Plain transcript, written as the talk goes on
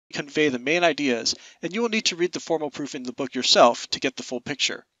convey the main ideas, and you will need to read the formal proof in the book yourself to get the full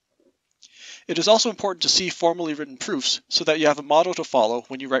picture. It is also important to see formally written proofs so that you have a model to follow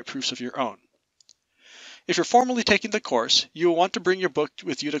when you write proofs of your own. If you're formally taking the course, you will want to bring your book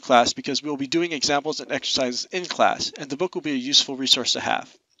with you to class because we will be doing examples and exercises in class, and the book will be a useful resource to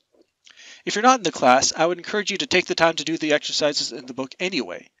have. If you're not in the class, I would encourage you to take the time to do the exercises in the book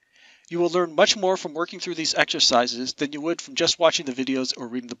anyway. You will learn much more from working through these exercises than you would from just watching the videos or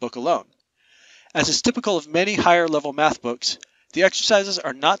reading the book alone. As is typical of many higher level math books, the exercises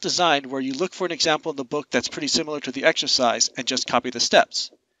are not designed where you look for an example in the book that's pretty similar to the exercise and just copy the steps.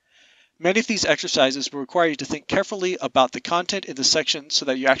 Many of these exercises will require you to think carefully about the content in the section so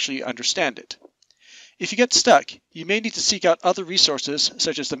that you actually understand it. If you get stuck, you may need to seek out other resources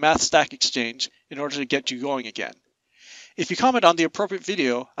such as the Math Stack Exchange in order to get you going again. If you comment on the appropriate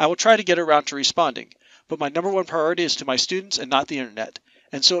video, I will try to get around to responding, but my number one priority is to my students and not the internet,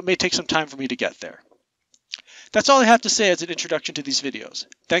 and so it may take some time for me to get there. That's all I have to say as an introduction to these videos.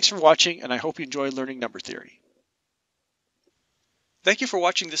 Thanks for watching, and I hope you enjoy learning number theory. Thank you for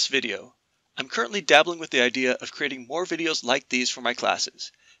watching this video. I'm currently dabbling with the idea of creating more videos like these for my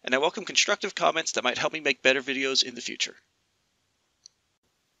classes, and I welcome constructive comments that might help me make better videos in the future.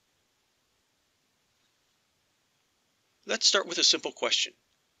 Let's start with a simple question.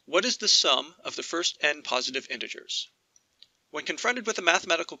 What is the sum of the first n positive integers? When confronted with a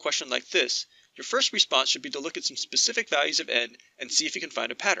mathematical question like this, your first response should be to look at some specific values of n and see if you can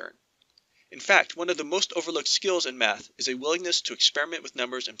find a pattern. In fact, one of the most overlooked skills in math is a willingness to experiment with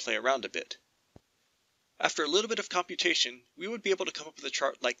numbers and play around a bit. After a little bit of computation, we would be able to come up with a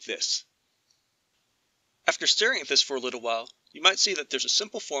chart like this. After staring at this for a little while, you might see that there's a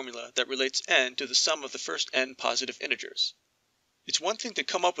simple formula that relates n to the sum of the first n positive integers. It's one thing to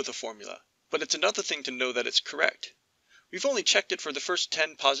come up with a formula, but it's another thing to know that it's correct. We've only checked it for the first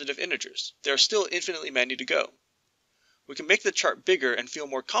 10 positive integers. There are still infinitely many to go. We can make the chart bigger and feel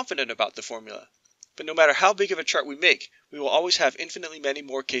more confident about the formula, but no matter how big of a chart we make, we will always have infinitely many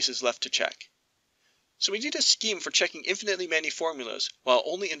more cases left to check. So we need a scheme for checking infinitely many formulas while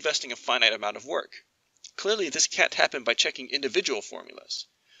only investing a finite amount of work. Clearly, this can't happen by checking individual formulas.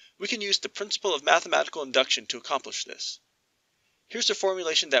 We can use the principle of mathematical induction to accomplish this. Here's the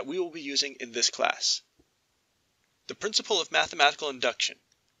formulation that we will be using in this class. The principle of mathematical induction.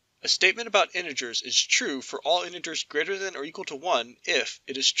 A statement about integers is true for all integers greater than or equal to 1 if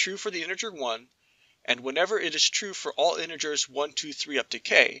it is true for the integer 1, and whenever it is true for all integers 1, 2, 3 up to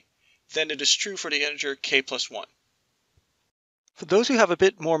k, then it is true for the integer k plus 1. For those who have a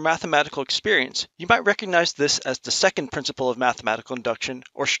bit more mathematical experience, you might recognize this as the second principle of mathematical induction,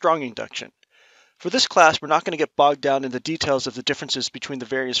 or strong induction. For this class, we're not going to get bogged down in the details of the differences between the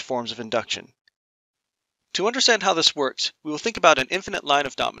various forms of induction. To understand how this works, we will think about an infinite line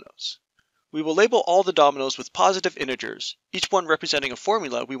of dominoes. We will label all the dominoes with positive integers, each one representing a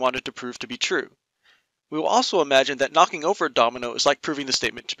formula we wanted to prove to be true. We will also imagine that knocking over a domino is like proving the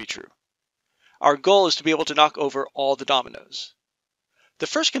statement to be true. Our goal is to be able to knock over all the dominoes. The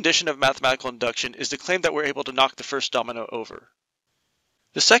first condition of mathematical induction is the claim that we're able to knock the first domino over.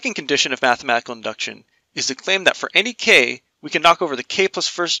 The second condition of mathematical induction is the claim that for any k, we can knock over the k plus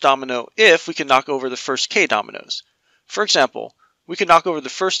first domino if we can knock over the first k dominoes. For example, we can knock over the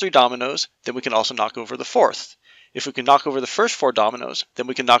first 3 dominoes, then we can also knock over the 4th. If we can knock over the first 4 dominoes, then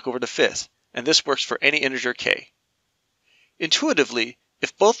we can knock over the 5th, and this works for any integer k. Intuitively,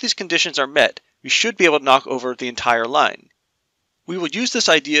 if both these conditions are met, we should be able to knock over the entire line. We will use this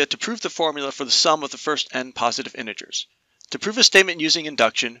idea to prove the formula for the sum of the first n positive integers. To prove a statement using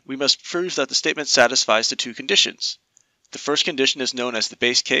induction, we must prove that the statement satisfies the 2 conditions. The first condition is known as the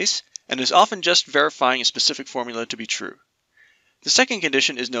base case, and is often just verifying a specific formula to be true. The second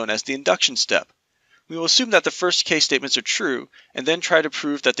condition is known as the induction step. We will assume that the first k statements are true, and then try to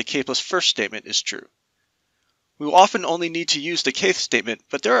prove that the k plus first statement is true. We will often only need to use the kth statement,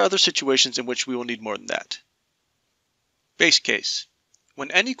 but there are other situations in which we will need more than that. Base case. When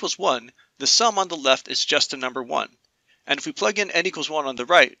n equals 1, the sum on the left is just the number 1, and if we plug in n equals 1 on the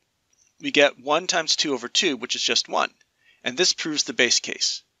right, we get 1 times 2 over 2, which is just 1. And this proves the base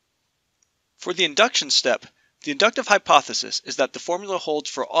case. For the induction step, the inductive hypothesis is that the formula holds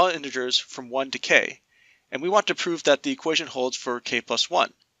for all integers from 1 to k, and we want to prove that the equation holds for k plus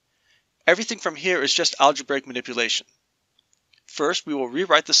 1. Everything from here is just algebraic manipulation. First, we will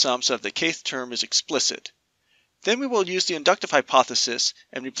rewrite the sum so that the kth term is explicit. Then we will use the inductive hypothesis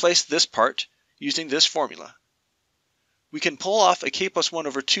and replace this part using this formula. We can pull off a k plus 1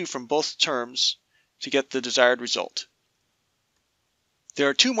 over 2 from both terms to get the desired result. There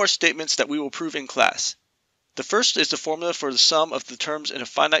are 2 more statements that we will prove in class. The first is the formula for the sum of the terms in a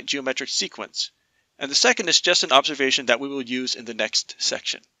finite geometric sequence, and the second is just an observation that we will use in the next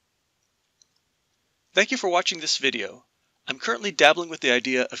section. Thank you for watching this video. I'm currently dabbling with the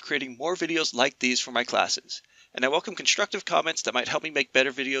idea of creating more videos like these for my classes, and I welcome constructive comments that might help me make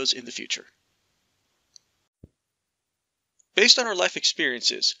better videos in the future. Based on our life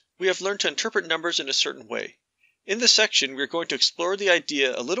experiences, we have learned to interpret numbers in a certain way. In this section, we are going to explore the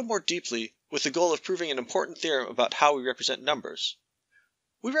idea a little more deeply with the goal of proving an important theorem about how we represent numbers.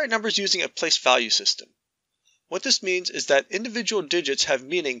 We write numbers using a place value system. What this means is that individual digits have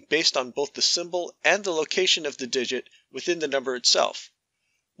meaning based on both the symbol and the location of the digit within the number itself.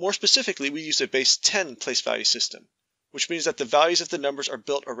 More specifically, we use a base 10 place value system, which means that the values of the numbers are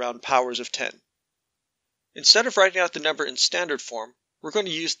built around powers of 10. Instead of writing out the number in standard form, we're going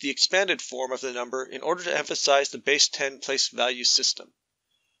to use the expanded form of the number in order to emphasize the base 10 place value system.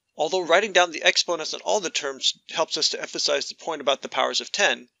 Although writing down the exponents on all the terms helps us to emphasize the point about the powers of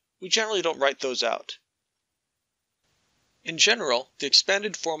 10, we generally don't write those out. In general, the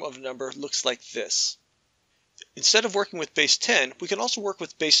expanded form of a number looks like this. Instead of working with base 10, we can also work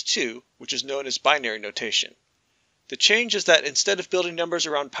with base 2, which is known as binary notation. The change is that instead of building numbers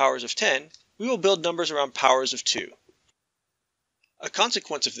around powers of 10, we will build numbers around powers of 2. A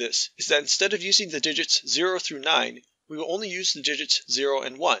consequence of this is that instead of using the digits 0 through 9, we will only use the digits 0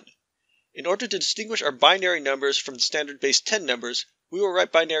 and 1. In order to distinguish our binary numbers from the standard base 10 numbers, we will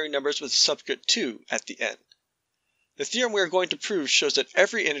write binary numbers with the subscript 2 at the end. The theorem we are going to prove shows that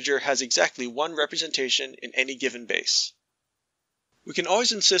every integer has exactly one representation in any given base. We can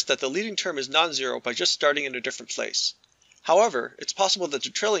always insist that the leading term is non-zero by just starting in a different place. However, it's possible that the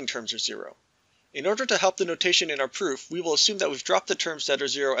trailing terms are 0. In order to help the notation in our proof, we will assume that we've dropped the terms that are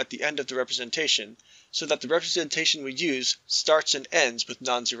 0 at the end of the representation, so that the representation we use starts and ends with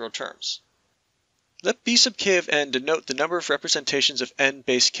non-zero terms. Let b sub k of n denote the number of representations of n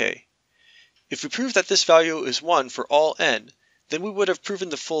base k. If we prove that this value is 1 for all n, then we would have proven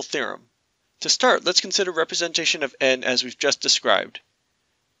the full theorem. To start, let's consider representation of n as we've just described.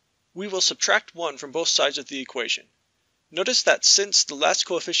 We will subtract 1 from both sides of the equation. Notice that since the last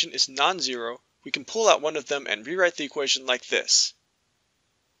coefficient is non-zero, we can pull out one of them and rewrite the equation like this.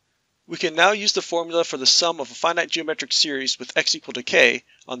 We can now use the formula for the sum of a finite geometric series with x equal to k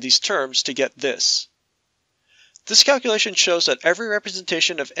on these terms to get this. This calculation shows that every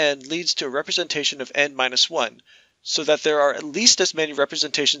representation of n leads to a representation of n minus 1, so that there are at least as many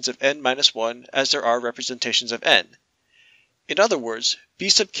representations of n minus 1 as there are representations of n. In other words, b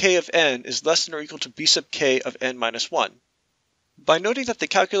sub k of n is less than or equal to b sub k of n minus 1. By noting that the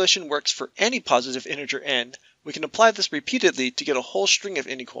calculation works for any positive integer n, we can apply this repeatedly to get a whole string of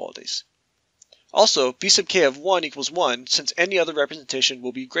inequalities. Also, b sub k of 1 equals 1 since any other representation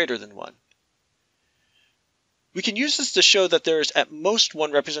will be greater than 1. We can use this to show that there is at most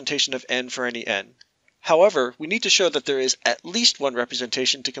one representation of n for any n. However, we need to show that there is at least one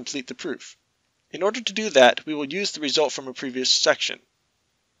representation to complete the proof. In order to do that, we will use the result from a previous section.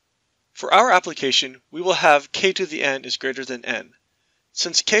 For our application, we will have k to the n is greater than n.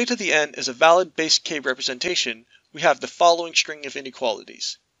 Since k to the n is a valid base k representation, we have the following string of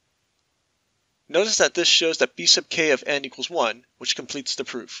inequalities. Notice that this shows that b sub k of n equals 1, which completes the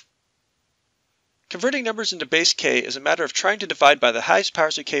proof. Converting numbers into base k is a matter of trying to divide by the highest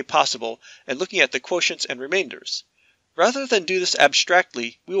powers of k possible and looking at the quotients and remainders. Rather than do this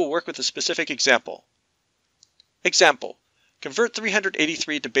abstractly, we will work with a specific example. Example: convert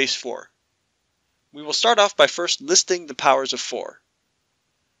 383 to base 4. We will start off by first listing the powers of 4.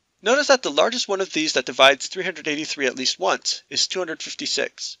 Notice that the largest one of these that divides 383 at least once is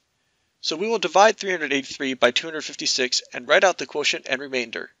 256. So we will divide 383 by 256 and write out the quotient and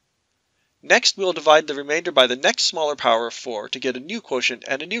remainder. Next, we will divide the remainder by the next smaller power of 4 to get a new quotient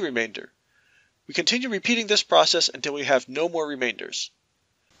and a new remainder. We continue repeating this process until we have no more remainders.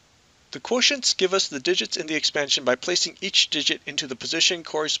 The quotients give us the digits in the expansion by placing each digit into the position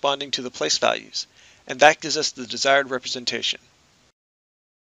corresponding to the place values, and that gives us the desired representation.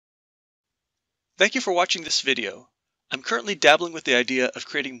 Thank you for watching this video. I'm currently dabbling with the idea of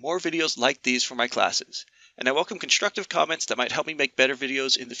creating more videos like these for my classes, and I welcome constructive comments that might help me make better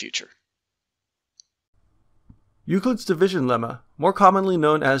videos in the future. Euclid's division lemma, more commonly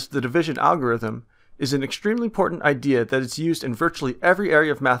known as the division algorithm, is an extremely important idea that is used in virtually every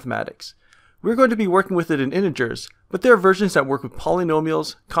area of mathematics. We're going to be working with it in integers, but there are versions that work with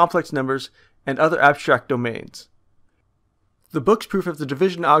polynomials, complex numbers, and other abstract domains. The book's proof of the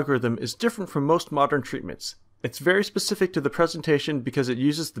division algorithm is different from most modern treatments. It's very specific to the presentation because it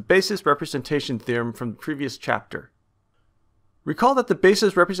uses the basis representation theorem from the previous chapter. Recall that the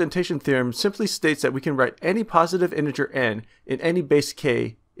basis representation theorem simply states that we can write any positive integer n in any base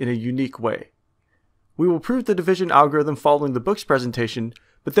k in a unique way. We will prove the division algorithm following the book's presentation,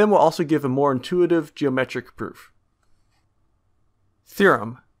 but then we'll also give a more intuitive geometric proof.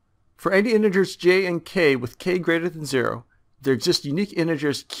 Theorem. For any integers j and k with k greater than 0, there exist unique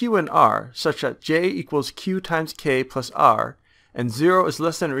integers q and r such that j equals q times k plus r, and 0 is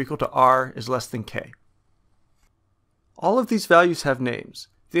less than or equal to r is less than k. All of these values have names.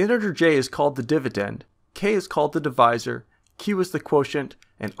 The integer j is called the dividend, k is called the divisor, q is the quotient,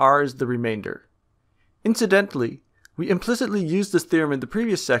 and r is the remainder. Incidentally, we implicitly used this theorem in the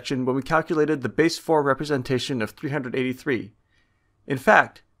previous section when we calculated the base 4 representation of 383. In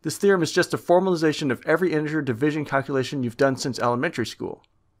fact, this theorem is just a formalization of every integer division calculation you've done since elementary school.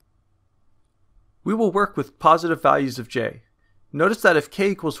 We will work with positive values of j. Notice that if k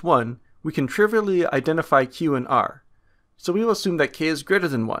equals 1, we can trivially identify q and r. So we will assume that k is greater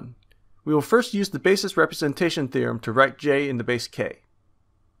than 1. We will first use the basis representation theorem to write j in the base k.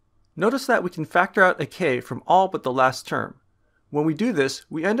 Notice that we can factor out a k from all but the last term. When we do this,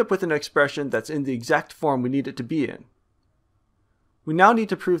 we end up with an expression that's in the exact form we need it to be in. We now need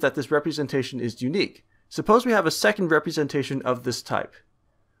to prove that this representation is unique. Suppose we have a second representation of this type.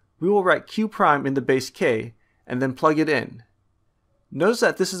 We will write q prime in the base k, and then plug it in. Notice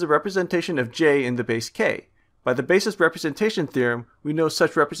that this is a representation of j in the base k. By the basis representation theorem, we know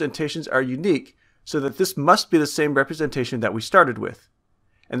such representations are unique, so that this must be the same representation that we started with.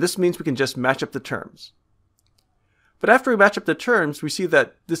 And this means we can just match up the terms. But after we match up the terms, we see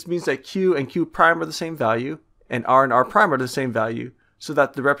that this means that q and q prime are the same value, and r prime are the same value, so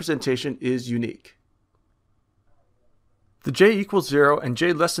that the representation is unique. The j equals 0 and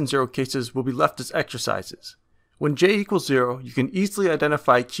j less than 0 cases will be left as exercises. When j equals 0, you can easily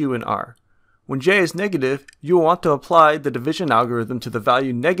identify q and r. When j is negative, you will want to apply the division algorithm to the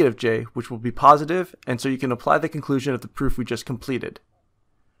value negative j, which will be positive, and so you can apply the conclusion of the proof we just completed.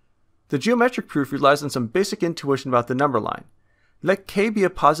 The geometric proof relies on some basic intuition about the number line. Let k be a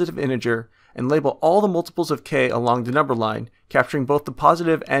positive integer, and label all the multiples of k along the number line, capturing both the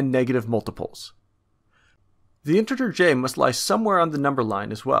positive and negative multiples. The integer j must lie somewhere on the number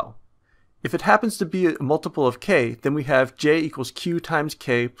line as well. If it happens to be a multiple of k, then we have j equals q times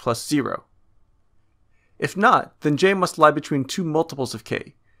k plus 0. If not, then j must lie between two multiples of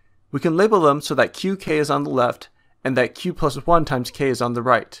k. We can label them so that qk is on the left and that q plus 1 times k is on the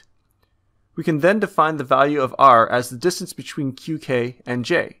right. We can then define the value of r as the distance between qk and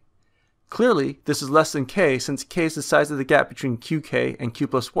j. Clearly, this is less than k since k is the size of the gap between qk and q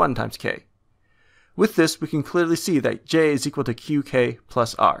plus 1 times k. With this, we can clearly see that j is equal to qk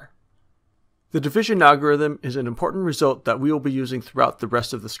plus r. The division algorithm is an important result that we will be using throughout the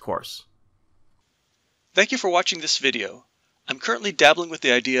rest of this course. Thank you for watching this video. I'm currently dabbling with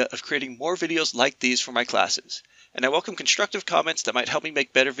the idea of creating more videos like these for my classes, and I welcome constructive comments that might help me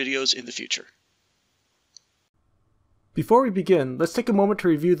make better videos in the future. Before we begin, let's take a moment to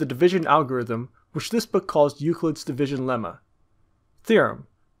review the division algorithm, which this book calls Euclid's division lemma. Theorem.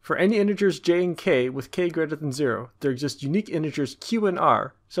 For any integers j and k with k greater than 0, there exist unique integers q and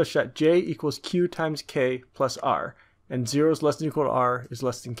r such that j equals q times k plus r, and 0 is less than or equal to r is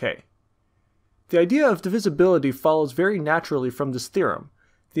less than k. The idea of divisibility follows very naturally from this theorem.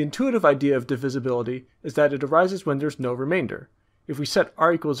 The intuitive idea of divisibility is that it arises when there's no remainder. If we set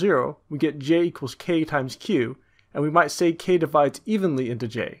r equals 0, we get j equals k times q, and we might say k divides evenly into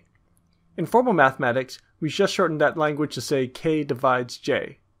j. In formal mathematics, we just shorten that language to say k divides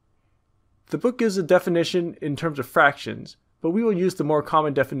j. The book gives a definition in terms of fractions, but we will use the more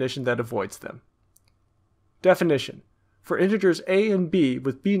common definition that avoids them. Definition. For integers a and b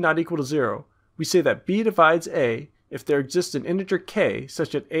with b not equal to 0, we say that b divides a if there exists an integer k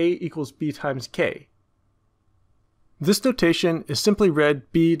such that a equals b times k. This notation is simply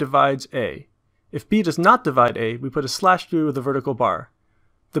read b divides a. If b does not divide a, we put a slash through with a vertical bar.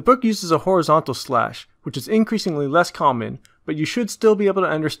 The book uses a horizontal slash, which is increasingly less common, but you should still be able to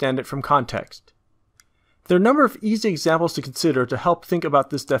understand it from context. There are a number of easy examples to consider to help think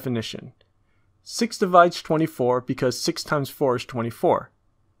about this definition. 6 divides 24 because 6 times 4 is 24.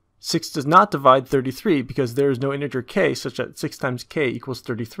 6 does not divide 33 because there is no integer k such that 6 times k equals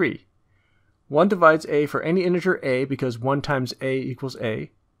 33. 1 divides a for any integer a because 1 times a equals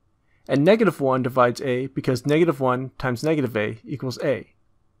a. And negative 1 divides a because negative 1 times negative a equals a.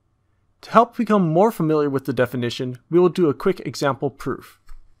 To help become more familiar with the definition, we will do a quick example proof.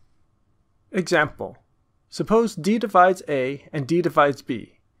 Example. Suppose d divides a and d divides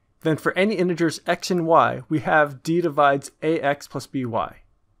b. Then for any integers x and y, we have d divides ax plus by.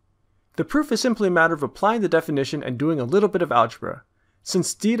 The proof is simply a matter of applying the definition and doing a little bit of algebra.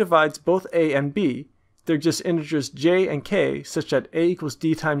 Since d divides both a and b, there exist integers j and k such that a equals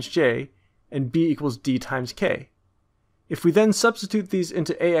d times j and b equals d times k. If we then substitute these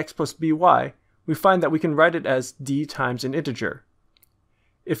into ax plus by, we find that we can write it as d times an integer.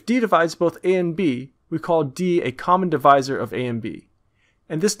 If d divides both a and b, we call d a common divisor of a and b.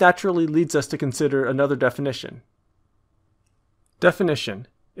 And this naturally leads us to consider another definition. Definition: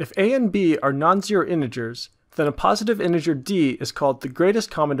 if a and b are non-zero integers, then a positive integer d is called the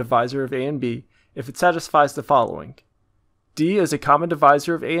greatest common divisor of a and b if it satisfies the following. D is a common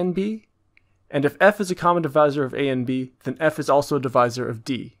divisor of a and b, and if f is a common divisor of a and b, then f is also a divisor of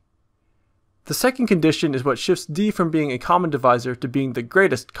d. The second condition is what shifts d from being a common divisor to being the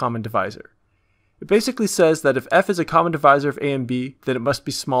greatest common divisor. It basically says that if f is a common divisor of a and b, then it must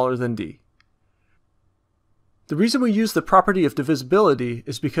be smaller than d. The reason we use the property of divisibility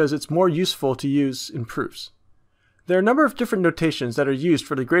is because it's more useful to use in proofs. There are a number of different notations that are used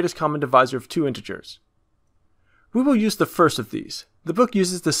for the greatest common divisor of two integers. We will use the first of these. The book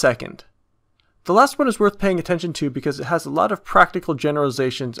uses the second. The last one is worth paying attention to because it has a lot of practical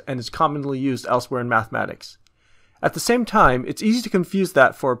generalizations and is commonly used elsewhere in mathematics. At the same time, it's easy to confuse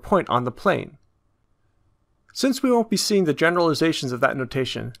that for a point on the plane. Since we won't be seeing the generalizations of that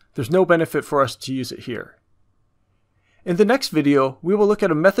notation, there's no benefit for us to use it here. In the next video, we will look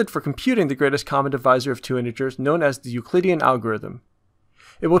at a method for computing the greatest common divisor of two integers known as the Euclidean algorithm.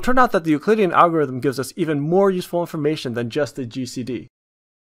 It will turn out that the Euclidean algorithm gives us even more useful information than just the GCD.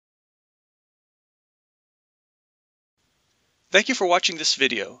 Thank you for watching this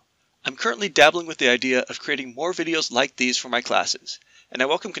video. I'm currently dabbling with the idea of creating more videos like these for my classes, and I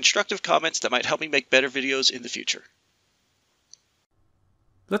welcome constructive comments that might help me make better videos in the future.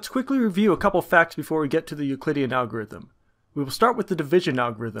 Let's quickly review a couple facts before we get to the Euclidean algorithm. We will start with the division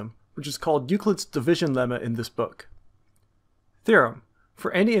algorithm, which is called Euclid's division lemma in this book. Theorem: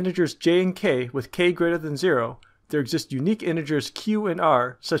 for any integers j and k with k greater than 0, there exist unique integers q and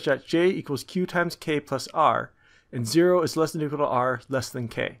r such that j equals q times k plus r, and 0 is less than or equal to r less than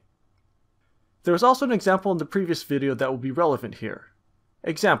k. There was also an example in the previous video that will be relevant here.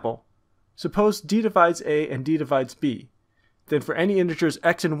 Example: suppose d divides a and d divides b. Then for any integers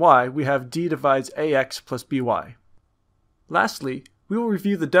x and y, we have d divides ax plus by. Lastly, we will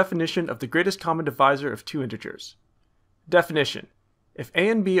review the definition of the greatest common divisor of two integers. Definition: if a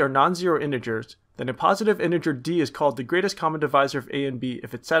and b are non-zero integers, then a positive integer d is called the greatest common divisor of a and b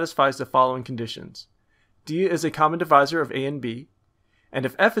if it satisfies the following conditions. D is a common divisor of a and b, and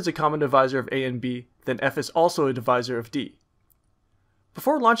if f is a common divisor of a and b, then f is also a divisor of d.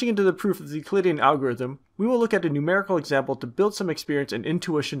 Before launching into the proof of the Euclidean algorithm, we will look at a numerical example to build some experience and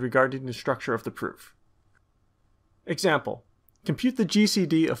intuition regarding the structure of the proof. Example: compute the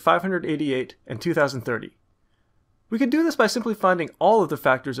GCD of 588 and 2030. We can do this by simply finding all of the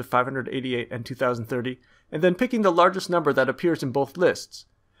factors of 588 and 2030, and then picking the largest number that appears in both lists.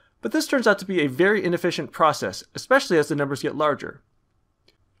 But this turns out to be a very inefficient process, especially as the numbers get larger.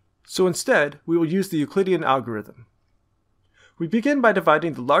 So instead, we will use the Euclidean algorithm. We begin by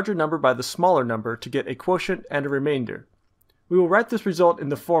dividing the larger number by the smaller number to get a quotient and a remainder. We will write this result in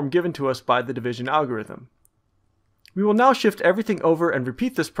the form given to us by the division algorithm. We will now shift everything over and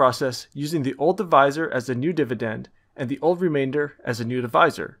repeat this process using the old divisor as the new dividend and the old remainder as a new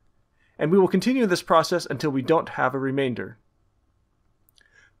divisor. And we will continue this process until we don't have a remainder.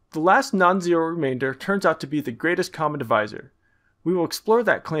 The last non-zero remainder turns out to be the greatest common divisor. We will explore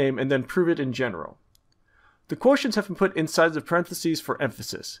that claim and then prove it in general. The quotients have been put inside the parentheses for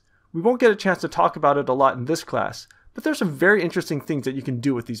emphasis. We won't get a chance to talk about it a lot in this class, but there's some very interesting things that you can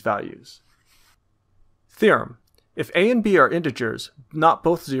do with these values. Theorem: if a and b are integers, not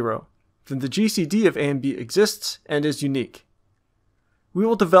both 0, then the GCD of a and b exists and is unique. We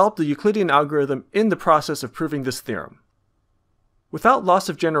will develop the Euclidean algorithm in the process of proving this theorem. Without loss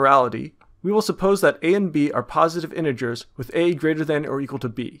of generality, we will suppose that a and b are positive integers with a greater than or equal to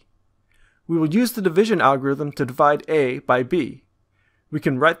b. We will use the division algorithm to divide a by b. We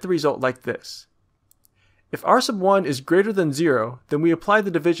can write the result like this. If r sub 1 is greater than 0, then we apply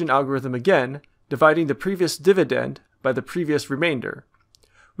the division algorithm again, dividing the previous dividend by the previous remainder.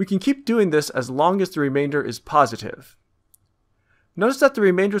 We can keep doing this as long as the remainder is positive. Notice that the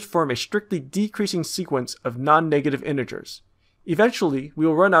remainders form a strictly decreasing sequence of non-negative integers. Eventually, we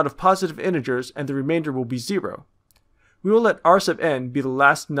will run out of positive integers and the remainder will be 0. We will let r sub n be the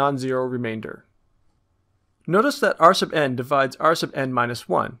last non-zero remainder. Notice that r sub n divides r sub n minus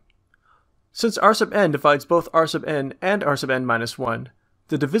 1. Since r sub n divides both r sub n and r sub n minus 1,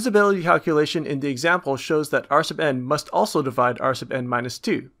 the divisibility calculation in the example shows that r sub n must also divide r sub n minus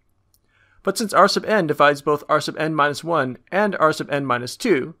 2. but since r sub n divides both r sub n minus 1 and r sub n minus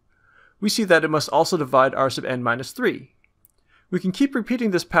 2, we see that it must also divide r sub n minus 3. We can keep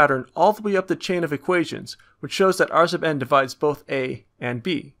repeating this pattern all the way up the chain of equations, which shows that r sub n divides both a and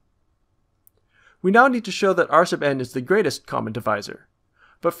b. We now need to show that r sub n is the greatest common divisor.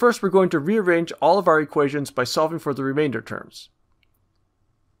 But first we're going to rearrange all of our equations by solving for the remainder terms.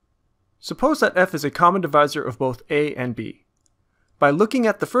 Suppose that f is a common divisor of both a and b. By looking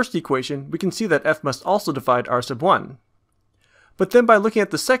at the first equation, we can see that f must also divide r sub 1. But then by looking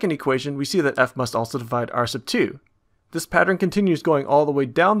at the second equation, we see that f must also divide r sub 2. This pattern continues going all the way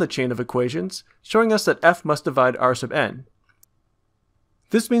down the chain of equations, showing us that f must divide r sub n.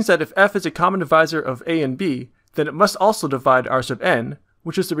 This means that if f is a common divisor of a and b, then it must also divide r sub n,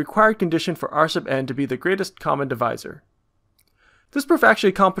 which is the required condition for r sub n to be the greatest common divisor. This proof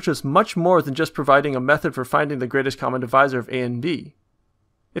actually accomplishes much more than just providing a method for finding the greatest common divisor of a and b.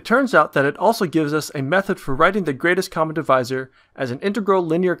 It turns out that it also gives us a method for writing the greatest common divisor as an integral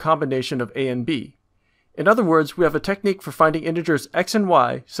linear combination of a and b. In other words, we have a technique for finding integers x and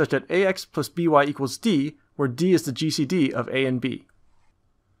y such that ax plus by equals d, where d is the GCD of a and b.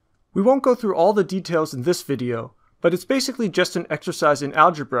 We won't go through all the details in this video, but it's basically just an exercise in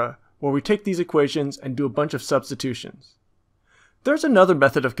algebra where we take these equations and do a bunch of substitutions. There's another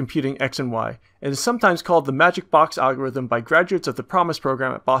method of computing x and y, and is sometimes called the magic box algorithm by graduates of the Promise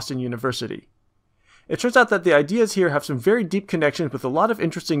program at Boston University. It turns out that the ideas here have some very deep connections with a lot of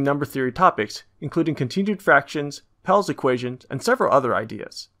interesting number theory topics, including continued fractions, Pell's equations, and several other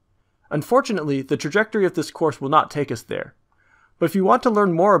ideas. Unfortunately, the trajectory of this course will not take us there. But if you want to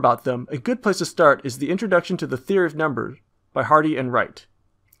learn more about them, a good place to start is the Introduction to the Theory of Numbers by Hardy and Wright.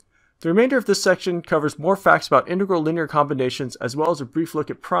 The remainder of this section covers more facts about integral linear combinations as well as a brief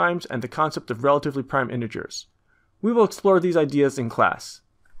look at primes and the concept of relatively prime integers. We will explore these ideas in class.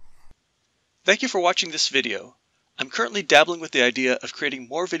 Thank you for watching this video. I'm currently dabbling with the idea of creating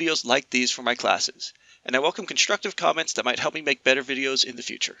more videos like these for my classes, and I welcome constructive comments that might help me make better videos in the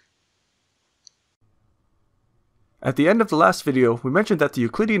future. At the end of the last video, we mentioned that the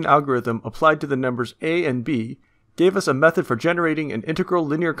Euclidean algorithm applied to the numbers a and b gave us a method for generating an integral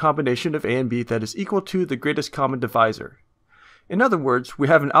linear combination of a and b that is equal to the greatest common divisor. In other words, we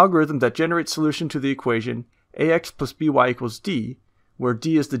have an algorithm that generates solution to the equation ax plus by equals d, where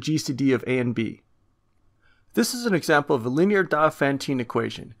d is the GCD of a and b. This is an example of a linear Diophantine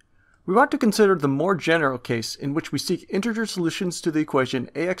equation. We want to consider the more general case in which we seek integer solutions to the equation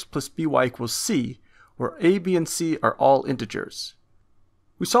ax plus by equals c, where a, b, and c are all integers.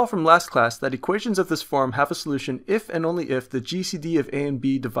 We saw from last class that equations of this form have a solution if and only if the GCD of a and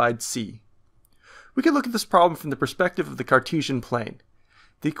b divides c. We can look at this problem from the perspective of the Cartesian plane.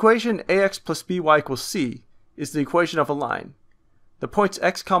 The equation ax plus by equals c is the equation of a line. The points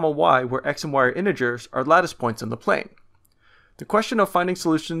x, y, where x and y are integers, are lattice points on the plane. The question of finding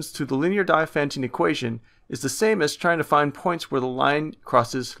solutions to the linear Diophantine equation is the same as trying to find points where the line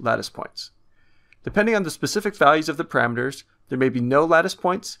crosses lattice points. Depending on the specific values of the parameters, there may be no lattice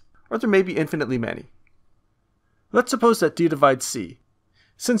points, or there may be infinitely many. Let's suppose that d divides c.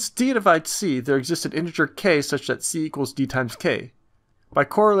 Since d divides c, there exists an integer k such that c equals d times k. By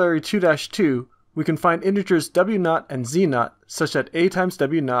corollary 2-2, we can find integers w0 and z0 such that a times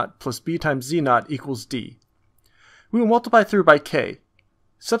w0 plus b times z0 equals d. We will multiply through by k.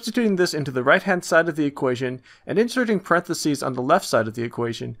 Substituting this into the right-hand side of the equation and inserting parentheses on the left side of the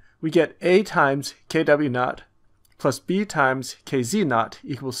equation, we get a times kw0 plus b times kz0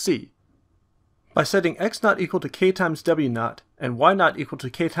 equals c. By setting x0 equal to k times w0 and y0 equal to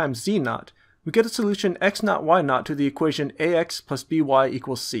k times z0, we get a solution x0 y0 to the equation ax plus by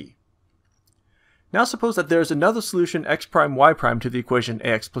equals c. Now suppose that there is another solution x prime y prime to the equation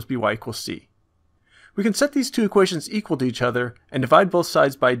ax plus by equals c. We can set these two equations equal to each other and divide both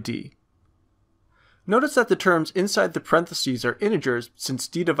sides by d. Notice that the terms inside the parentheses are integers since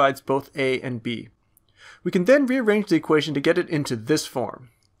d divides both a and b. We can then rearrange the equation to get it into this form.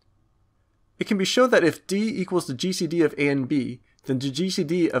 It can be shown that if d equals the GCD of a and b, then the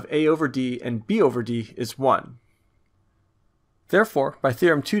GCD of a over d and b over d is 1. Therefore, by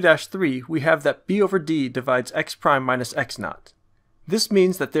theorem 2-3, we have that b over d divides x prime minus x0. This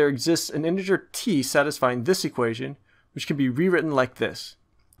means that there exists an integer t satisfying this equation, which can be rewritten like this.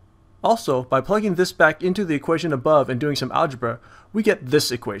 Also, by plugging this back into the equation above and doing some algebra, we get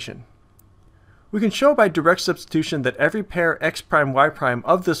this equation. We can show by direct substitution that every pair x prime y prime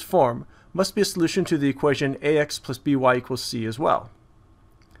of this form must be a solution to the equation ax plus by equals c as well.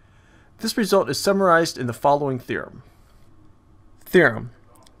 This result is summarized in the following theorem. Theorem: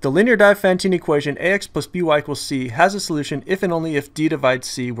 The linear Diophantine equation ax plus by equals c has a solution if and only if d divides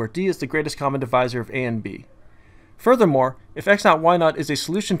c, where d is the greatest common divisor of a and b. Furthermore, if x0 y0 is a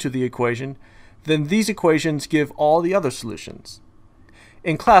solution to the equation, then these equations give all the other solutions.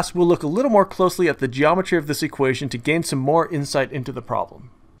 In class, we'll look a little more closely at the geometry of this equation to gain some more insight into the problem.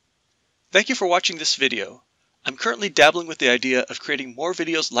 Thank you for watching this video. I'm currently dabbling with the idea of creating more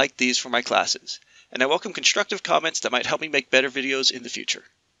videos like these for my classes, and I welcome constructive comments that might help me make better videos in the future.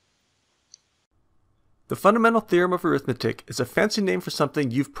 The fundamental theorem of arithmetic is a fancy name for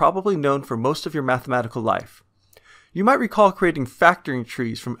something you've probably known for most of your mathematical life. You might recall creating factoring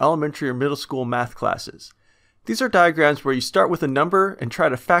trees from elementary or middle school math classes. These are diagrams where you start with a number and try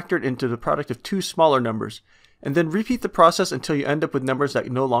to factor it into the product of two smaller numbers, and then repeat the process until you end up with numbers that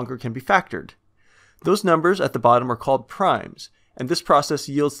no longer can be factored. Those numbers at the bottom are called primes, and this process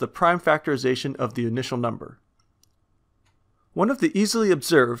yields the prime factorization of the initial number. One of the easily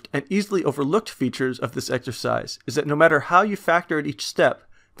observed and easily overlooked features of this exercise is that no matter how you factor at each step,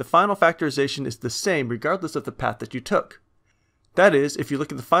 the final factorization is the same regardless of the path that you took. That is, if you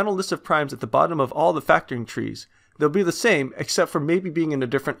look at the final list of primes at the bottom of all the factoring trees, they'll be the same except for maybe being in a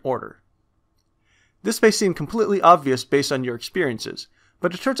different order. This may seem completely obvious based on your experiences,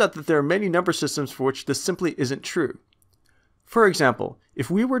 but it turns out that there are many number systems for which this simply isn't true. For example, if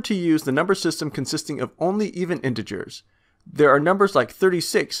we were to use the number system consisting of only even integers, there are numbers like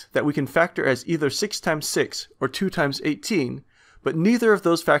 36 that we can factor as either 6 times 6 or 2 times 18, but neither of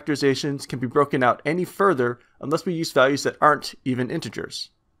those factorizations can be broken out any further unless we use values that aren't even integers.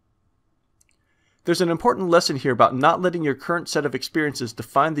 There's an important lesson here about not letting your current set of experiences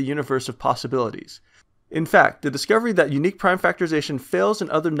define the universe of possibilities. In fact, the discovery that unique prime factorization fails in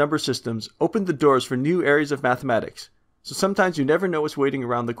other number systems opened the doors for new areas of mathematics, so sometimes you never know what's waiting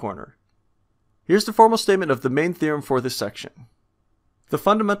around the corner. Here's the formal statement of the main theorem for this section. The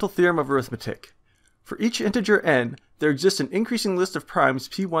fundamental theorem of arithmetic. For each integer n, there exists an increasing list of primes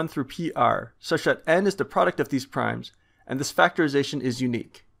p1 through pr, such that n is the product of these primes, and this factorization is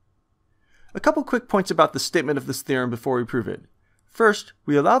unique. A couple quick points about the statement of this theorem before we prove it. First,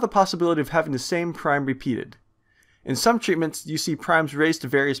 we allow the possibility of having the same prime repeated. In some treatments, you see primes raised to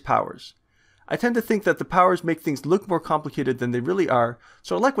various powers. I tend to think that the powers make things look more complicated than they really are,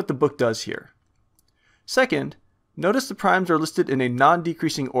 so I like what the book does here. Second, notice the primes are listed in a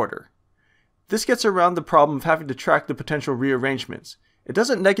non-decreasing order. This gets around the problem of having to track the potential rearrangements. It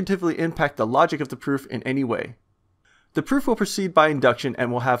doesn't negatively impact the logic of the proof in any way. The proof will proceed by induction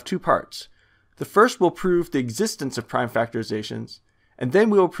and will have two parts. The first will prove the existence of prime factorizations, and then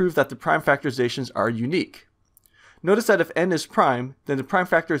we will prove that the prime factorizations are unique. Notice that if n is prime, then the prime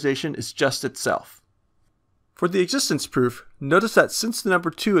factorization is just itself. For the existence proof, notice that since the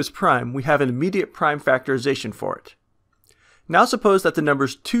number 2 is prime, we have an immediate prime factorization for it. Now suppose that the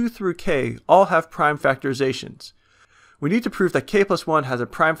numbers 2 through k all have prime factorizations. We need to prove that k plus 1 has a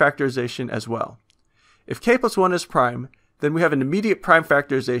prime factorization as well. If k plus 1 is prime, then we have an immediate prime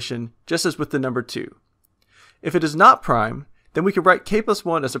factorization, just as with the number 2. If it is not prime, then we can write k plus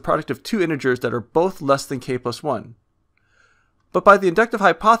 1 as a product of two integers that are both less than k plus 1. But by the inductive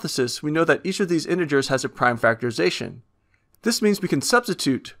hypothesis, we know that each of these integers has a prime factorization. This means we can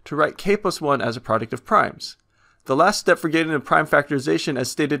substitute to write k plus 1 as a product of primes. The last step for getting a prime factorization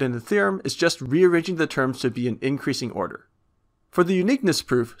as stated in the theorem is just rearranging the terms to be in increasing order. For the uniqueness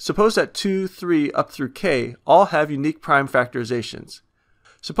proof, suppose that 2, 3, up through k all have unique prime factorizations.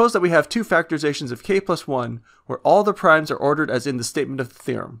 Suppose that we have two factorizations of k plus 1 where all the primes are ordered as in the statement of the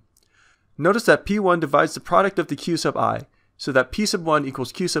theorem. Notice that p1 divides the product of the q sub I, so that p sub 1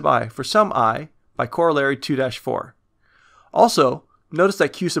 equals q sub I for some I by corollary 2-4. Also, notice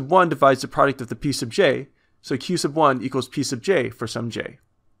that q sub 1 divides the product of the p sub j, so q sub 1 equals p sub j for some j.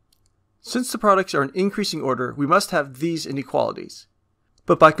 Since the products are in increasing order, we must have these inequalities.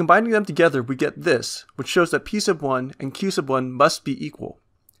 But by combining them together, we get this, which shows that p sub 1 and q sub 1 must be equal.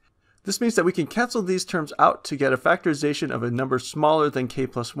 This means that we can cancel these terms out to get a factorization of a number smaller than k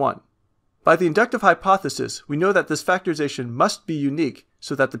plus 1. By the inductive hypothesis, we know that this factorization must be unique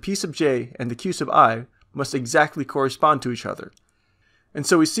so that the p sub j and the q sub I must exactly correspond to each other. And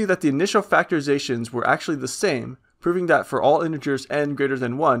so we see that the initial factorizations were actually the same, proving that for all integers n greater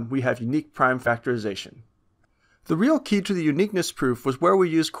than 1, we have unique prime factorization. The real key to the uniqueness proof was where we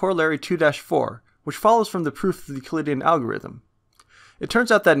used corollary 2-4, which follows from the proof of the Euclidean algorithm. It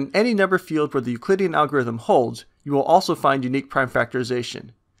turns out that in any number field where the Euclidean algorithm holds, you will also find unique prime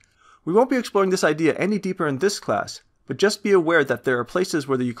factorization. We won't be exploring this idea any deeper in this class, but just be aware that there are places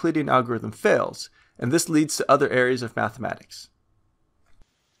where the Euclidean algorithm fails, and this leads to other areas of mathematics.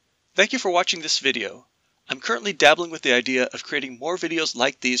 Thank you for watching this video. I'm currently dabbling with the idea of creating more videos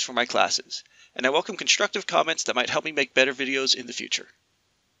like these for my classes, and I welcome constructive comments that might help me make better videos in the future.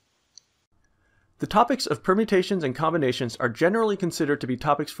 The topics of permutations and combinations are generally considered to be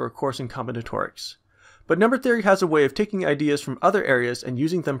topics for a course in combinatorics, but number theory has a way of taking ideas from other areas and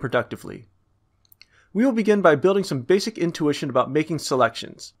using them productively. We will begin by building some basic intuition about making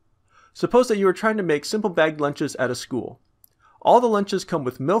selections. Suppose that you are trying to make simple bagged lunches at a school. All the lunches come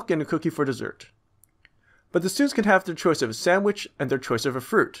with milk and a cookie for dessert. But the students can have their choice of a sandwich and their choice of a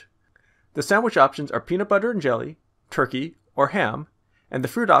fruit. The sandwich options are peanut butter and jelly, turkey, or ham, and the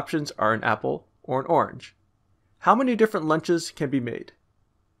fruit options are an apple or an orange. How many different lunches can be made?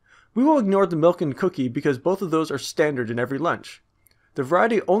 We will ignore the milk and cookie because both of those are standard in every lunch. The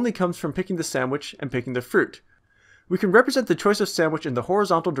variety only comes from picking the sandwich and picking the fruit. We can represent the choice of sandwich in the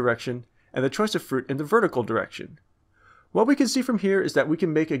horizontal direction and the choice of fruit in the vertical direction. What we can see from here is that we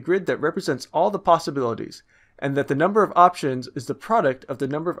can make a grid that represents all the possibilities, and that the number of options is the product of the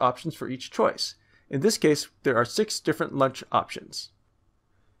number of options for each choice. In this case, there are 6 different lunch options.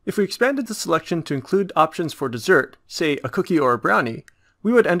 If we expanded the selection to include options for dessert, say a cookie or a brownie,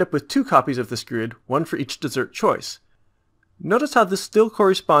 we would end up with 2 copies of this grid, one for each dessert choice. Notice how this still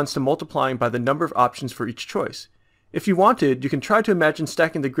corresponds to multiplying by the number of options for each choice. If you wanted, you can try to imagine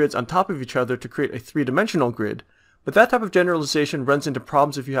stacking the grids on top of each other to create a 3-dimensional grid, but that type of generalization runs into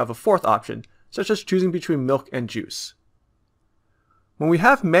problems if you have a 4th option, such as choosing between milk and juice. When we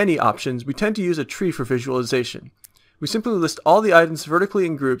have many options, we tend to use a tree for visualization. We simply list all the items vertically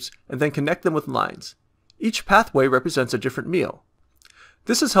in groups and then connect them with lines. Each pathway represents a different meal.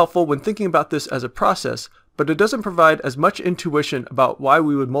 This is helpful when thinking about this as a process, but it doesn't provide as much intuition about why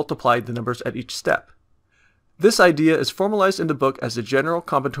we would multiply the numbers at each step. This idea is formalized in the book as the general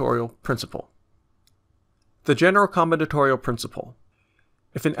combinatorial principle. The general combinatorial principle.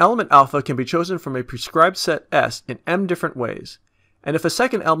 If an element alpha can be chosen from a prescribed set S in m different ways, and if a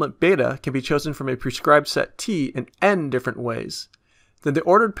second element beta can be chosen from a prescribed set T in n different ways, then the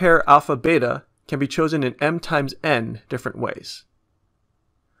ordered pair alpha beta can be chosen in m times n different ways.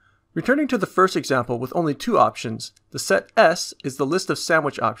 Returning to the first example with only 2 options, the set S is the list of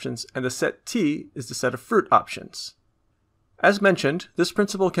sandwich options and the set T is the set of fruit options. As mentioned, this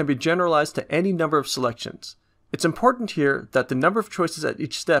principle can be generalized to any number of selections. It's important here that the number of choices at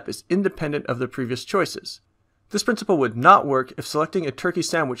each step is independent of the previous choices. This principle would not work if selecting a turkey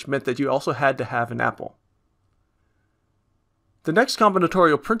sandwich meant that you also had to have an apple. The next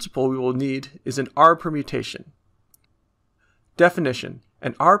combinatorial principle we will need is an R permutation. Definition: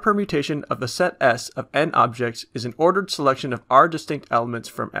 an R permutation of the set S of n objects is an ordered selection of R distinct elements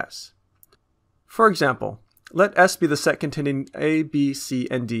from S. For example, let S be the set containing A, B, C,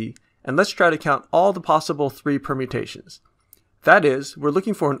 and D, and let's try to count all the possible 3 permutations. That is, we're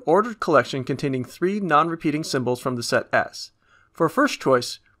looking for an ordered collection containing 3 non-repeating symbols from the set S. For our first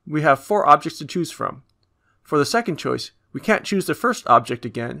choice, we have 4 objects to choose from. For the second choice, we can't choose the first object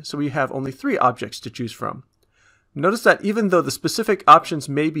again, so we have only 3 objects to choose from. Notice that even though the specific options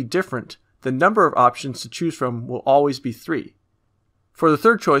may be different, the number of options to choose from will always be 3. For the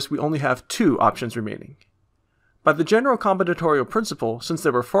third choice, we only have 2 options remaining. By the general combinatorial principle, since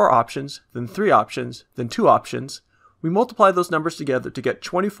there were 4 options, then 3 options, then 2 options, we multiply those numbers together to get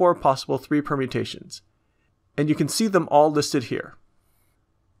 24 possible 3 permutations, and you can see them all listed here.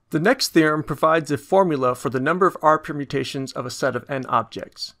 The next theorem provides a formula for the number of R permutations of a set of n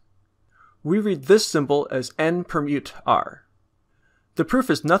objects. We read this symbol as n permute R. The proof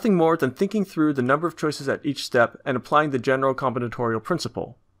is nothing more than thinking through the number of choices at each step and applying the general combinatorial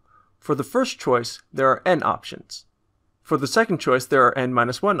principle. For the first choice, there are n options. For the second choice, there are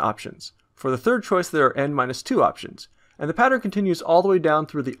n-1 options. For the third choice, there are n-2 options, and the pattern continues all the way down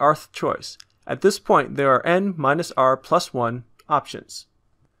through the rth choice. At this point, there are n minus r plus 1 options.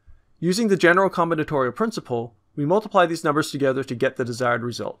 Using the general combinatorial principle, we multiply these numbers together to get the desired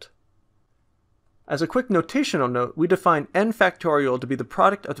result. As a quick notational note, we define n factorial to be the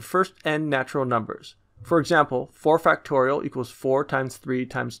product of the first n natural numbers. For example, 4 factorial equals 4 times 3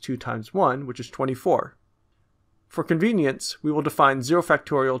 times 2 times 1, which is 24. For convenience, we will define 0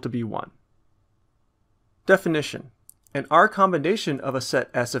 factorial to be 1. Definition: an R combination of a set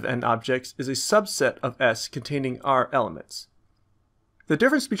S of n objects is a subset of S containing R elements. The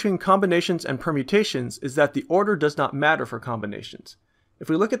difference between combinations and permutations is that the order does not matter for combinations. If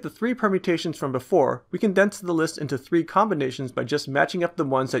we look at the 3 permutations from before, we condense the list into 3 combinations by just matching up the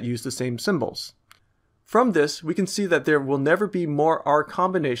ones that use the same symbols. From this, we can see that there will never be more R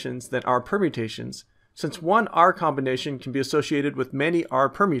combinations than R permutations, since one R combination can be associated with many R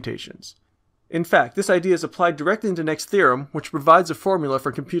permutations. In fact, this idea is applied directly into next theorem, which provides a formula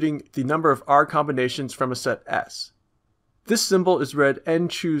for computing the number of R combinations from a set S. This symbol is read n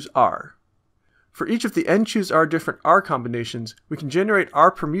choose R. For each of the n choose R different R combinations, we can generate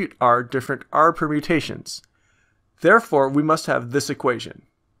R permute R different R permutations. Therefore, we must have this equation.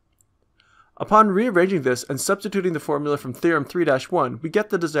 Upon rearranging this and substituting the formula from theorem 3-1, we get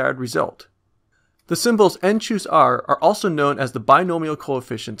the desired result. The symbols n choose R are also known as the binomial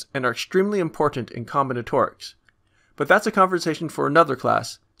coefficients and are extremely important in combinatorics. But that's a conversation for another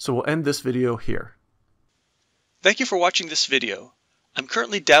class, so we'll end this video here. Thank you for watching this video. I'm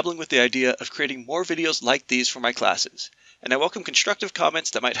currently dabbling with the idea of creating more videos like these for my classes, and I welcome constructive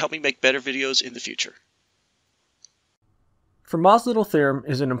comments that might help me make better videos in the future. Fermat's little theorem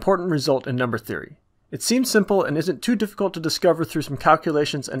is an important result in number theory. It seems simple and isn't too difficult to discover through some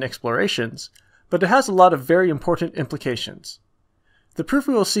calculations and explorations, but it has a lot of very important implications. The proof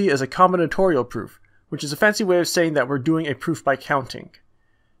we will see is a combinatorial proof, which is a fancy way of saying that we're doing a proof by counting.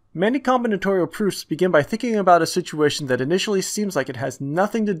 Many combinatorial proofs begin by thinking about a situation that initially seems like it has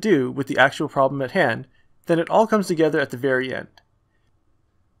nothing to do with the actual problem at hand, then it all comes together at the very end.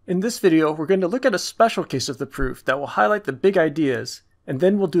 In this video, we're going to look at a special case of the proof that will highlight the big ideas, and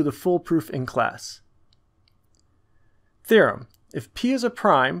then we'll do the full proof in class. Theorem: if p is a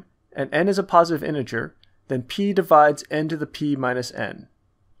prime and n is a positive integer, then p divides n to the p minus n.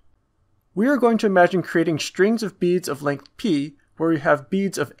 We are going to imagine creating strings of beads of length p where we have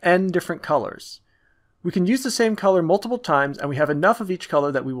beads of n different colors. We can use the same color multiple times and we have enough of each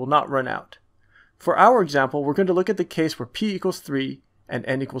color that we will not run out. For our example, we're going to look at the case where p equals 3 and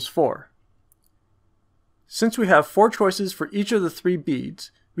n equals 4. Since we have 4 choices for each of the 3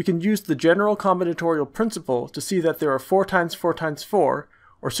 beads, we can use the general combinatorial principle to see that there are 4 times 4 times 4,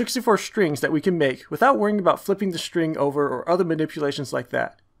 or 64 strings that we can make without worrying about flipping the string over or other manipulations like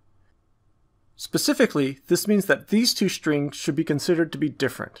that. Specifically, this means that these 2 strings should be considered to be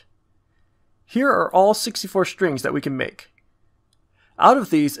different. Here are all 64 strings that we can make. Out of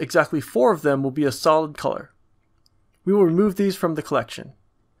these, exactly 4 of them will be a solid color. We will remove these from the collection.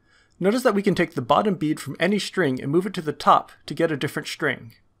 Notice that we can take the bottom bead from any string and move it to the top to get a different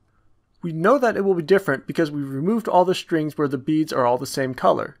string. We know that it will be different because we removed all the strings where the beads are all the same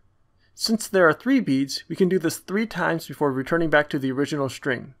color. Since there are 3 beads, we can do this 3 times before returning back to the original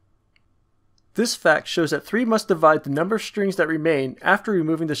string. This fact shows that 3 must divide the number of strings that remain after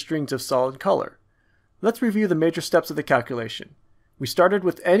removing the strings of solid color. Let's review the major steps of the calculation. We started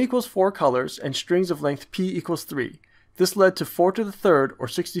with n equals 4 colors and strings of length p equals 3. This led to 4 to the third, or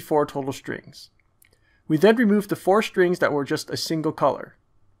 64 total strings. We then removed the 4 strings that were just a single color.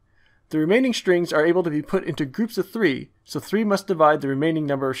 The remaining strings are able to be put into groups of 3, so 3 must divide the remaining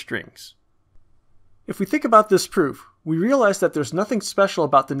number of strings. If we think about this proof, we realize that there's nothing special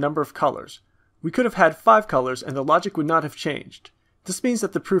about the number of colors. We could have had 5 colors and the logic would not have changed. This means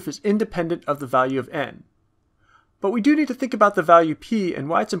that the proof is independent of the value of n. But we do need to think about the value p and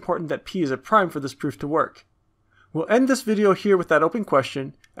why it's important that p is a prime for this proof to work. We'll end this video here with that open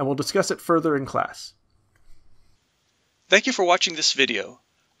question, and we'll discuss it further in class. Thank you for watching this video.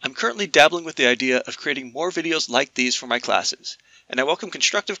 I'm currently dabbling with the idea of creating more videos like these for my classes, and I welcome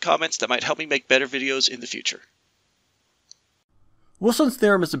constructive comments that might help me make better videos in the future. Wilson's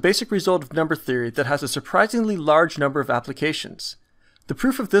theorem is a basic result of number theory that has a surprisingly large number of applications. The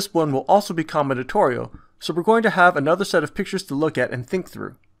proof of this one will also be combinatorial, so we're going to have another set of pictures to look at and think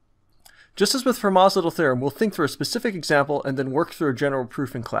through. Just as with Fermat's little theorem, we'll think through a specific example and then work through a general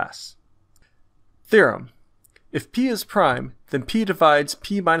proof in class. Theorem: if p is prime, then p divides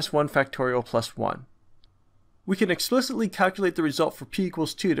p minus 1 factorial plus 1. We can explicitly calculate the result for p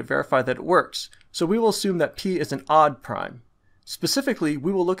equals 2 to verify that it works, so we will assume that p is an odd prime. Specifically,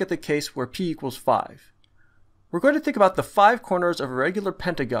 we will look at the case where p equals 5. We're going to think about the 5 corners of a regular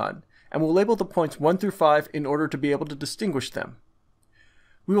pentagon, and we'll label the points 1 through 5 in order to be able to distinguish them.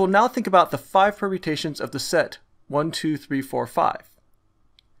 We will now think about the 5 permutations of the set 1, 2, 3, 4, 5.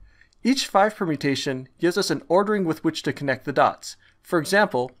 Each 5 permutation gives us an ordering with which to connect the dots. For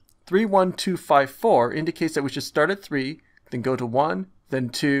example, 3, 1, 2, 5, 4 indicates that we should start at 3, then go to 1, then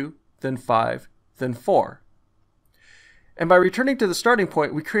 2, then 5, then 4. And by returning to the starting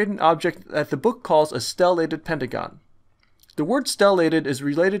point, we create an object that the book calls a stellated pentagon. The word stellated is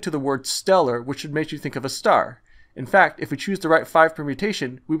related to the word stellar, which should make you think of a star. In fact, if we choose the right 5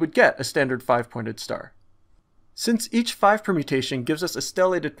 permutation, we would get a standard 5-pointed star. Since each 5 permutation gives us a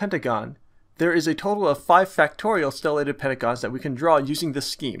stellated pentagon, there is a total of 5 factorial stellated pentagons that we can draw using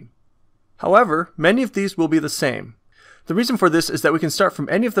this scheme. However, many of these will be the same. The reason for this is that we can start from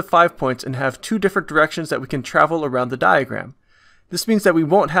any of the 5 points and have 2 different directions that we can travel around the diagram. This means that we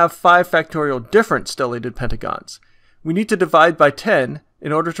won't have 5 factorial different stellated pentagons. We need to divide by 10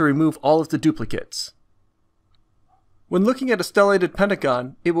 in order to remove all of the duplicates. When looking at a stellated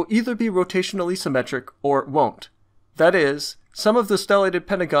pentagon, it will either be rotationally symmetric or it won't. That is, some of the stellated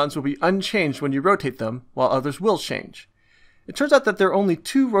pentagons will be unchanged when you rotate them, while others will change. It turns out that there are only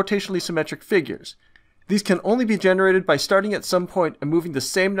 2 rotationally symmetric figures. These can only be generated by starting at some point and moving the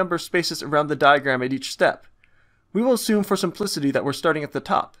same number of spaces around the diagram at each step. We will assume for simplicity that we're starting at the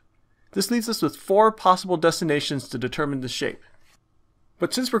top. This leaves us with 4 possible destinations to determine the shape.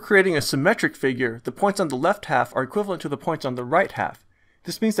 But since we're creating a symmetric figure, the points on the left half are equivalent to the points on the right half.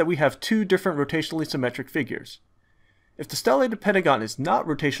 This means that we have 2 different rotationally symmetric figures. If the stellated pentagon is not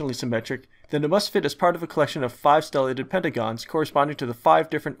rotationally symmetric, then it must fit as part of a collection of 5 stellated pentagons corresponding to the 5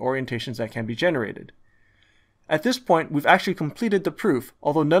 different orientations that can be generated. At this point, we've actually completed the proof,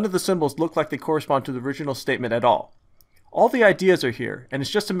 although none of the symbols look like they correspond to the original statement at all. All the ideas are here, and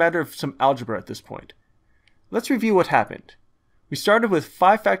it's just a matter of some algebra at this point. Let's review what happened. We started with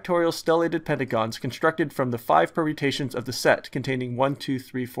 5 factorial stellated pentagons constructed from the 5 permutations of the set containing 1, 2,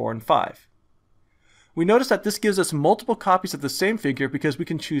 3, 4, and 5. We notice that this gives us multiple copies of the same figure because we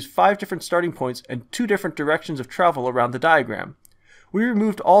can choose 5 different starting points and 2 different directions of travel around the diagram. We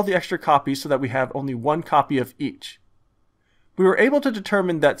removed all the extra copies so that we have only 1 copy of each. We were able to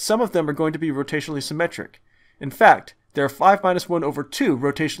determine that some of them are going to be rotationally symmetric. In fact, there are 5 minus 1 over 2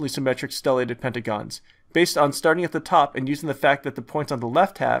 rotationally symmetric stellated pentagons, based on starting at the top and using the fact that the points on the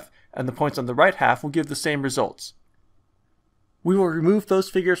left half and the points on the right half will give the same results. We will remove those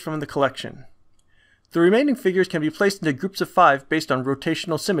figures from the collection. The remaining figures can be placed into groups of 5 based on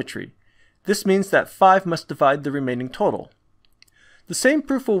rotational symmetry. This means that 5 must divide the remaining total. The same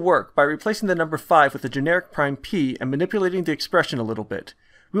proof will work by replacing the number 5 with a generic prime p and manipulating the expression a little bit.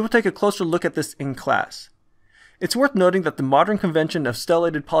 We will take a closer look at this in class. It's worth noting that the modern convention of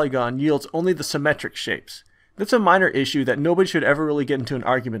stellated polygon yields only the symmetric shapes. That's a minor issue that nobody should ever really get into an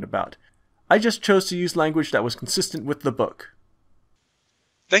argument about. I just chose to use language that was consistent with the book.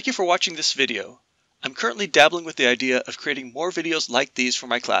 Thank you for watching this video. I'm currently dabbling with the idea of creating more videos like these for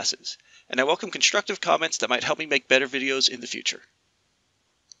my classes, and I welcome constructive comments that might help me make better videos in the future.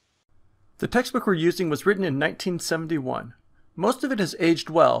 The textbook we're using was written in 1971. Most of it has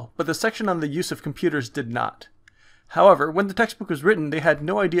aged well, but the section on the use of computers did not. However, when the textbook was written, they had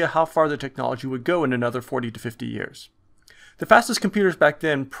no idea how far the technology would go in another 40 to 50 years. The fastest computers back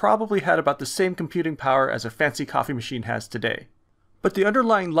then probably had about the same computing power as a fancy coffee machine has today. But the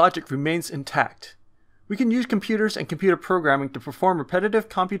underlying logic remains intact. We can use computers and computer programming to perform repetitive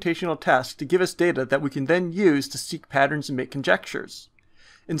computational tasks to give us data that we can then use to seek patterns and make conjectures.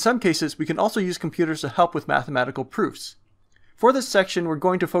 In some cases, we can also use computers to help with mathematical proofs. For this section, we're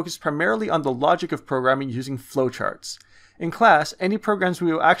going to focus primarily on the logic of programming using flowcharts. In class, any programs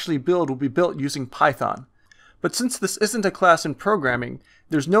we will actually build will be built using Python. But since this isn't a class in programming,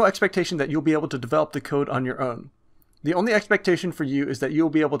 there's no expectation that you'll be able to develop the code on your own. The only expectation for you is that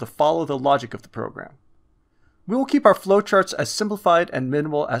you'll be able to follow the logic of the program. We will keep our flowcharts as simplified and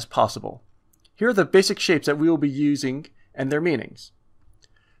minimal as possible. Here are the basic shapes that we will be using and their meanings.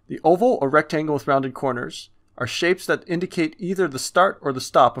 The oval or rectangle with rounded corners are shapes that indicate either the start or the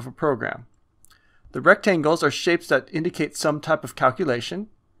stop of a program. The rectangles are shapes that indicate some type of calculation.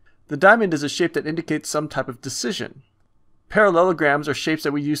 The diamond is a shape that indicates some type of decision. Parallelograms are shapes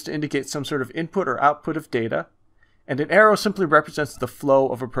that we use to indicate some sort of input or output of data. And an arrow simply represents the flow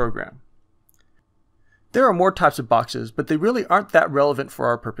of a program. There are more types of boxes, but they really aren't that relevant for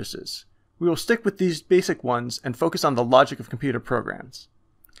our purposes. We will stick with these basic ones and focus on the logic of computer programs.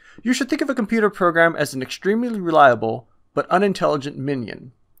 You should think of a computer program as an extremely reliable but unintelligent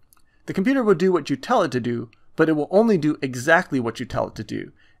minion. The computer will do what you tell it to do, but it will only do exactly what you tell it to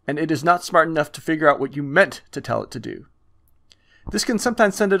do, and it is not smart enough to figure out what you meant to tell it to do. This can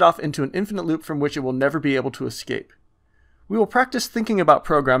sometimes send it off into an infinite loop from which it will never be able to escape. We will practice thinking about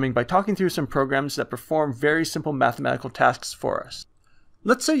programming by talking through some programs that perform very simple mathematical tasks for us.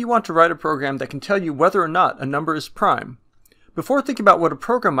 Let's say you want to write a program that can tell you whether or not a number is prime. Before thinking about what a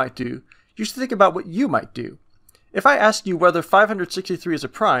program might do, you should think about what you might do. If I asked you whether 563 is a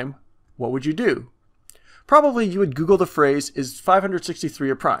prime, what would you do? Probably you would Google the phrase, "Is 563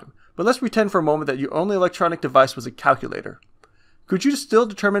 a prime?" But let's pretend for a moment that your only electronic device was a calculator. Could you still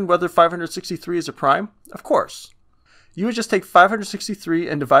determine whether 563 is a prime? Of course. You would just take 563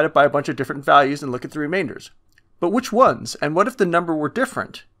 and divide it by a bunch of different values and look at the remainders. But which ones? And what if the number were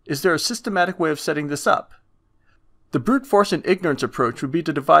different? Is there a systematic way of setting this up? The brute force and ignorance approach would be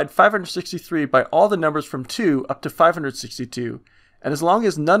to divide 563 by all the numbers from 2 up to 562, and as long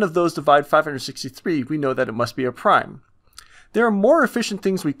as none of those divide 563, we know that it must be a prime. There are more efficient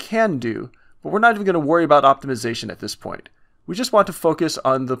things we can do, but we're not even going to worry about optimization at this point. We just want to focus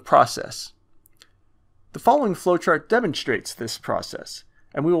on the process. The following flowchart demonstrates this process,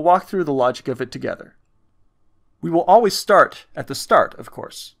 and we will walk through the logic of it together. We will always start at the start, of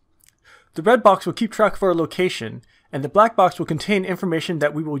course. The red box will keep track of our location, and the black box will contain information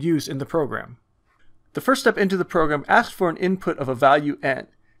that we will use in the program. The first step into the program asks for an input of a value n.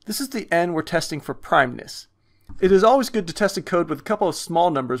 This is the n we're testing for primeness. It is always good to test a code with a couple of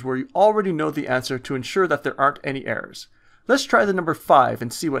small numbers where you already know the answer to ensure that there aren't any errors. Let's try the number 5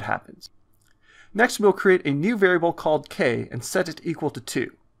 and see what happens. Next, we'll create a new variable called k and set it equal to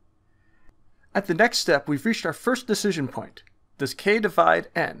 2. At the next step, we've reached our first decision point. Does k divide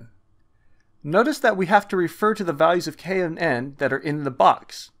n? Notice that we have to refer to the values of k and n that are in the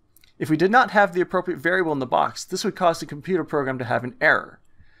box. If we did not have the appropriate variable in the box, this would cause the computer program to have an error.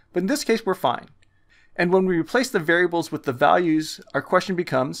 But in this case, we're fine. And when we replace the variables with the values, our question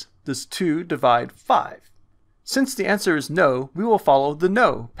becomes, does 2 divide 5? Since the answer is no, we will follow the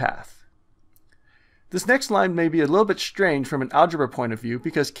no path. This next line may be a little bit strange from an algebra point of view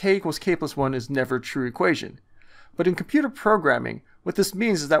because k equals k plus 1 is never a true equation. But in computer programming, what this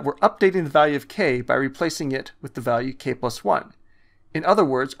means is that we're updating the value of k by replacing it with the value k plus 1. In other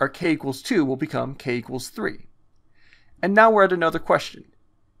words, our k equals 2 will become k equals 3. And now we're at another question.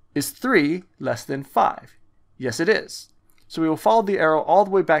 Is 3 less than 5? Yes, it is. So we will follow the arrow all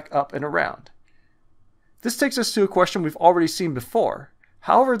the way back up and around. This takes us to a question we've already seen before.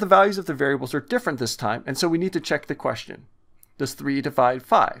 However, the values of the variables are different this time, and so we need to check the question. Does 3 divide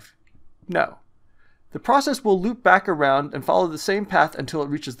 5? No. The process will loop back around and follow the same path until it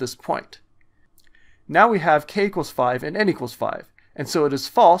reaches this point. Now we have k equals 5 and n equals 5, and so it is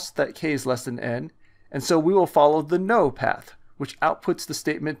false that k is less than n, and so we will follow the no path, which outputs the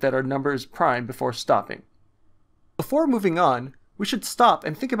statement that our number is prime before stopping. Before moving on, we should stop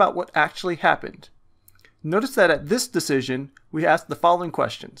and think about what actually happened. Notice that at this decision, we asked the following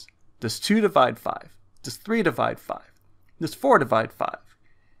questions. Does 2 divide 5? Does 3 divide 5? Does 4 divide 5?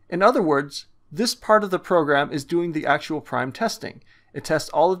 In other words, this part of the program is doing the actual prime testing. It tests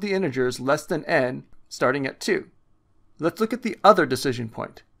all of the integers less than n, starting at 2. Let's look at the other decision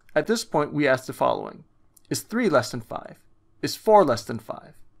point. At this point, we ask the following. Is 3 less than 5? Is 4 less than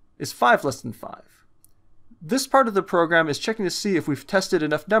 5? Is 5 less than 5? This part of the program is checking to see if we've tested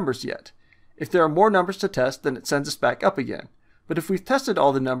enough numbers yet. If there are more numbers to test, then it sends us back up again. But if we've tested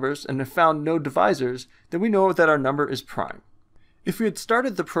all the numbers and have found no divisors, then we know that our number is prime. If we had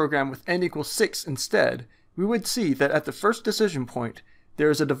started the program with n equals 6 instead, we would see that at the first decision point, there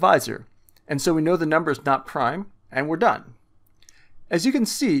is a divisor, and so we know the number is not prime, and we're done. As you can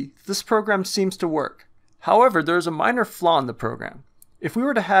see, this program seems to work. However, there is a minor flaw in the program. If we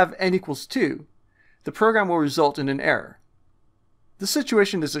were to have n equals 2, the program will result in an error. This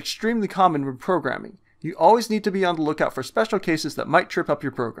situation is extremely common when programming. You always need to be on the lookout for special cases that might trip up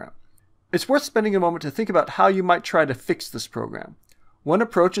your program. It's worth spending a moment to think about how you might try to fix this program. One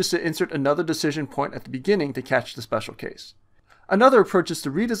approach is to insert another decision point at the beginning to catch the special case. Another approach is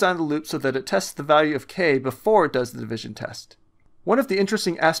to redesign the loop so that it tests the value of k before it does the division test. One of the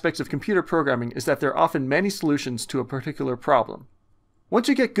interesting aspects of computer programming is that there are often many solutions to a particular problem. Once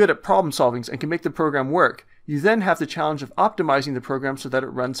you get good at problem solving and can make the program work, you then have the challenge of optimizing the program so that it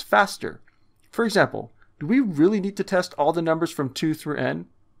runs faster. For example, do we really need to test all the numbers from 2 through n?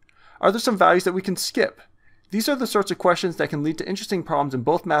 Are there some values that we can skip? These are the sorts of questions that can lead to interesting problems in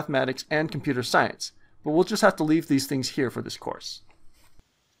both mathematics and computer science, but we'll just have to leave these things here for this course.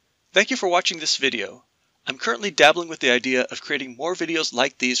 Thank you for watching this video. I'm currently dabbling with the idea of creating more videos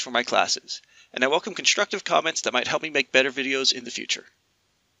like these for my classes, and I welcome constructive comments that might help me make better videos in the future.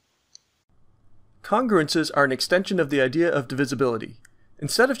 Congruences are an extension of the idea of divisibility.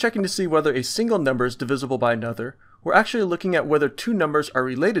 Instead of checking to see whether a single number is divisible by another, we're actually looking at whether two numbers are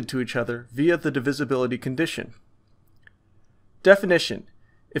related to each other via the divisibility condition. Definition: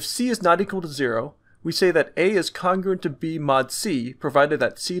 if c is not equal to 0, we say that a is congruent to b mod c, provided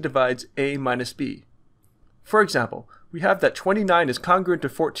that c divides a minus b. For example, we have that 29 is congruent to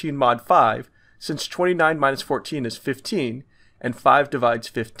 14 mod 5, since 29 minus 14 is 15, and 5 divides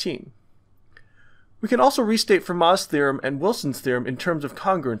 15. We can also restate Fermat's theorem and Wilson's theorem in terms of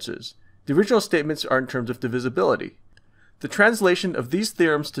congruences. The original statements are in terms of divisibility. The translation of these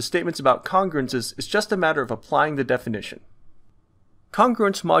theorems to statements about congruences is just a matter of applying the definition.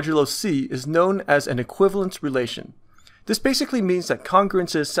 Congruence modulo c is known as an equivalence relation. This basically means that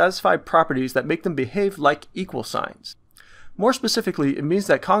congruences satisfy properties that make them behave like equal signs. More specifically, it means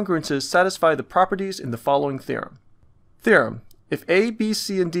that congruences satisfy the properties in the following theorem. Theorem: If a, b,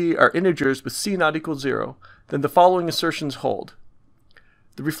 c, and d are integers with c not equal to 0, then the following assertions hold.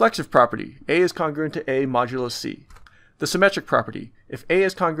 The reflexive property, a is congruent to a modulo c. The symmetric property, if a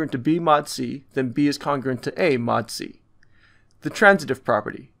is congruent to b mod c, then b is congruent to a mod c. The transitive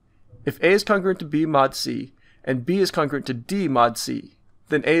property, if a is congruent to b mod c, and b is congruent to d mod c,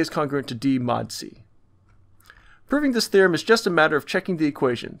 then a is congruent to d mod c. Proving this theorem is just a matter of checking the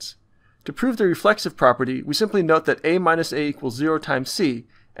equations. To prove the reflexive property, we simply note that a minus a equals 0 times c,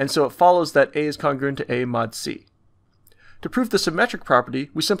 and so it follows that a is congruent to a mod c. To prove the symmetric property,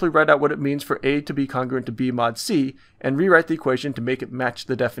 we simply write out what it means for a to be congruent to b mod c, and rewrite the equation to make it match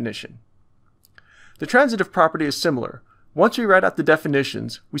the definition. The transitive property is similar. Once we write out the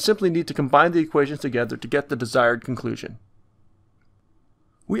definitions, we simply need to combine the equations together to get the desired conclusion.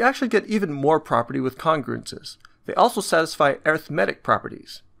 We actually get even more property with congruences. They also satisfy arithmetic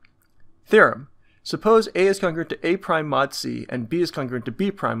properties. Theorem. Suppose a is congruent to a prime mod c and b is congruent to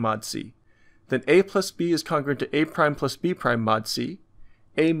b prime mod c. Then a plus b is congruent to a prime plus b prime mod c.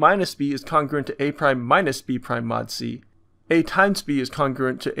 A minus b is congruent to a prime minus b prime mod c. A times b is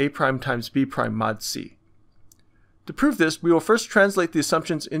congruent to a prime times b prime mod c. To prove this, we will first translate the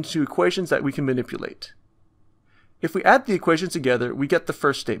assumptions into equations that we can manipulate. If we add the equations together, we get the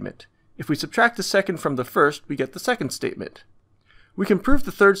first statement. If we subtract the second from the first, we get the second statement. We can prove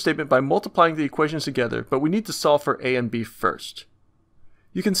the third statement by multiplying the equations together, but we need to solve for a and b first.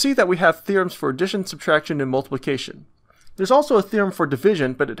 You can see that we have theorems for addition, subtraction, and multiplication. There's also a theorem for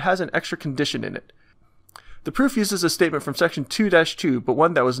division, but it has an extra condition in it. The proof uses a statement from section 2-2, but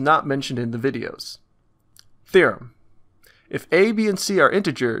one that was not mentioned in the videos. Theorem. If a, b, and c are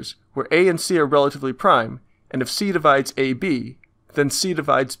integers, where a and c are relatively prime, and if c divides ab, then c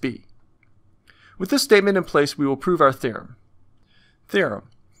divides b. With this statement in place, we will prove our theorem. Theorem.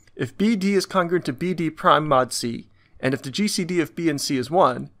 If bd is congruent to bd prime mod c, and if the GCD of b and c is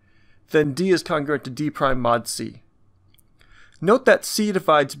 1, then d is congruent to d prime mod c. Note that c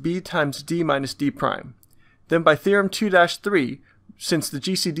divides b times d minus d prime. Then by theorem 2-3, since the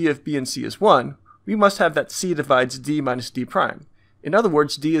GCD of b and c is 1, we must have that c divides d minus d prime. In other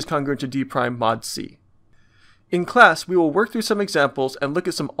words, d is congruent to d prime mod c. In class, we will work through some examples and look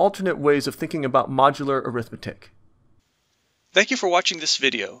at some alternate ways of thinking about modular arithmetic. Thank you for watching this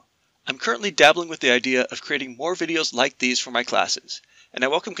video. I'm currently dabbling with the idea of creating more videos like these for my classes, and I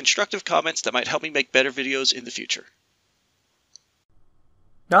welcome constructive comments that might help me make better videos in the future.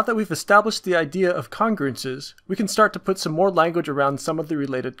 Now that we've established the idea of congruences, we can start to put some more language around some of the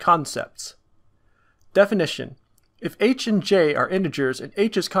related concepts. Definition. If h and j are integers and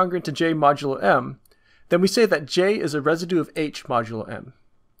h is congruent to j modulo m, then we say that j is a residue of h modulo m.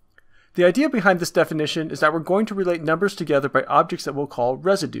 The idea behind this definition is that we're going to relate numbers together by objects that we'll call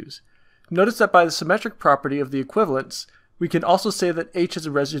residues. Notice that by the symmetric property of the equivalence, we can also say that h is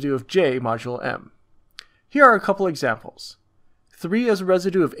a residue of j modulo m. Here are a couple examples. 3 is a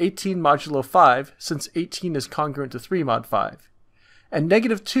residue of 18 modulo 5, since 18 is congruent to 3 mod 5. And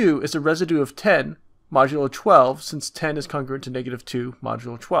negative 2 is a residue of 10 modulo 12, since 10 is congruent to negative 2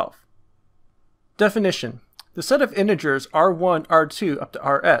 modulo 12. Definition. The set of integers r1, r2 up to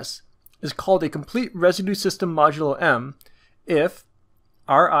rs is called a complete residue system modulo m if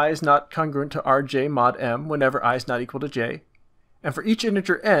ri is not congruent to rj mod m whenever I is not equal to j, and for each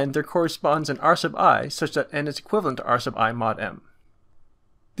integer n there corresponds an r sub I such that n is equivalent to r sub I mod m.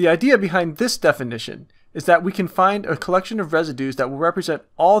 The idea behind this definition is that we can find a collection of residues that will represent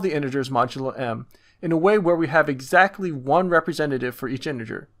all the integers modulo m in a way where we have exactly one representative for each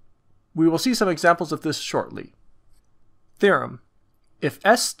integer. We will see some examples of this shortly. Theorem. If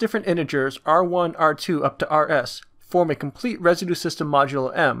s different integers r1, r2 up to rs form a complete residue system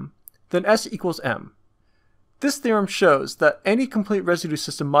modulo m, then s equals m. This theorem shows that any complete residue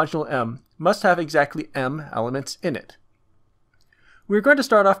system modulo m must have exactly m elements in it. We are going to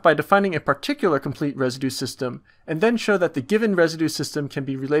start off by defining a particular complete residue system and then show that the given residue system can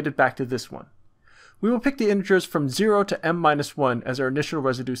be related back to this one. We will pick the integers from 0 to m-1 as our initial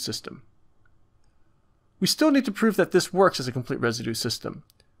residue system. We still need to prove that this works as a complete residue system.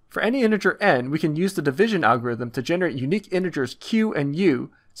 For any integer n, we can use the division algorithm to generate unique integers q and u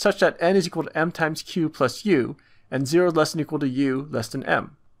such that n is equal to m times q plus u and 0 less than equal to u less than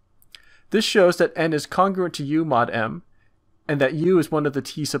m. This shows that n is congruent to u mod m and that u is one of the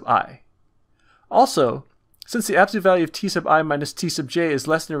t sub I. Also, since the absolute value of t sub I minus t sub j is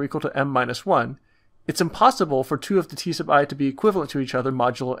less than or equal to m minus 1, it's impossible for two of the t sub I to be equivalent to each other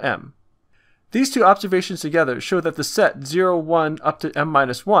modulo m. These two observations together show that the set 0, 1 up to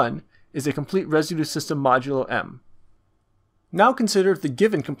m-1 is a complete residue system modulo m. Now consider the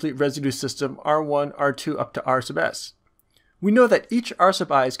given complete residue system r1, r2 up to r sub s. We know that each r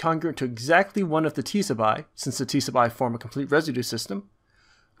sub I is congruent to exactly one of the t sub I, since the t sub I form a complete residue system,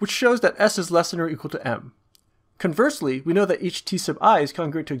 which shows that s is less than or equal to m. Conversely, we know that each t sub I is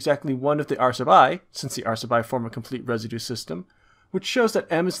congruent to exactly one of the r sub I, since the r sub I form a complete residue system, which shows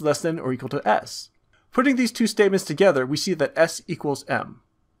that m is less than or equal to s. Putting these two statements together, we see that s equals m.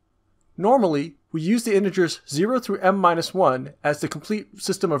 Normally, we use the integers 0 through m minus 1 as the complete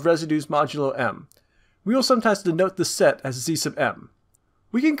system of residues modulo m. We will sometimes denote this set as z sub m.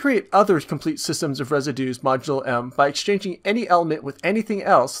 We can create other complete systems of residues modulo m by exchanging any element with anything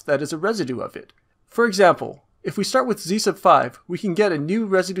else that is a residue of it. For example, if we start with z sub 5, we can get a new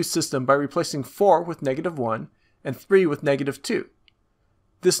residue system by replacing 4 with negative 1 and 3 with negative 2.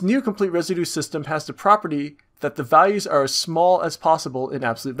 This new complete residue system has the property that the values are as small as possible in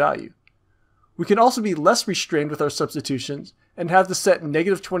absolute value. We can also be less restrained with our substitutions and have the set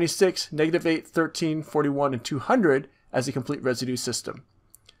negative 26, negative 8, 13, 41, and 200 as a complete residue system.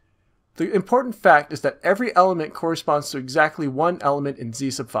 The important fact is that every element corresponds to exactly one element in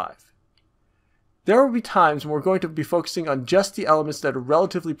z sub 5. There will be times when we're going to be focusing on just the elements that are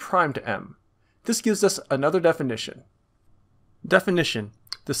relatively prime to m. This gives us another definition. Definition: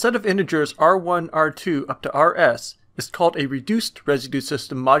 the set of integers r1, r2 up to rs is called a reduced residue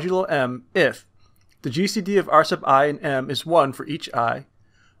system modulo m if the GCD of r sub I and m is 1 for each I,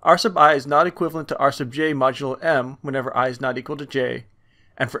 r sub I is not equivalent to r sub j modulo m whenever I is not equal to j,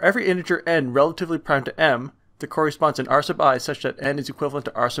 and for every integer n relatively prime to m, there corresponds an r sub I such that n is equivalent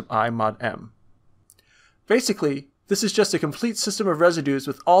to r sub I mod m. Basically, this is just a complete system of residues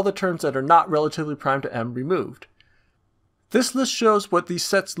with all the terms that are not relatively prime to m removed. This list shows what these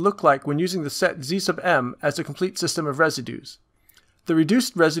sets look like when using the set z sub m as a complete system of residues. The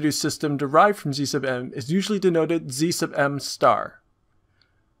reduced residue system derived from z sub m is usually denoted z sub m star.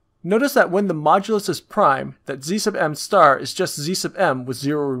 Notice that when the modulus is prime, that z sub m star is just z sub m with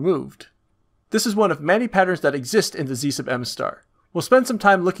 0 removed. This is one of many patterns that exist in the z sub m star. We'll spend some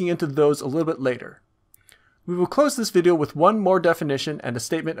time looking into those a little bit later. We will close this video with one more definition and a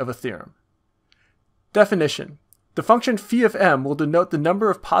statement of a theorem. Definition: the function phi of m will denote the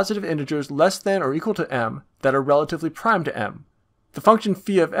number of positive integers less than or equal to m that are relatively prime to m. The function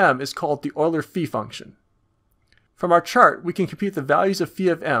phi of m is called the Euler phi function. From our chart, we can compute the values of phi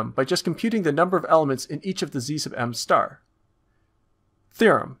of m by just computing the number of elements in each of the z sub m star.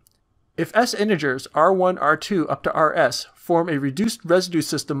 Theorem: if s integers r1, r2 up to rs form a reduced residue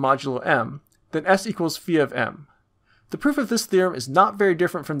system modulo m, then s equals phi of m. The proof of this theorem is not very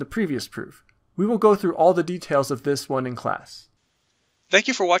different from the previous proof. We will go through all the details of this one in class. Thank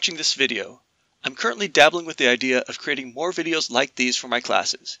you for watching this video. I'm currently dabbling with the idea of creating more videos like these for my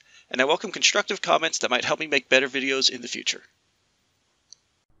classes, and I welcome constructive comments that might help me make better videos in the future.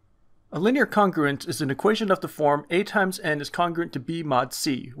 A linear congruence is an equation of the form a times n is congruent to b mod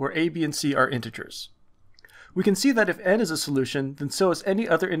c, where a, b, and c are integers. We can see that if n is a solution, then so is any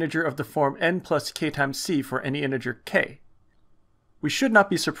other integer of the form n plus k times c for any integer k. We should not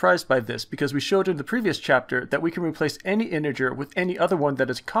be surprised by this because we showed in the previous chapter that we can replace any integer with any other one that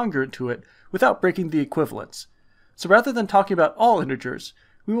is congruent to it without breaking the equivalence. So rather than talking about all integers,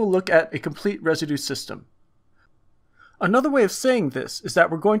 we will look at a complete residue system. Another way of saying this is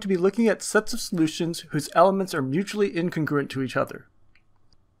that we're going to be looking at sets of solutions whose elements are mutually incongruent to each other.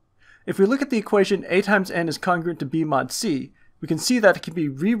 If we look at the equation a times n is congruent to b mod c, we can see that it can be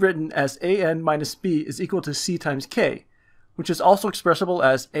rewritten as an minus b is equal to c times k, which is also expressible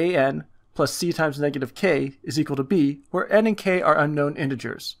as an plus c times negative k is equal to b, where n and k are unknown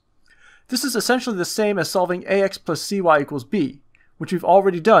integers. This is essentially the same as solving ax plus cy equals b, which we've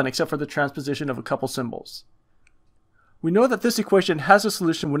already done except for the transposition of a couple symbols. We know that this equation has a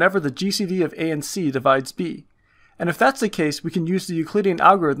solution whenever the GCD of a and c divides b, and if that's the case, we can use the Euclidean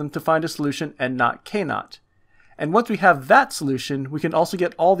algorithm to find a solution n naught k naught. And once we have that solution, we can also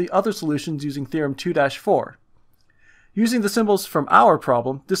get all the other solutions using theorem 2-4. Using the symbols from our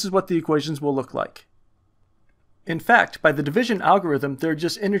problem, this is what the equations will look like. In fact, by the division algorithm, there are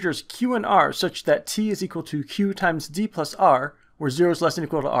just integers q and r such that t is equal to q times d plus r, where 0 is less than or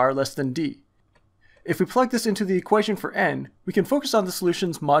equal to r less than d. If we plug this into the equation for n, we can focus on the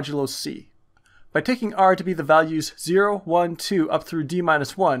solutions modulo c. By taking r to be the values 0, 1, 2 up through d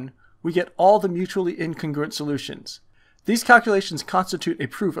minus 1, we get all the mutually incongruent solutions. These calculations constitute a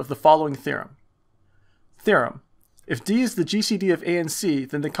proof of the following theorem. Theorem: if d is the GCD of a and c,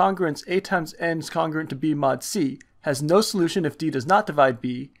 then the congruence a times n is congruent to b mod c has no solution if d does not divide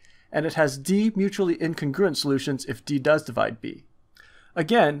b, and it has d mutually incongruent solutions if d does divide b.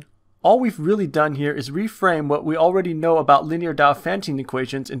 Again, all we've really done here is reframe what we already know about linear Diophantine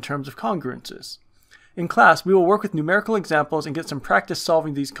equations in terms of congruences. In class, we will work with numerical examples and get some practice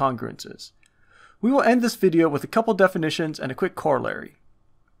solving these congruences. We will end this video with a couple definitions and a quick corollary.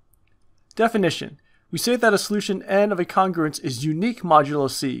 Definition. We say that a solution n of a congruence is unique modulo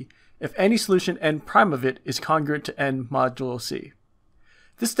c if any solution n prime of it is congruent to n modulo c.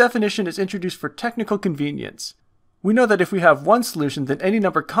 This definition is introduced for technical convenience. We know that if we have one solution, then any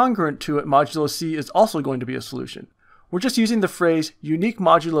number congruent to it modulo c is also going to be a solution. We're just using the phrase unique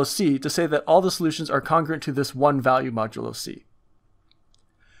modulo c to say that all the solutions are congruent to this one value modulo c.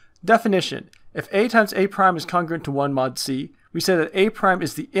 Definition. If a times a prime is congruent to 1 mod c, we say that a prime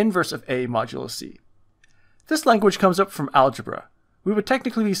is the inverse of a modulo c. This language comes up from algebra. We would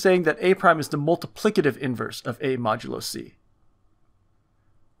technically be saying that a prime is the multiplicative inverse of a modulo c.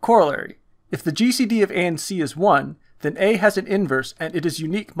 Corollary. If the GCD of a and c is 1, then a has an inverse and it is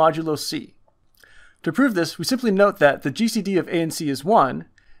unique modulo c. To prove this, we simply note that the GCD of a and c is 1,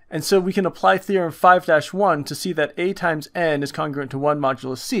 and so we can apply theorem 5-1 to see that a times n is congruent to 1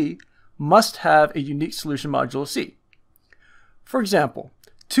 modulo c must have a unique solution modulo c. For example,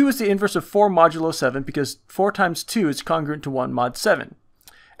 2 is the inverse of 4 modulo 7 because 4 times 2 is congruent to 1 mod 7.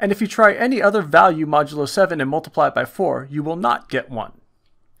 And if you try any other value modulo 7 and multiply it by 4, you will not get 1.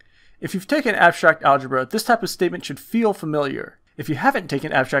 If you've taken abstract algebra, this type of statement should feel familiar. If you haven't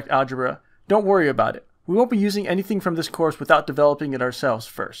taken abstract algebra, don't worry about it. We won't be using anything from this course without developing it ourselves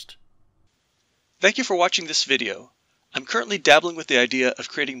first. Thank you for watching this video. I'm currently dabbling with the idea of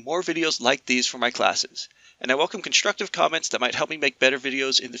creating more videos like these for my classes, and I welcome constructive comments that might help me make better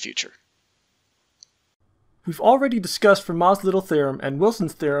videos in the future. We've already discussed Fermat's Little Theorem and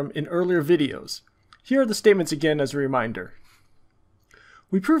Wilson's Theorem in earlier videos. Here are the statements again as a reminder.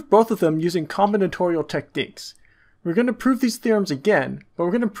 We proved both of them using combinatorial techniques. We're going to prove these theorems again, but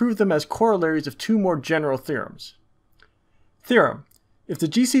we're going to prove them as corollaries of two more general theorems. Theorem. If the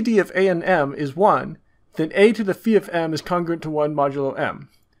GCD of a and m is 1, then a to the phi of m is congruent to 1 modulo m.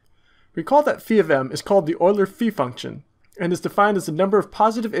 Recall that phi of m is called the Euler phi function, and is defined as the number of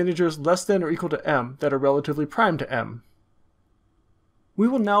positive integers less than or equal to m that are relatively prime to m. We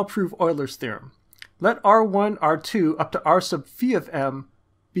will now prove Euler's theorem. Let R1, R2 up to R sub phi of m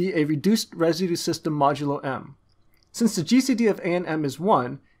be a reduced residue system modulo m. Since the GCD of a and m is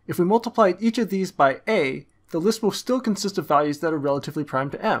 1, if we multiply each of these by a, the list will still consist of values that are relatively prime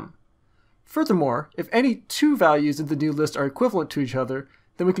to m. Furthermore, if any two values in the new list are equivalent to each other,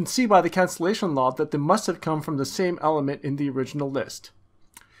 then we can see by the cancellation law that they must have come from the same element in the original list.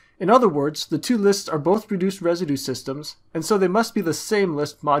 In other words, the two lists are both reduced residue systems, and so they must be the same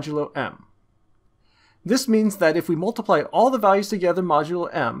list modulo m. This means that if we multiply all the values together modulo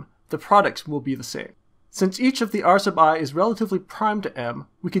m, the products will be the same. Since each of the r sub I is relatively prime to m,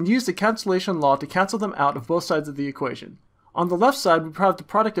 we can use the cancellation law to cancel them out of both sides of the equation. On the left side, we have the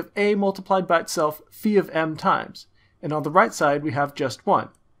product of a multiplied by itself phi of m times, and on the right side we have just 1.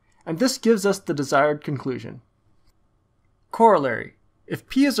 And this gives us the desired conclusion. Corollary. If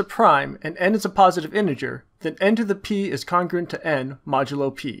p is a prime and n is a positive integer, then n to the p is congruent to n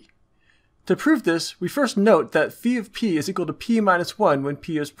modulo p. To prove this, we first note that phi of p is equal to p minus 1 when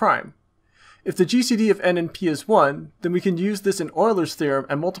p is prime. If the GCD of n and p is 1, then we can use this in Euler's theorem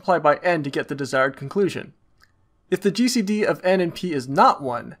and multiply by n to get the desired conclusion. If the GCD of n and p is not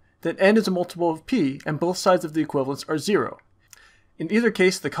 1, then n is a multiple of p and both sides of the equivalence are 0. In either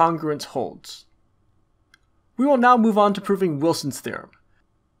case, the congruence holds. We will now move on to proving Wilson's theorem.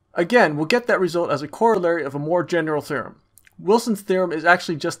 Again, we'll get that result as a corollary of a more general theorem. Wilson's theorem is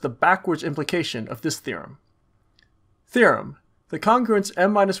actually just the backwards implication of this theorem. Theorem. The congruence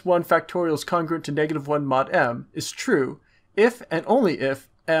m-1 factorial is congruent to -1 mod m is true if and only if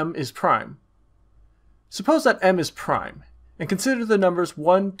m is prime. Suppose that m is prime, and consider the numbers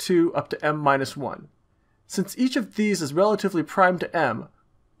 1, 2 up to m-1. Since each of these is relatively prime to m,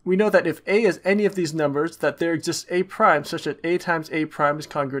 we know that if a is any of these numbers, that there exists a prime such that a times a prime is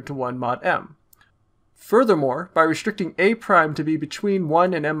congruent to 1 mod m. Furthermore, by restricting a prime to be between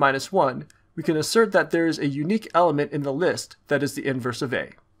 1 and m-1, we can assert that there is a unique element in the list that is the inverse of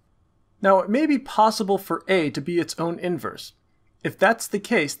a. Now, it may be possible for a to be its own inverse. If that's the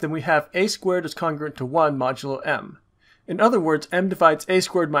case, then we have a squared is congruent to 1 modulo m. In other words, m divides a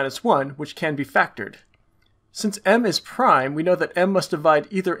squared minus 1, which can be factored. Since m is prime, we know that m must divide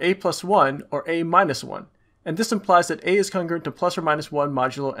either a plus 1 or a minus 1, and this implies that a is congruent to plus or minus 1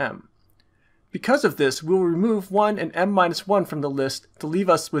 modulo m. Because of this, we'll remove 1 and m-1 from the list to leave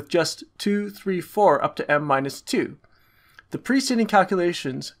us with just 2, 3, 4 up to m-2. The preceding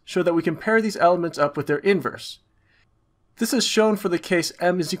calculations show that we can pair these elements up with their inverse. This is shown for the case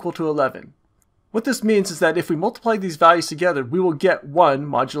m is equal to 11. What this means is that if we multiply these values together, we will get 1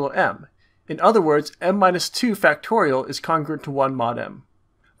 modulo m. In other words, m minus 2 factorial is congruent to 1 mod m.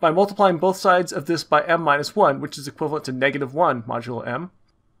 By multiplying both sides of this by m minus 1, which is equivalent to negative 1 modulo m,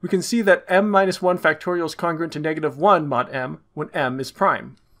 we can see that m minus 1 factorial is congruent to negative 1 mod m when m is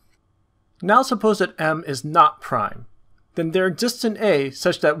prime. Now suppose that m is not prime. Then there exists an a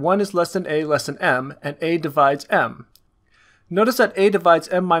such that 1 is less than a less than m, and a divides m. Notice that a divides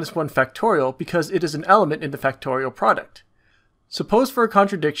m minus 1 factorial because it is an element in the factorial product. Suppose for a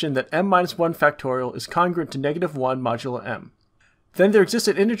contradiction that m minus 1 factorial is congruent to negative 1 modulo m. Then there exists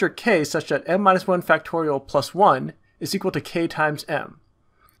an integer k such that m minus 1 factorial plus 1 is equal to k times m.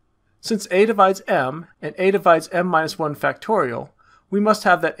 Since a divides m, and a divides m minus 1 factorial, we must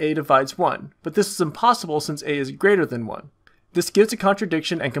have that a divides 1, but this is impossible since a is greater than 1. This gives a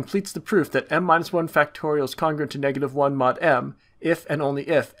contradiction and completes the proof that m minus 1 factorial is congruent to negative 1 mod m if and only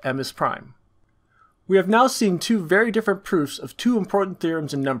if m is prime. We have now seen two very different proofs of two important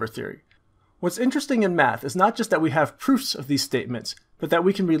theorems in number theory. What's interesting in math is not just that we have proofs of these statements, but that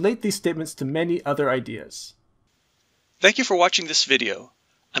we can relate these statements to many other ideas. Thank you for watching this video.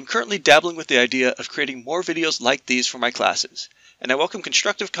 I'm currently dabbling with the idea of creating more videos like these for my classes, and I welcome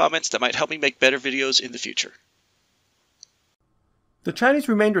constructive comments that might help me make better videos in the future. The Chinese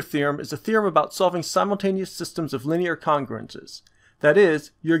remainder theorem is a theorem about solving simultaneous systems of linear congruences. That is,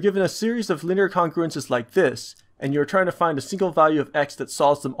 you're given a series of linear congruences like this, and you're trying to find a single value of x that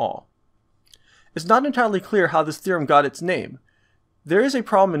solves them all. It's not entirely clear how this theorem got its name. There is a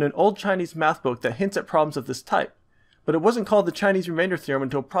problem in an old Chinese math book that hints at problems of this type, but it wasn't called the Chinese remainder theorem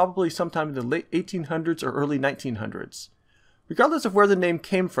until probably sometime in the late 1800s or early 1900s. Regardless of where the name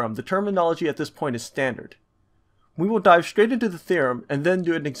came from, the terminology at this point is standard. We will dive straight into the theorem and then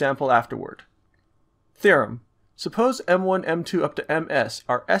do an example afterward. Theorem. Suppose m1, m2 up to ms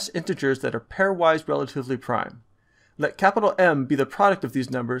are s integers that are pairwise relatively prime. Let capital M be the product of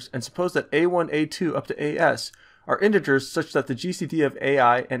these numbers, and suppose that a1, a2 up to as are integers such that the GCD of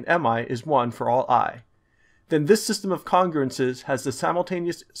ai and mi is 1 for all I. Then this system of congruences has the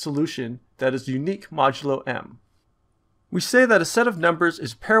simultaneous solution that is unique modulo m. We say that a set of numbers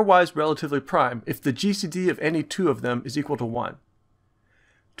is pairwise relatively prime if the GCD of any two of them is equal to 1.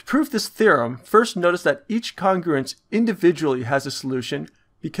 To prove this theorem, first notice that each congruence individually has a solution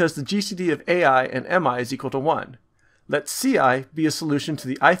because the GCD of ai and mi is equal to 1. Let ci be a solution to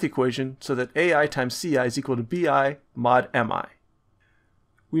the ith equation so that ai times ci is equal to bi mod mi.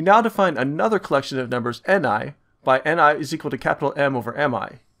 We now define another collection of numbers ni by ni is equal to capital M over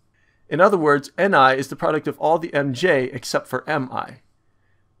mi. In other words, ni is the product of all the mj except for mi.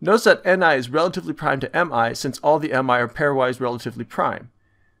 Notice that ni is relatively prime to mi since all the mi are pairwise relatively prime.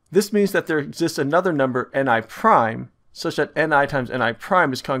 This means that there exists another number ni prime such that ni times ni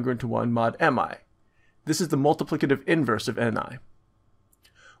prime is congruent to 1 mod mi. This is the multiplicative inverse of ni.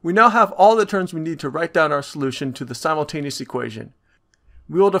 We now have all the terms we need to write down our solution to the simultaneous equation.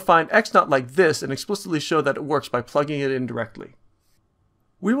 We will define x0 like this and explicitly show that it works by plugging it in directly.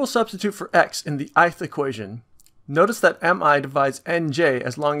 We will substitute for x in the ith equation. Notice that mi divides nj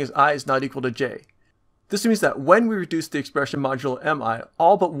as long as I is not equal to j. This means that when we reduce the expression modulo mi,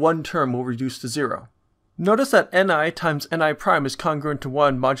 all but one term will reduce to 0. Notice that ni times ni prime is congruent to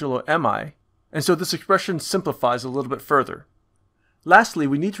 1 modulo mi, and so this expression simplifies a little bit further. Lastly,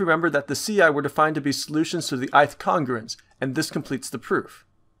 we need to remember that the ci were defined to be solutions to the ith congruence, and this completes the proof.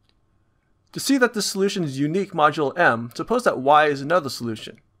 To see that this solution is unique modulo m, suppose that y is another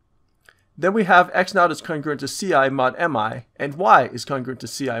solution. Then we have x0 is congruent to ci mod mi, and y is congruent to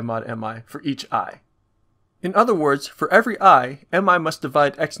ci mod mi for each I. In other words, for every I, mi must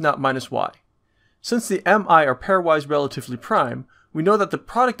divide x0 minus y. Since the mi are pairwise relatively prime, we know that the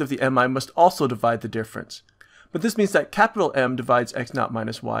product of the mi must also divide the difference. But this means that capital M divides x0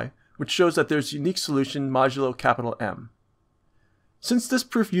 minus y, which shows that there's a unique solution modulo capital M. Since this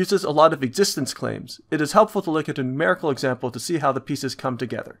proof uses a lot of existence claims, it is helpful to look at a numerical example to see how the pieces come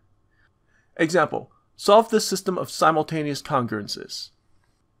together. Example: solve this system of simultaneous congruences.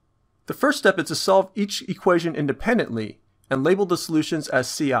 The first step is to solve each equation independently and label the solutions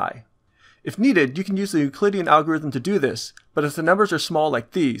as ci. If needed, you can use the Euclidean algorithm to do this, but if the numbers are small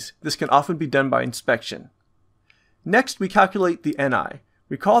like these, this can often be done by inspection. Next, we calculate the ni.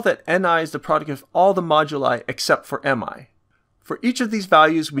 Recall that ni is the product of all the moduli except for mi. For each of these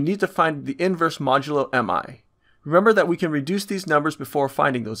values, we need to find the inverse modulo mi. Remember that we can reduce these numbers before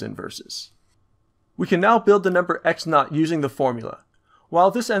finding those inverses. We can now build the number x0 using the formula. While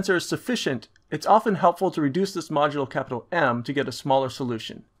this answer is sufficient, it's often helpful to reduce this modulo capital M to get a smaller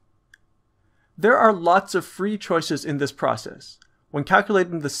solution. There are lots of free choices in this process. When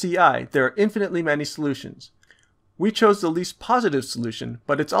calculating the ci, there are infinitely many solutions. We chose the least positive solution,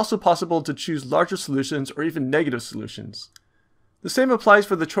 but it's also possible to choose larger solutions or even negative solutions. The same applies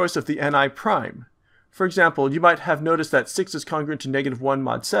for the choice of the ni prime. For example, you might have noticed that 6 is congruent to -1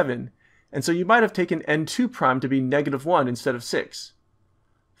 mod 7, and so you might have taken n2 prime to be -1 instead of 6.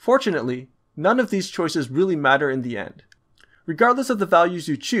 Fortunately, none of these choices really matter in the end. Regardless of the values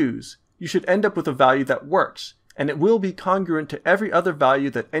you choose, you should end up with a value that works, and it will be congruent to every other value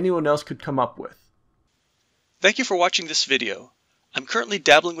that anyone else could come up with. Thank you for watching this video. I'm currently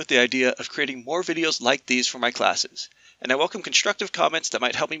dabbling with the idea of creating more videos like these for my classes, and I welcome constructive comments that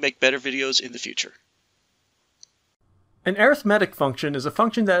might help me make better videos in the future. An arithmetic function is a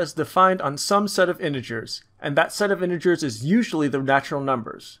function that is defined on some set of integers, and that set of integers is usually the natural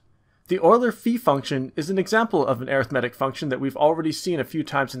numbers. The Euler-Phi function is an example of an arithmetic function that we've already seen a few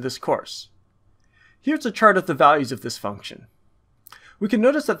times in this course. Here's a chart of the values of this function. We can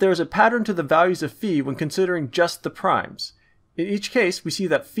notice that there is a pattern to the values of phi when considering just the primes. In each case, we see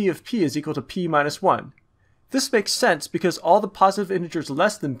that phi of p is equal to p minus 1. This makes sense because all the positive integers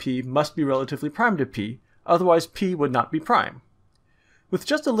less than p must be relatively prime to p, otherwise p would not be prime. With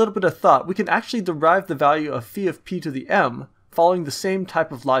just a little bit of thought, we can actually derive the value of phi of p to the m following the same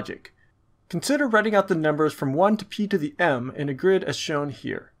type of logic. Consider writing out the numbers from 1 to p to the m in a grid as shown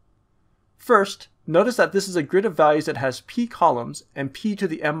here. First, notice that this is a grid of values that has p columns and p to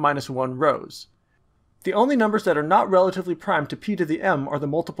the m minus 1 rows. The only numbers that are not relatively prime to p to the m are the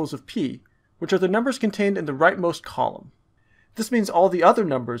multiples of p, which are the numbers contained in the rightmost column. This means all the other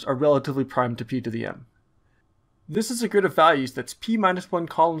numbers are relatively prime to p to the m. This is a grid of values that's p minus 1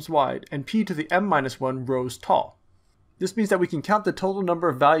 columns wide and p to the m minus 1 rows tall. This means that we can count the total number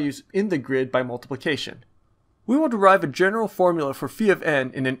of values in the grid by multiplication. We will derive a general formula for phi of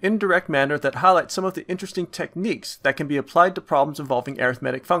n in an indirect manner that highlights some of the interesting techniques that can be applied to problems involving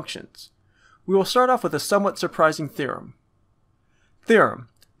arithmetic functions. We will start off with a somewhat surprising theorem. Theorem: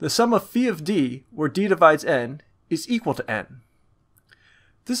 the sum of phi of d, where d divides n, is equal to n.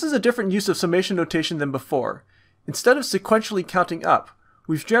 This is a different use of summation notation than before. Instead of sequentially counting up,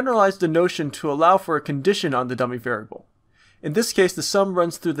 we've generalized the notion to allow for a condition on the dummy variable. In this case, the sum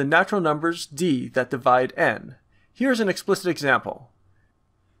runs through the natural numbers d that divide n. Here's an explicit example.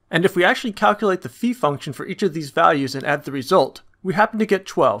 And if we actually calculate the phi function for each of these values and add the result, we happen to get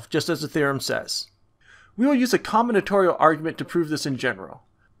 12, just as the theorem says. We will use a combinatorial argument to prove this in general.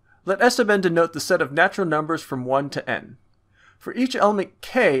 Let S sub n denote the set of natural numbers from 1 to n. For each element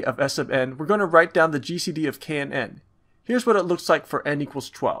k of S sub n, we're going to write down the GCD of k and n. Here's what it looks like for n equals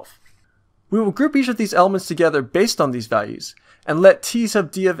 12. We will group each of these elements together based on these values, and let T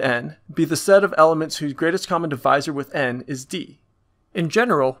sub d of n be the set of elements whose greatest common divisor with n is d. In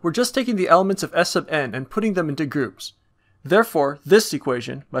general, we're just taking the elements of S sub n and putting them into groups. Therefore, this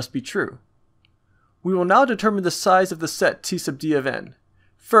equation must be true. We will now determine the size of the set T sub d of n.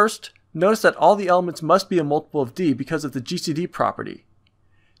 First, notice that all the elements must be a multiple of d because of the GCD property.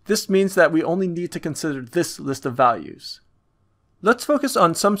 This means that we only need to consider this list of values. Let's focus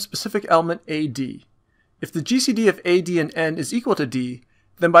on some specific element AD. If the GCD of AD and n is equal to d,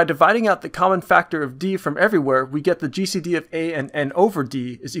 then by dividing out the common factor of d from everywhere, we get the GCD of a and n over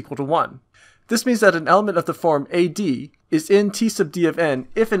d is equal to 1. This means that an element of the form AD is in T sub d of n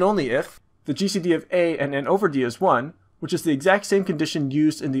if and only if the GCD of a and n over d is 1, which is the exact same condition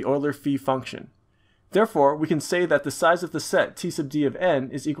used in the Euler-Phi function. Therefore, we can say that the size of the set T sub d of n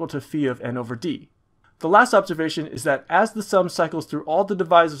is equal to phi of n over d. The last observation is that as the sum cycles through all the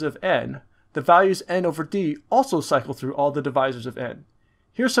divisors of n, the values n over d also cycle through all the divisors of n.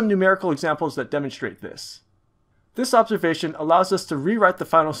 Here are some numerical examples that demonstrate this. This observation allows us to rewrite the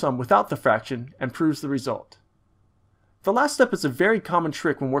final sum without the fraction and proves the result. The last step is a very common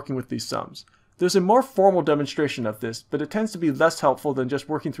trick when working with these sums. There's a more formal demonstration of this, but it tends to be less helpful than just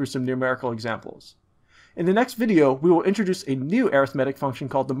working through some numerical examples. In the next video, we will introduce a new arithmetic function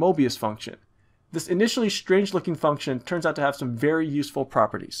called the Mobius function. This initially strange-looking function turns out to have some very useful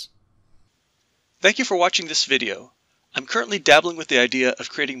properties. Thank you for watching this video. I'm currently dabbling with the idea of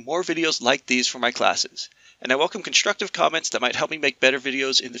creating more videos like these for my classes, and I welcome constructive comments that might help me make better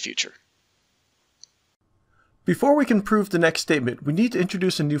videos in the future. Before we can prove the next statement, we need to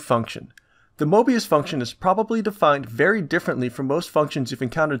introduce a new function. The Mobius function is probably defined very differently from most functions you've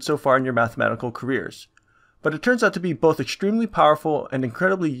encountered so far in your mathematical careers, but it turns out to be both extremely powerful and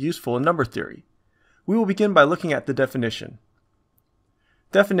incredibly useful in number theory. We will begin by looking at the definition.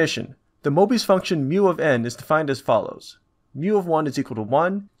 Definition: the Mobius function mu of n is defined as follows. Mu of 1 is equal to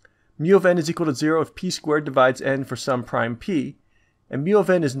 1, mu of n is equal to 0 if p squared divides n for some prime p, and mu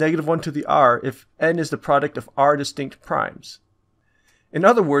of n is negative 1 to the r if n is the product of r distinct primes. In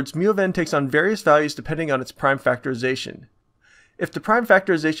other words, mu of n takes on various values depending on its prime factorization. If the prime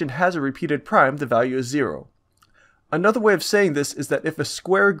factorization has a repeated prime, the value is 0. Another way of saying this is that if a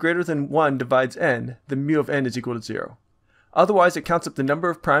square greater than 1 divides n, then mu of n is equal to 0. Otherwise, it counts up the number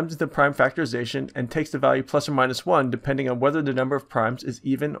of primes in the prime factorization and takes the value plus or minus 1 depending on whether the number of primes is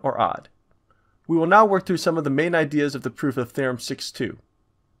even or odd. We will now work through some of the main ideas of the proof of Theorem 6.2.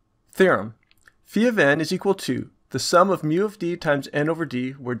 Theorem: phi of n is equal to the sum of mu of d times n over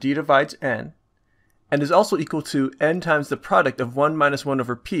d, where d divides n, and is also equal to n times the product of 1 minus 1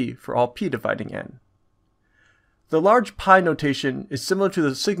 over p for all p dividing n. The large pi notation is similar to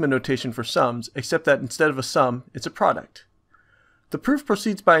the sigma notation for sums, except that instead of a sum, it's a product. The proof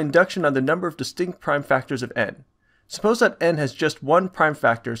proceeds by induction on the number of distinct prime factors of n. Suppose that n has just one prime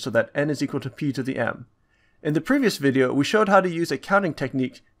factor so that n is equal to p to the m. In the previous video, we showed how to use a counting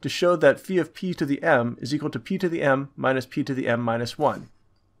technique to show that phi of p to the m is equal to p to the m minus p to the m minus 1.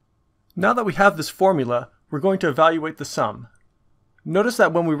 Now that we have this formula, we're going to evaluate the sum. Notice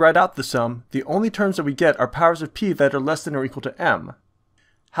that when we write out the sum, the only terms that we get are powers of p that are less than or equal to m.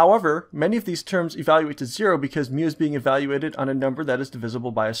 However, many of these terms evaluate to 0 because mu is being evaluated on a number that is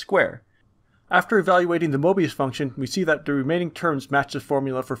divisible by a square. After evaluating the Mobius function, we see that the remaining terms match the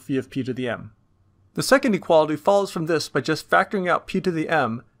formula for phi of p to the m. The second equality follows from this by just factoring out p to the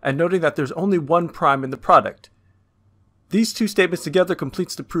m and noting that there's only one prime in the product. These two statements together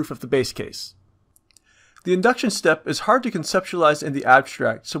completes the proof of the base case. The induction step is hard to conceptualize in the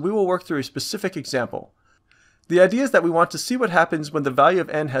abstract, so we will work through a specific example. The idea is that we want to see what happens when the value of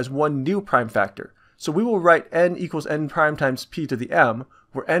n has one new prime factor, so we will write n equals n prime times p to the m,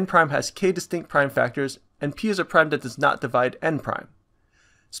 where n prime has k distinct prime factors, and p is a prime that does not divide n prime.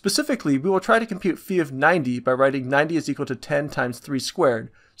 Specifically, we will try to compute phi of 90 by writing 90 is equal to 10 times 3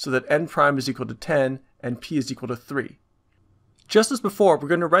 squared, so that n prime is equal to 10 and p is equal to 3. Just as before, we're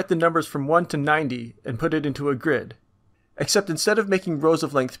going to write the numbers from 1 to 90 and put it into a grid. Except instead of making rows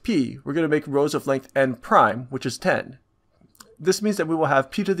of length p, we're going to make rows of length n prime, which is 10. This means that we will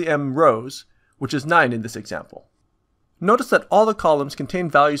have p to the m rows, which is 9 in this example. Notice that all the columns contain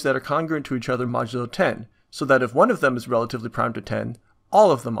values that are congruent to each other modulo 10, so that if one of them is relatively prime to 10,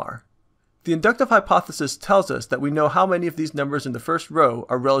 all of them are. The inductive hypothesis tells us that we know how many of these numbers in the first row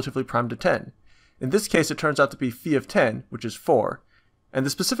are relatively prime to 10. In this case, it turns out to be phi of 10, which is 4, and the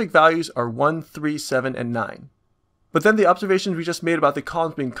specific values are 1, 3, 7, and 9. But then the observations we just made about the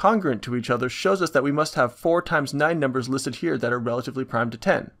columns being congruent to each other shows us that we must have 4 times 9 numbers listed here that are relatively prime to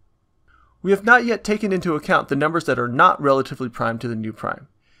 10. We have not yet taken into account the numbers that are not relatively prime to the new prime.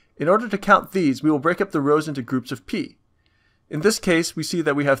 In order to count these, we will break up the rows into groups of p. In this case, we see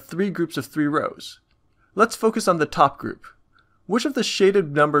that we have 3 groups of 3 rows. Let's focus on the top group. Which of the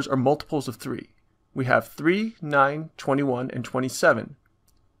shaded numbers are multiples of 3? We have 3, 9, 21, and 27.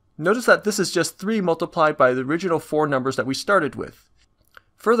 Notice that this is just 3 multiplied by the original 4 numbers that we started with.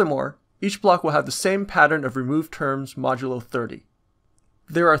 Furthermore, each block will have the same pattern of removed terms modulo 30.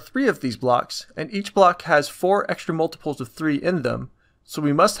 There are 3 of these blocks, and each block has 4 extra multiples of 3 in them, so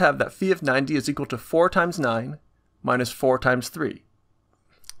we must have that phi of 90 is equal to 4 times 9 minus 4 times 3.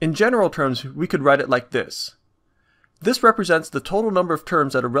 In general terms, we could write it like this. This represents the total number of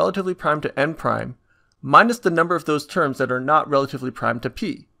terms that are relatively prime to n prime, minus the number of those terms that are not relatively prime to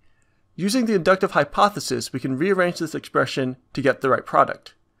p. Using the inductive hypothesis, we can rearrange this expression to get the right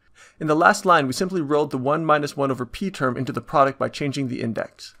product. In the last line, we simply rolled the 1 minus 1 over p term into the product by changing the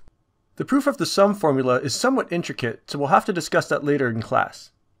index. The proof of the sum formula is somewhat intricate, so we'll have to discuss that later in class.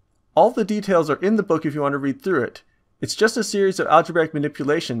 All the details are in the book if you want to read through it. It's just a series of algebraic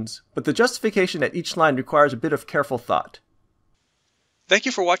manipulations, but the justification at each line requires a bit of careful thought. Thank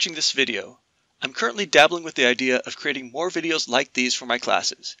you for watching this video. I'm currently dabbling with the idea of creating more videos like these for my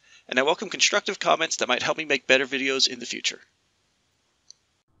classes, and I welcome constructive comments that might help me make better videos in the future.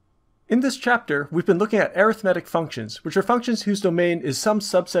 In this chapter, we've been looking at arithmetic functions, which are functions whose domain is some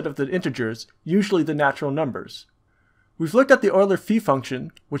subset of the integers, usually the natural numbers. We've looked at the Euler phi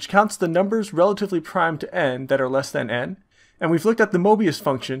function, which counts the numbers relatively prime to n that are less than n, and we've looked at the Mobius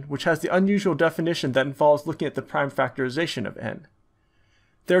function, which has the unusual definition that involves looking at the prime factorization of n.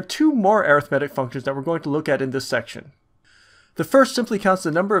 There are 2 more arithmetic functions that we're going to look at in this section. The first simply counts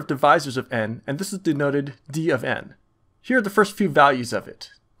the number of divisors of n, and this is denoted d of n. Here are the first few values of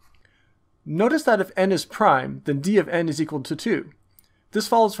it. Notice that if n is prime, then d of n is equal to 2. This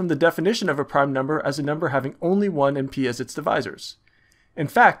follows from the definition of a prime number as a number having only 1 and p as its divisors. In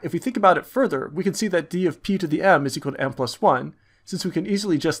fact, if we think about it further, we can see that d of p to the m is equal to m plus 1, since we can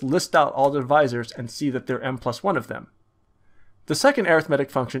easily just list out all the divisors and see that there are m plus 1 of them. The second arithmetic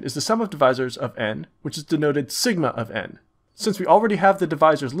function is the sum of divisors of n, which is denoted sigma of n. Since we already have the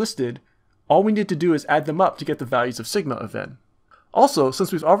divisors listed, all we need to do is add them up to get the values of sigma of n. Also,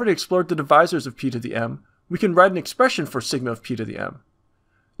 since we've already explored the divisors of p to the m, we can write an expression for sigma of p to the m.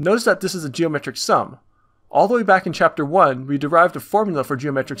 Notice that this is a geometric sum. All the way back in chapter 1, we derived a formula for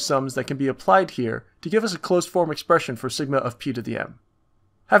geometric sums that can be applied here to give us a closed form expression for sigma of p to the m.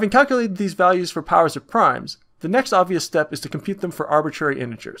 Having calculated these values for powers of primes, the next obvious step is to compute them for arbitrary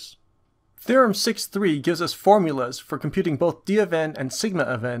integers. Theorem 6.3 gives us formulas for computing both d of n and sigma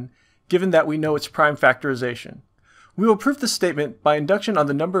of n, given that we know its prime factorization. We will prove this statement by induction on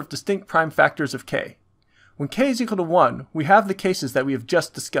the number of distinct prime factors of k. When k is equal to 1, we have the cases that we have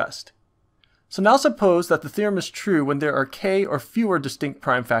just discussed. So now suppose that the theorem is true when there are k or fewer distinct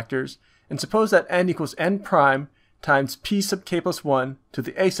prime factors, and suppose that n equals n prime times p sub k plus 1 to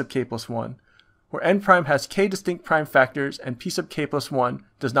the a sub k plus 1, where n prime has k distinct prime factors and p sub k plus 1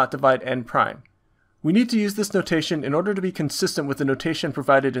 does not divide n prime. We need to use this notation in order to be consistent with the notation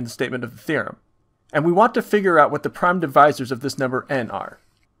provided in the statement of the theorem. And we want to figure out what the prime divisors of this number n are.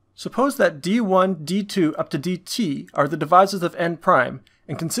 Suppose that d1, d2 up to dt are the divisors of n prime,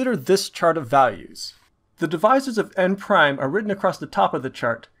 and consider this chart of values. The divisors of n prime are written across the top of the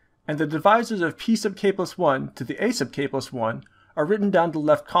chart, and the divisors of p sub k plus 1 to the a sub k plus 1 are written down the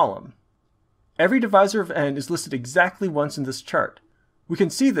left column. Every divisor of n is listed exactly once in this chart. We can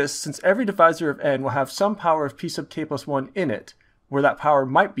see this since every divisor of n will have some power of p sub k plus 1 in it, where that power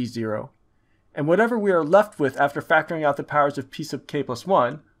might be 0, and whatever we are left with after factoring out the powers of p sub k plus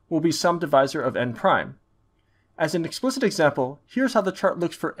 1 will be some divisor of n prime. As an explicit example, here's how the chart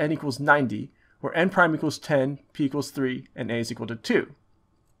looks for n equals 90, where n prime equals 10, p equals 3, and a is equal to 2.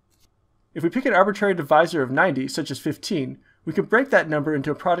 If we pick an arbitrary divisor of 90, such as 15, we can break that number into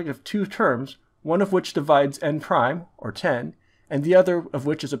a product of two terms, one of which divides n prime, or 10, and the other of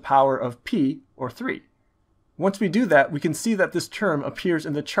which is a power of p, or 3. Once we do that, we can see that this term appears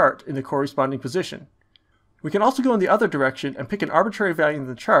in the chart in the corresponding position. We can also go in the other direction and pick an arbitrary value in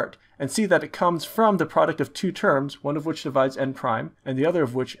the chart and see that it comes from the product of two terms, one of which divides n prime, and the other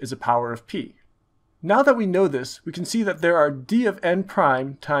of which is a power of p. Now that we know this, we can see that there are d of n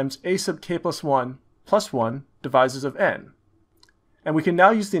prime times a sub k plus 1 divisors of n. And we can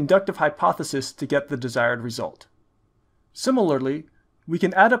now use the inductive hypothesis to get the desired result. Similarly, we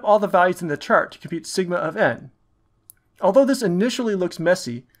can add up all the values in the chart to compute sigma of n. Although this initially looks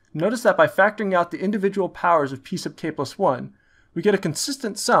messy, notice that by factoring out the individual powers of p sub k plus 1, we get a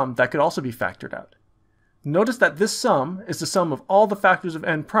consistent sum that could also be factored out. Notice that this sum is the sum of all the factors of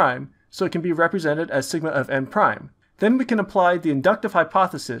n prime, so it can be represented as sigma of n prime. Then we can apply the inductive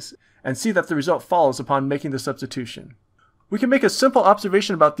hypothesis and see that the result follows upon making the substitution. We can make a simple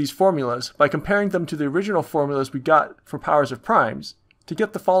observation about these formulas by comparing them to the original formulas we got for powers of primes to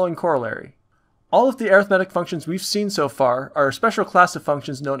get the following corollary. All of the arithmetic functions we've seen so far are a special class of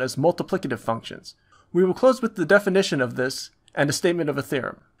functions known as multiplicative functions. We will close with the definition of this and a statement of a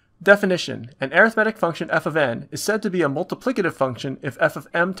theorem. Definition: an arithmetic function f of n is said to be a multiplicative function if f of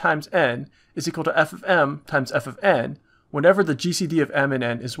m times n is equal to f of m times f of n whenever the GCD of m and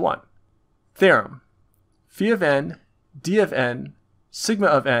n is 1. Theorem: phi of n, d of n, sigma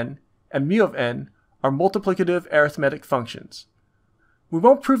of n, and mu of n are multiplicative arithmetic functions. We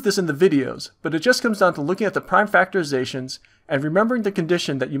won't prove this in the videos, but it just comes down to looking at the prime factorizations and remembering the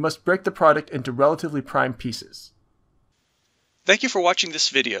condition that you must break the product into relatively prime pieces. Thank you for watching this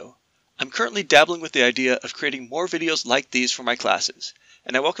video. I'm currently dabbling with the idea of creating more videos like these for my classes,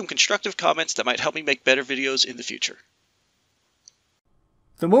 and I welcome constructive comments that might help me make better videos in the future.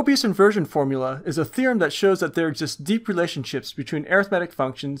 The Mobius inversion formula is a theorem that shows that there exist deep relationships between arithmetic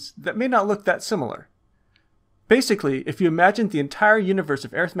functions that may not look that similar. Basically, if you imagine the entire universe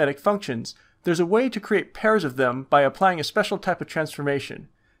of arithmetic functions, there's a way to create pairs of them by applying a special type of transformation.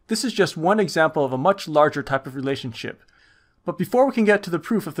 This is just one example of a much larger type of relationship. But before we can get to the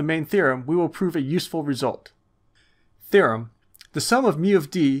proof of the main theorem, we will prove a useful result. Theorem: the sum of mu of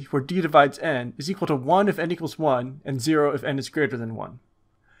d, where d divides n, is equal to 1 if n equals 1, and 0 if n is greater than 1.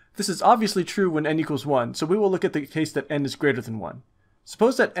 This is obviously true when n equals 1, so we will look at the case that n is greater than 1.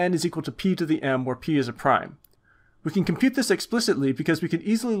 Suppose that n is equal to p to the m, where p is a prime. We can compute this explicitly because we can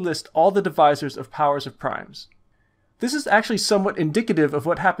easily list all the divisors of powers of primes. This is actually somewhat indicative of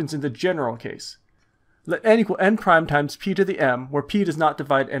what happens in the general case. Let n equal n prime times p to the m, where p does not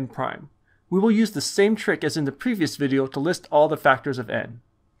divide n prime. We will use the same trick as in the previous video to list all the factors of n.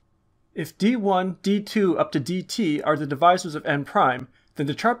 If d1, d2 up to dt are the divisors of n prime, then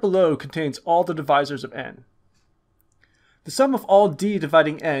the chart below contains all the divisors of n. The sum of all d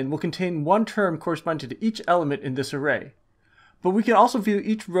dividing n will contain one term corresponding to each element in this array. But we can also view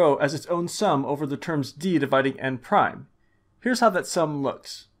each row as its own sum over the terms d dividing n prime. Here's how that sum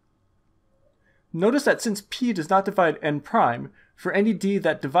looks. Notice that since p does not divide n prime, for any d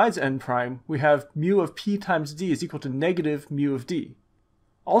that divides n prime, we have mu of p times d is equal to negative mu of d.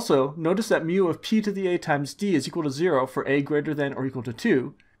 Also, notice that mu of p to the a times d is equal to 0 for a greater than or equal to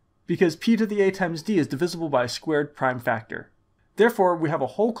 2, because p to the a times d is divisible by a squared prime factor. Therefore, we have a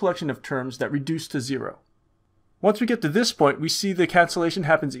whole collection of terms that reduce to 0. Once we get to this point, we see the cancellation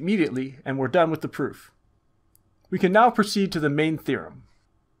happens immediately, and we're done with the proof. We can now proceed to the main theorem.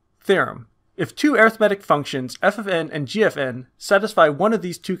 Theorem: if two arithmetic functions f of n and g of n satisfy one of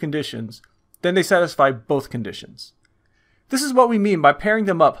these two conditions, then they satisfy both conditions. This is what we mean by pairing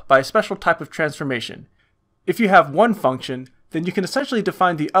them up by a special type of transformation. If you have one function, then you can essentially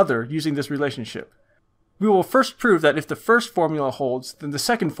define the other using this relationship. We will first prove that if the first formula holds, then the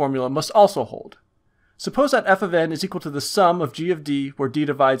second formula must also hold. Suppose that f of n is equal to the sum of g of d where d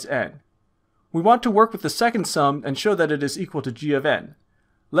divides n. We want to work with the second sum and show that it is equal to g of n.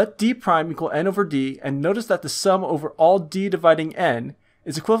 Let d prime equal n over d, and notice that the sum over all d dividing n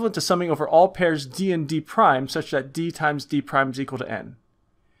is equivalent to summing over all pairs d and d prime such that d times d prime is equal to n.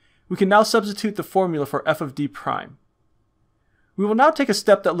 We can now substitute the formula for f of d prime. We will now take a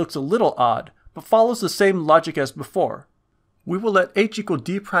step that looks a little odd, but follows the same logic as before. We will let h equal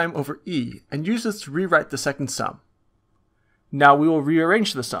d prime over e and use this to rewrite the second sum. Now we will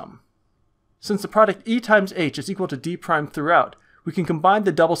rearrange the sum. Since the product e times h is equal to d prime throughout, we can combine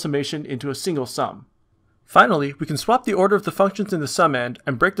the double summation into a single sum. Finally, we can swap the order of the functions in the sum end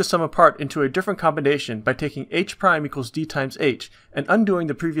and break the sum apart into a different combination by taking h prime equals d times h and undoing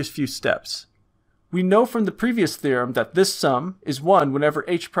the previous few steps. We know from the previous theorem that this sum is 1 whenever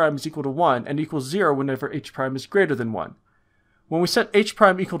h prime is equal to 1 and equals 0 whenever h prime is greater than 1. When we set h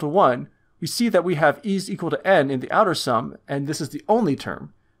prime equal to 1, we see that we have e's equal to n in the outer sum, and this is the only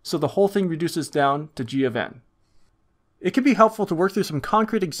term, so the whole thing reduces down to g of n. It can be helpful to work through some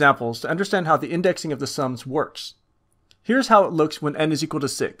concrete examples to understand how the indexing of the sums works. Here's how it looks when n is equal to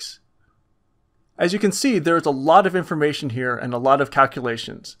 6. As you can see, there is a lot of information here and a lot of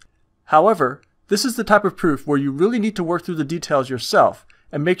calculations. However, this is the type of proof where you really need to work through the details yourself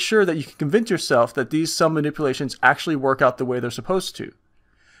and make sure that you can convince yourself that these sum manipulations actually work out the way they're supposed to.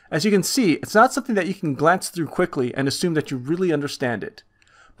 As you can see, it's not something that you can glance through quickly and assume that you really understand it.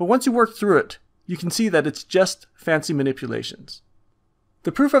 But once you work through it, you can see that it's just fancy manipulations.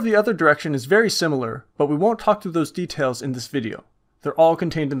 The proof of the other direction is very similar, but we won't talk through those details in this video. They're all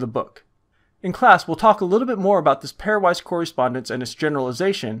contained in the book. In class, we'll talk a little bit more about this pairwise correspondence and its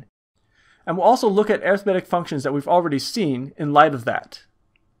generalization, and we'll also look at arithmetic functions that we've already seen in light of that.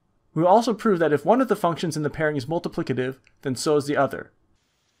 We will also prove that if one of the functions in the pairing is multiplicative, then so is the other.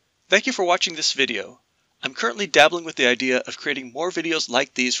 Thank you for watching this video. I'm currently dabbling with the idea of creating more videos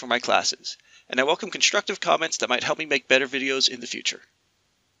like these for my classes, and I welcome constructive comments that might help me make better videos in the future.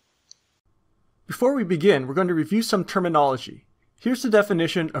 Before we begin, we're going to review some terminology. Here's the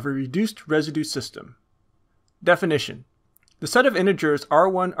definition of a reduced residue system. Definition: the set of integers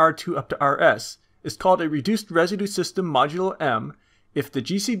r1, r2 up to rs is called a reduced residue system modulo m if the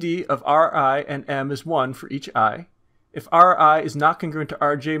GCD of ri and m is 1 for each I, if ri is not congruent to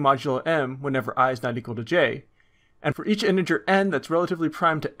rj modulo m whenever I is not equal to j, and for each integer n that's relatively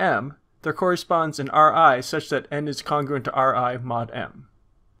prime to m, there corresponds an ri such that n is congruent to ri mod m.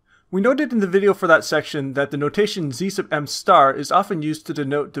 We noted in the video for that section that the notation z sub m star is often used to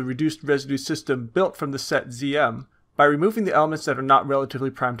denote the reduced residue system built from the set Zm by removing the elements that are not relatively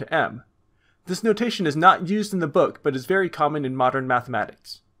prime to m. This notation is not used in the book, but is very common in modern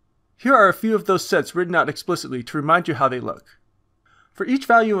mathematics. Here are a few of those sets written out explicitly to remind you how they look. For each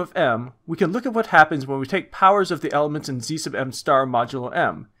value of m, we can look at what happens when we take powers of the elements in z sub m star modulo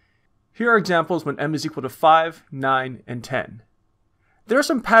m. Here are examples when m is equal to 5, 9, and 10. There are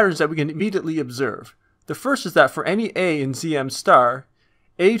some patterns that we can immediately observe. The first is that for any a in zm star,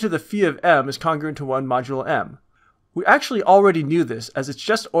 a to the phi of m is congruent to 1 modulo m. We actually already knew this, as it's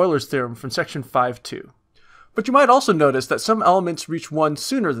just Euler's theorem from section 5.2. But you might also notice that some elements reach 1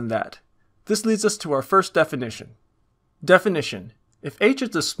 sooner than that. This leads us to our first definition. Definition: if h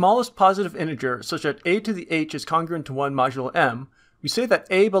is the smallest positive integer such that a to the h is congruent to 1 modulo m, we say that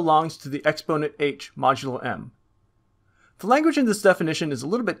a belongs to the exponent h modulo m. The language in this definition is a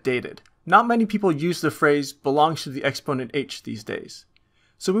little bit dated. Not many people use the phrase belongs to the exponent h these days.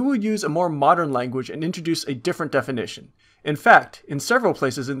 So we will use a more modern language and introduce a different definition. In fact, in several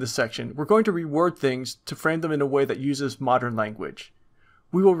places in this section, we're going to reword things to frame them in a way that uses modern language.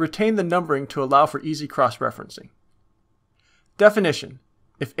 We will retain the numbering to allow for easy cross-referencing. Definition: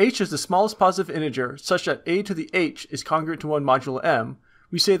 if h is the smallest positive integer such that a to the h is congruent to 1 modulo m,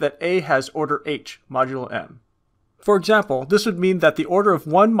 we say that a has order h modulo m. For example, this would mean that the order of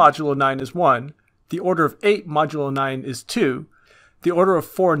 1 modulo 9 is 1, the order of 8 modulo 9 is 2, the order of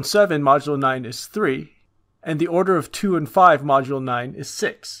 4 and 7 modulo 9 is 3, and the order of 2 and 5 modulo 9 is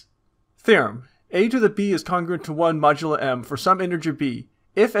 6. Theorem: a to the b is congruent to 1 modulo m for some integer b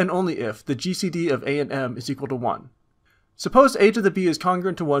if and only if the GCD of a and m is equal to 1. Suppose a to the b is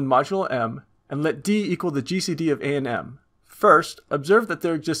congruent to 1 modulo m, and let d equal the GCD of a and m. First, observe that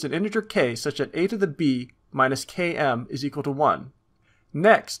there exists an integer k such that a to the b minus km is equal to 1.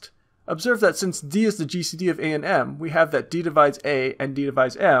 Next, observe that since d is the GCD of a and m, we have that d divides a and d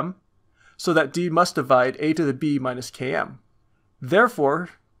divides m, so that d must divide a to the b minus km. Therefore,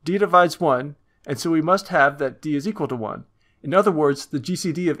 d divides 1, and so we must have that d is equal to 1. In other words, the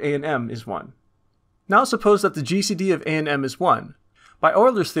GCD of a and m is 1. Now suppose that the GCD of a and m is 1. By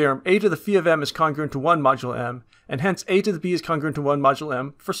Euler's theorem, a to the phi of m is congruent to 1 modulo m, and hence a to the b is congruent to 1 modulo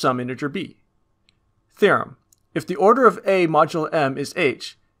m for some integer b. Theorem: if the order of a modulo m is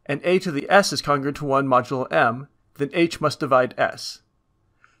h, and a to the s is congruent to 1 modulo m, then h must divide s.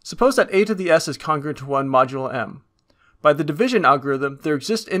 Suppose that a to the s is congruent to 1 modulo m. By the division algorithm, there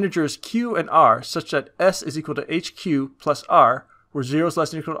exist integers q and r such that s is equal to hq plus r, where 0 is less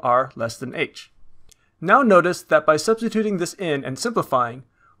than or equal to r less than h. Now notice that by substituting this in and simplifying,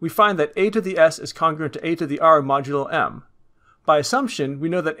 we find that a to the s is congruent to a to the r modulo m. By assumption, we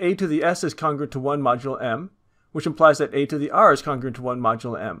know that a to the s is congruent to 1 modulo m, which implies that a to the r is congruent to 1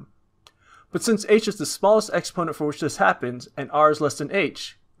 modulo m. But since h is the smallest exponent for which this happens, and r is less than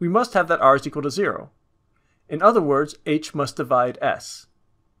h, we must have that r is equal to 0. In other words, h must divide s.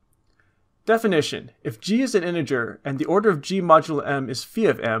 Definition: if g is an integer, and the order of g modulo m is phi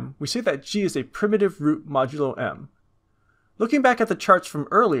of m, we say that g is a primitive root modulo m. Looking back at the charts from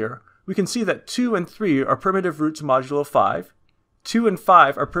earlier, we can see that 2 and 3 are primitive roots modulo 5, 2 and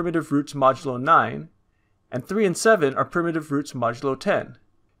 5 are primitive roots modulo 9, and 3 and 7 are primitive roots modulo 10.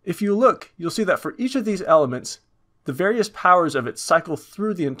 If you look, you'll see that for each of these elements, the various powers of it cycle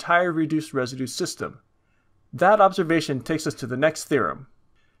through the entire reduced residue system. That observation takes us to the next theorem.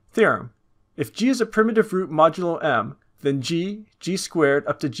 Theorem: if g is a primitive root modulo m, then g, g squared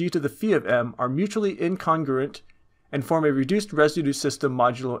up to g to the phi of m are mutually incongruent and form a reduced residue system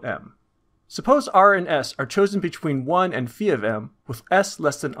modulo m. Suppose r and s are chosen between 1 and phi of m, with s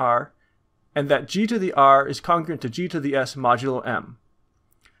less than r, and that g to the r is congruent to g to the s modulo m.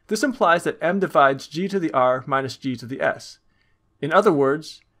 This implies that m divides g to the r minus g to the s. In other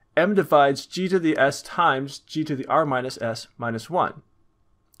words, m divides g to the s times g to the r minus s minus 1.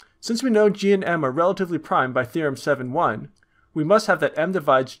 Since we know g and m are relatively prime by theorem 7.1, we must have that m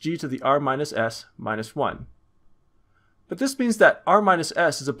divides g to the r minus s minus 1. But this means that r minus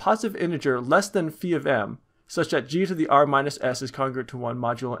s is a positive integer less than phi of m, such that g to the r minus s is congruent to 1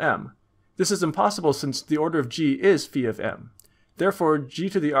 modulo m. This is impossible since the order of g is phi of m. Therefore, g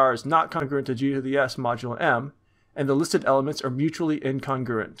to the r is not congruent to g to the s modulo m, and the listed elements are mutually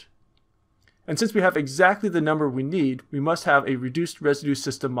incongruent. And since we have exactly the number we need, we must have a reduced residue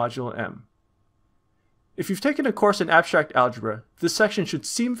system modulo m. If you've taken a course in abstract algebra, this section should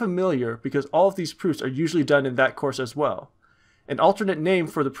seem familiar because all of these proofs are usually done in that course as well. An alternate name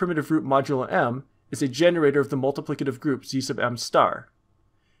for the primitive root modulo m is a generator of the multiplicative group z sub m star.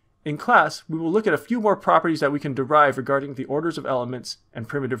 In class, we will look at a few more properties that we can derive regarding the orders of elements and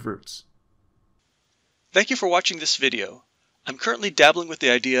primitive roots. Thank you for watching this video. I'm currently dabbling with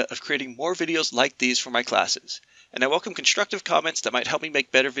the idea of creating more videos like these for my classes, and I welcome constructive comments that might help me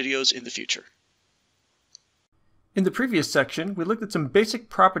make better videos in the future. In the previous section, we looked at some basic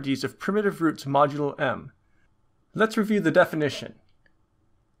properties of primitive roots modulo m. Let's review the definition.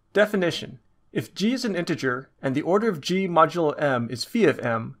 Definition: if g is an integer, and the order of g modulo m is phi of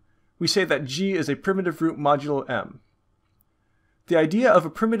m, we say that g is a primitive root modulo m. The idea of a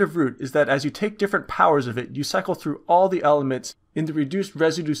primitive root is that as you take different powers of it, you cycle through all the elements in the reduced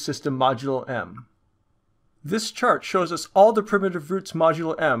residue system modulo m. This chart shows us all the primitive roots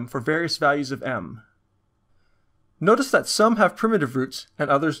modulo m for various values of m. Notice that some have primitive roots and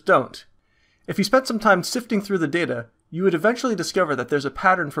others don't. If you spent some time sifting through the data, you would eventually discover that there's a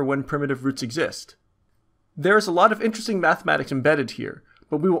pattern for when primitive roots exist. There is a lot of interesting mathematics embedded here,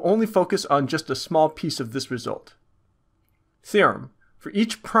 but we will only focus on just a small piece of this result. Theorem: for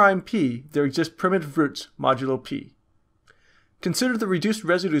each prime p, there exist primitive roots modulo p. Consider the reduced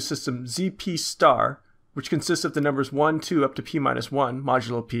residue system zp star, which consists of the numbers 1, 2 up to p minus 1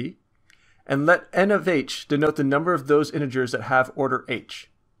 modulo p, and let n of h denote the number of those integers that have order h.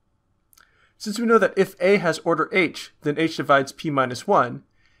 Since we know that if a has order h, then h divides p minus 1,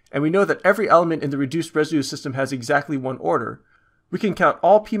 and we know that every element in the reduced residue system has exactly one order, We can count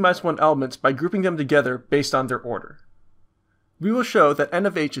all p-1 elements by grouping them together based on their order. We will show that n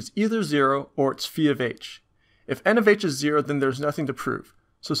of h is either 0 or it's phi of h. If n of h is 0, then there's nothing to prove,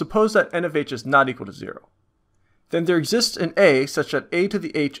 so suppose that n of h is not equal to 0. Then there exists an a such that a to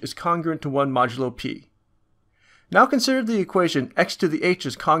the h is congruent to 1 modulo p. Now consider the equation x to the h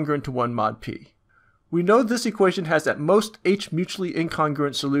is congruent to 1 mod p. We know this equation has at most h mutually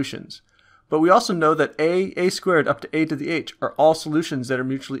incongruent solutions, but we also know that a squared up to a to the h are all solutions that are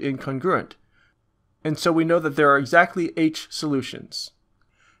mutually incongruent, and so we know that there are exactly h solutions.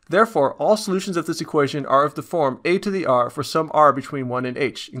 Therefore, all solutions of this equation are of the form a to the r for some r between 1 and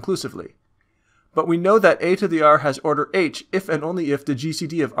h inclusively. But we know that a to the r has order h if and only if the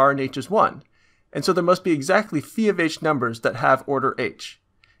GCD of r and h is 1, and so there must be exactly phi of h numbers that have order h.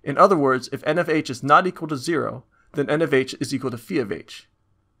 In other words, if n of h is not equal to 0, then n of h is equal to phi of h.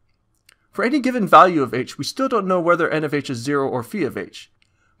 For any given value of h, we still don't know whether n of h is 0 or phi of h,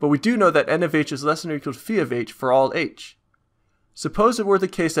 but we do know that n of h is less than or equal to phi of h for all h. Suppose it were the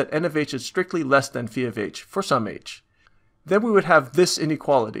case that n of h is strictly less than phi of h for some h. Then we would have this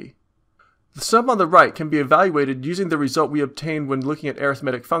inequality. The sum on the right can be evaluated using the result we obtained when looking at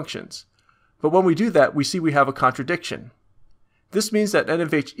arithmetic functions, but when we do that, we see we have a contradiction. This means that n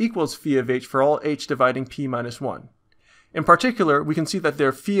of h equals phi of h for all h dividing p-1. In particular, we can see that there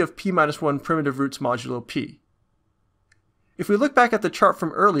are phi of p-1 primitive roots modulo p. If we look back at the chart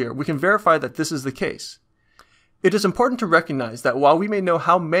from earlier, we can verify that this is the case. It is important to recognize that while we may know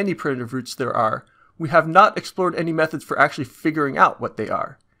how many primitive roots there are, we have not explored any methods for actually figuring out what they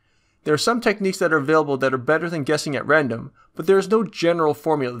are. There are some techniques that are available that are better than guessing at random, but there is no general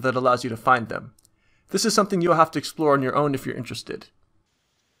formula that allows you to find them. This is something you'll have to explore on your own if you're interested.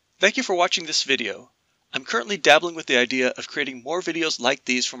 Thank you for watching this video. I'm currently dabbling with the idea of creating more videos like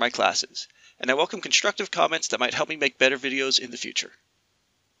these for my classes, and I welcome constructive comments that might help me make better videos in the future.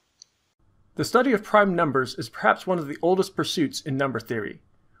 The study of prime numbers is perhaps one of the oldest pursuits in number theory.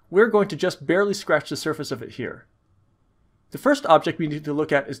 We're going to just barely scratch the surface of it here. The first object we need to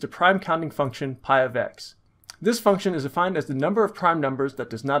look at is the prime counting function pi of x. This function is defined as the number of prime numbers that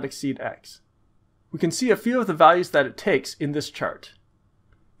does not exceed x. We can see a few of the values that it takes in this chart.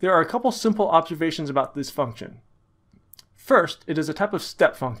 There are a couple simple observations about this function. First, it is a type of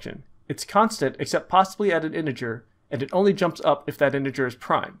step function. It's constant except possibly at an integer, and it only jumps up if that integer is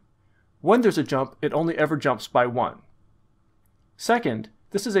prime. When there's a jump, it only ever jumps by 1. Second,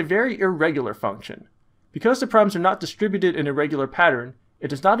 this is a very irregular function. Because the primes are not distributed in a regular pattern,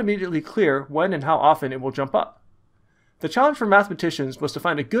 it is not immediately clear when and how often it will jump up. The challenge for mathematicians was to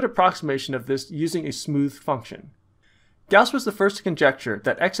find a good approximation of this using a smooth function. Gauss was the first to conjecture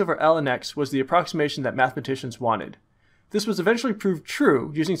that x over ln x was the approximation that mathematicians wanted. This was eventually proved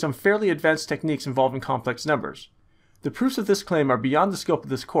true using some fairly advanced techniques involving complex numbers. The proofs of this claim are beyond the scope of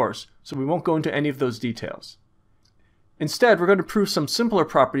this course, so we won't go into any of those details. Instead, we're going to prove some simpler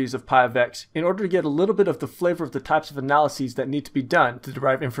properties of pi of x in order to get a little bit of the flavor of the types of analyses that need to be done to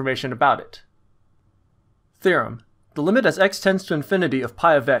derive information about it. Theorem. The limit as x tends to infinity of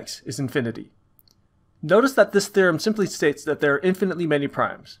pi of x is infinity. Notice that this theorem simply states that there are infinitely many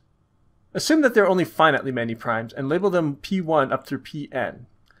primes. Assume that there are only finitely many primes and label them p1 up through pn,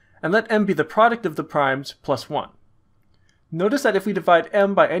 and let m be the product of the primes plus 1. Notice that if we divide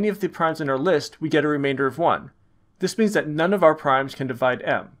m by any of the primes in our list, we get a remainder of 1. This means that none of our primes can divide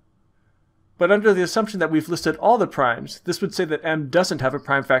m. But under the assumption that we've listed all the primes, this would say that m doesn't have a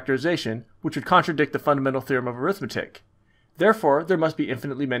prime factorization, which would contradict the fundamental theorem of arithmetic. Therefore, there must be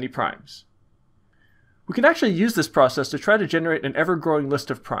infinitely many primes. We can actually use this process to try to generate an ever-growing list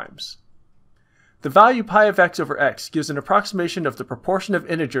of primes. The value pi of x over x gives an approximation of the proportion of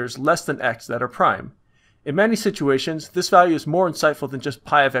integers less than x that are prime. In many situations, this value is more insightful than just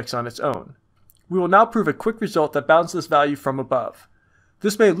pi of x on its own. We will now prove a quick result that bounds this value from above.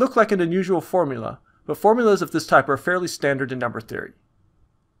 This may look like an unusual formula, but formulas of this type are fairly standard in number theory.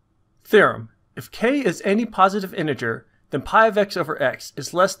 Theorem. If k is any positive integer, then pi of x over x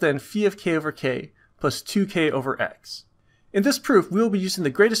is less than phi of k over k plus 2k over x. In this proof, we will be using the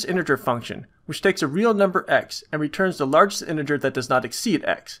greatest integer function, which takes a real number x and returns the largest integer that does not exceed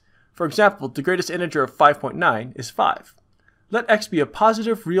x. For example, the greatest integer of 5.9 is 5. Let x be a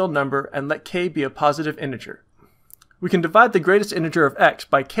positive real number and let k be a positive integer. We can divide the greatest integer of x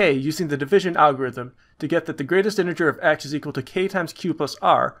by k using the division algorithm to get that the greatest integer of x is equal to k times q plus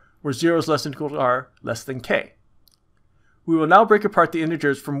r, where 0 is less than or equal to r less than k. We will now break apart the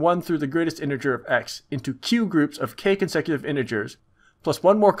integers from 1 through the greatest integer of x into q groups of k consecutive integers, plus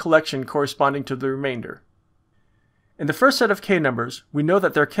one more collection corresponding to the remainder. In the first set of k numbers, we know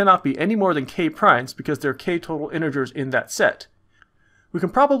that there cannot be any more than k primes because there are k total integers in that set. We can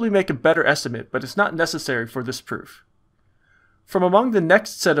probably make a better estimate, but it's not necessary for this proof. From among the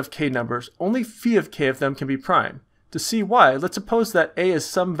next set of k numbers, only phi of k of them can be prime. To see why, let's suppose that a is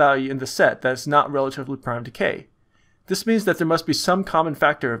some value in the set that is not relatively prime to k. This means that there must be some common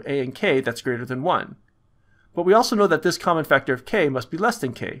factor of a and k that's greater than 1. But we also know that this common factor of k must be less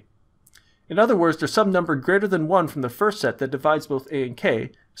than k. In other words, there's some number greater than 1 from the first set that divides both a and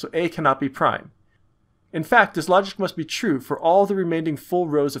k, so a cannot be prime. In fact, this logic must be true for all the remaining full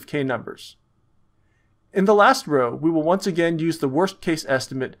rows of k numbers. In the last row, we will once again use the worst case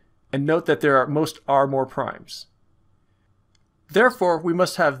estimate and note that there are more primes. Therefore, we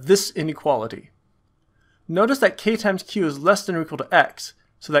must have this inequality. Notice that k times q is less than or equal to x,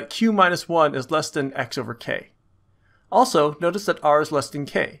 so that q minus 1 is less than x over k. Also, notice that r is less than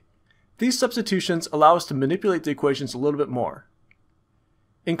k. These substitutions allow us to manipulate the equations a little bit more.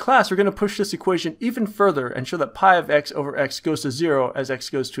 In class, we're going to push this equation even further and show that pi of x over x goes to 0 as x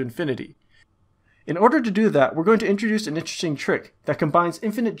goes to infinity. In order to do that, we're going to introduce an interesting trick that combines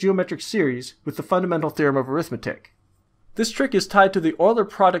infinite geometric series with the fundamental theorem of arithmetic. This trick is tied to the Euler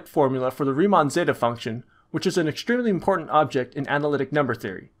product formula for the Riemann zeta function, which is an extremely important object in analytic number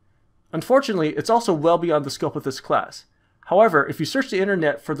theory. Unfortunately, it's also well beyond the scope of this class. However, if you search the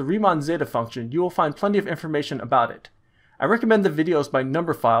internet for the Riemann zeta function, you will find plenty of information about it. I recommend the videos by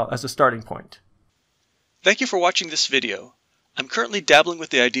Numberphile as a starting point. Thank you for watching this video. I'm currently dabbling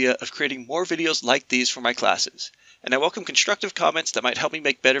with the idea of creating more videos like these for my classes, and I welcome constructive comments that might help me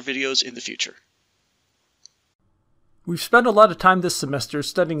make better videos in the future. We've spent a lot of time this semester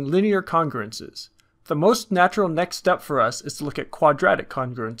studying linear congruences. The most natural next step for us is to look at quadratic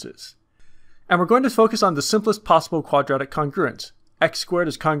congruences. And we're going to focus on the simplest possible quadratic congruence. X squared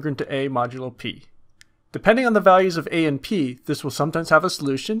is congruent to a modulo p. Depending on the values of a and p, this will sometimes have a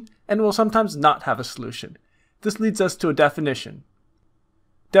solution, and will sometimes not have a solution. This leads us to a definition.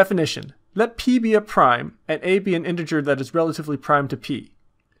 Definition: let p be a prime, and a be an integer that is relatively prime to p.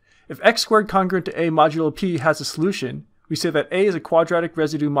 If x squared congruent to a modulo p has a solution, we say that a is a quadratic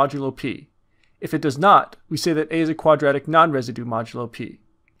residue modulo p. If it does not, we say that a is a quadratic non-residue modulo p.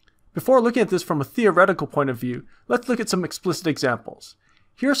 Before looking at this from a theoretical point of view, let's look at some explicit examples.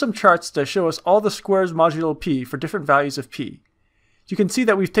 Here are some charts that show us all the squares modulo p for different values of p. You can see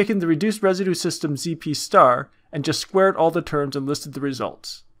that we've taken the reduced residue system zp star and just squared all the terms and listed the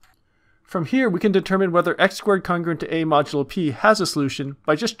results. From here, we can determine whether x squared congruent to a modulo p has a solution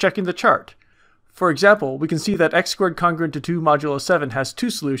by just checking the chart. For example, we can see that x squared congruent to 2 modulo 7 has 2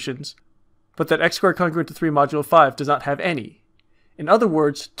 solutions, but that x squared congruent to 3 modulo 5 does not have any. In other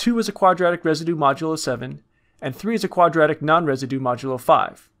words, 2 is a quadratic residue modulo 7, and 3 is a quadratic non-residue modulo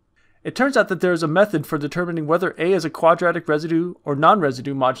 5. It turns out that there is a method for determining whether a is a quadratic residue or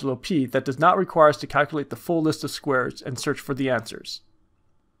non-residue modulo p that does not require us to calculate the full list of squares and search for the answers.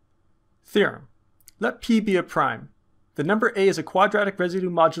 Theorem: let p be a prime. The number a is a quadratic residue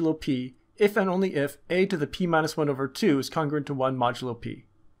modulo p if and only if a to the p minus 1 over 2 is congruent to 1 modulo p.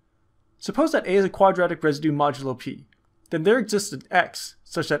 Suppose that a is a quadratic residue modulo p. Then there exists an x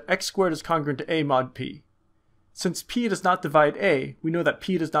such that x squared is congruent to a mod p. Since p does not divide a, we know that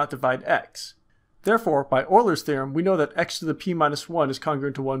p does not divide x. Therefore, by Euler's theorem, we know that x to the p minus 1 is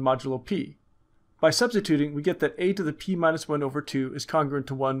congruent to 1 modulo p. By substituting, we get that a to the p minus 1 over 2 is congruent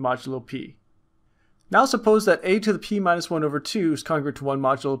to 1 modulo p. Now suppose that a to the p minus 1 over 2 is congruent to 1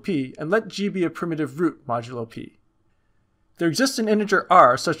 modulo p, and let g be a primitive root modulo p. There exists an integer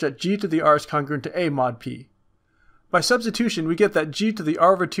r such that g to the r is congruent to a mod p. By substitution, we get that g to the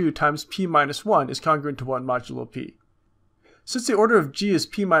r over 2 times p minus 1 is congruent to 1 modulo p. Since the order of g is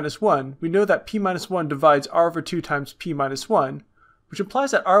p minus 1, we know that p minus 1 divides r over 2 times p minus 1, which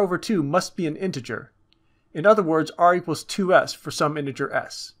implies that r over 2 must be an integer. In other words, r equals 2s for some integer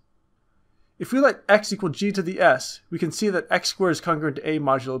s. If we let x equal g to the s, we can see that x squared is congruent to a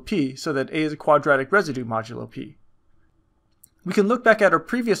modulo p, so that a is a quadratic residue modulo p. We can look back at our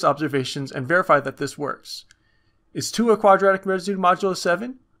previous observations and verify that this works. Is 2 a quadratic residue modulo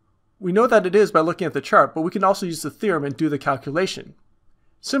 7? We know that it is by looking at the chart, but we can also use the theorem and do the calculation.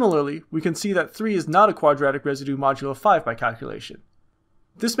 Similarly, we can see that 3 is not a quadratic residue modulo 5 by calculation.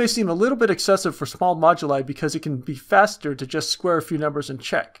 This may seem a little bit excessive for small moduli because it can be faster to just square a few numbers and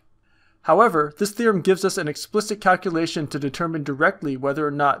check. However, this theorem gives us an explicit calculation to determine directly whether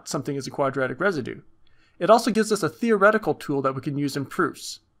or not something is a quadratic residue. It also gives us a theoretical tool that we can use in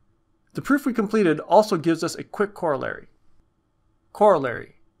proofs. The proof we completed also gives us a quick corollary.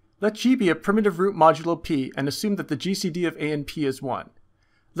 Corollary: let g be a primitive root modulo p and assume that the GCD of a and p is 1.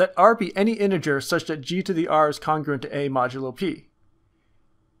 Let r be any integer such that g to the r is congruent to a modulo p.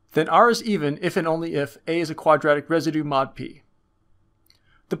 Then r is even if and only if a is a quadratic residue mod p.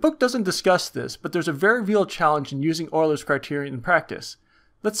 The book doesn't discuss this, but there's a very real challenge in using Euler's criterion in practice.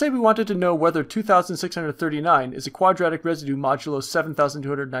 Let's say we wanted to know whether 2639 is a quadratic residue modulo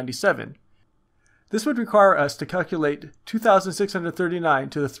 7297. This would require us to calculate 2639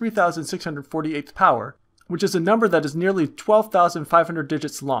 to the 3648th power, which is a number that is nearly 12,500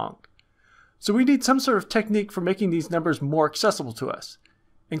 digits long. So we need some sort of technique for making these numbers more accessible to us.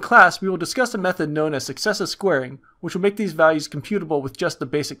 In class, we will discuss a method known as successive squaring, which will make these values computable with just the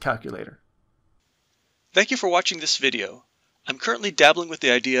basic calculator. Thank you for watching this video. I'm currently dabbling with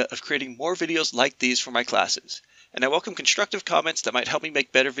the idea of creating more videos like these for my classes, and I welcome constructive comments that might help me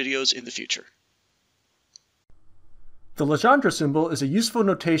make better videos in the future. The Legendre symbol is a useful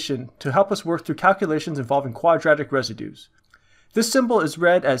notation to help us work through calculations involving quadratic residues. This symbol is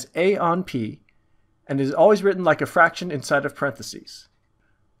read as a on p, and is always written like a fraction inside of parentheses.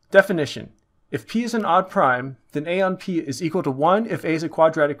 Definition: if p is an odd prime, then a on p is equal to 1 if a is a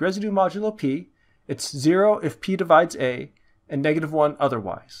quadratic residue modulo p, it's 0 if p divides a, and -1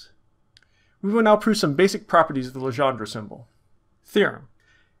 otherwise. We will now prove some basic properties of the Legendre symbol. Theorem: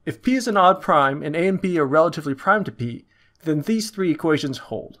 if p is an odd prime and a and b are relatively prime to p, then these three equations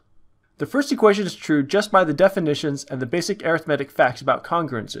hold. The first equation is true just by the definitions and the basic arithmetic facts about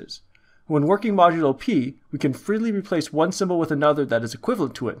congruences. When working modulo p, we can freely replace one symbol with another that is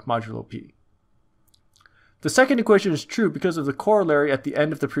equivalent to it modulo p. The second equation is true because of the corollary at the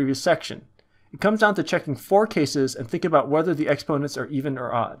end of the previous section. It comes down to checking 4 cases and thinking about whether the exponents are even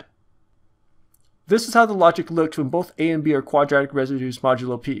or odd. This is how the logic looks when both a and b are quadratic residues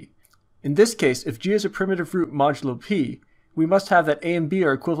modulo p. In this case, if g is a primitive root modulo p, we must have that a and b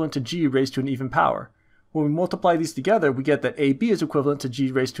are equivalent to g raised to an even power. When we multiply these together, we get that ab is equivalent to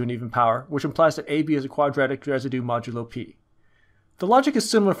g raised to an even power, which implies that ab is a quadratic residue modulo p. The logic is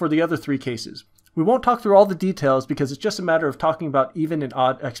similar for the other 3 cases. We won't talk through all the details because it's just a matter of talking about even and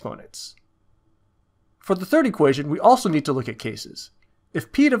odd exponents. For the third equation, we also need to look at cases.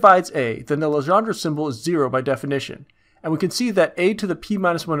 If p divides a, then the Legendre symbol is 0 by definition, and we can see that a to the p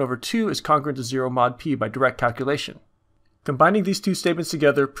minus 1 over 2 is congruent to 0 mod p by direct calculation. Combining these two statements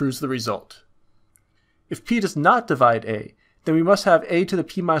together proves the result. If p does not divide a, then we must have a to the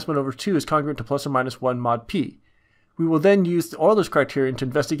p minus 1 over 2 is congruent to plus or minus 1 mod p. We will then use the Euler's criterion to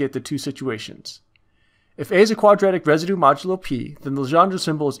investigate the two situations. If a is a quadratic residue modulo p, then the Legendre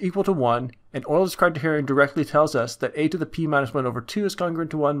symbol is equal to 1, and Euler's criterion directly tells us that a to the p minus 1 over 2 is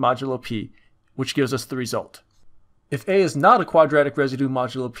congruent to 1 modulo p, which gives us the result. If a is not a quadratic residue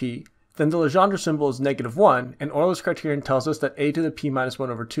modulo p, then the Legendre symbol is -1, and Euler's criterion tells us that a to the p minus 1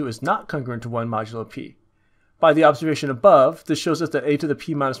 over 2 is not congruent to 1 modulo p. By the observation above, this shows us that a to the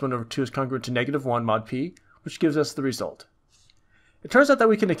p minus 1 over 2 is congruent to -1 mod p, which gives us the result. It turns out that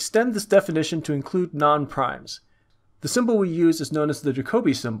we can extend this definition to include non-primes. The symbol we use is known as the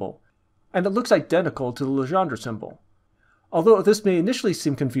Jacobi symbol, and it looks identical to the Legendre symbol. Although this may initially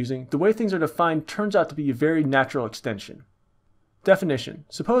seem confusing, the way things are defined turns out to be a very natural extension. Definition: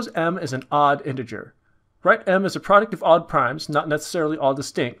 suppose m is an odd integer. Write m as a product of odd primes, not necessarily all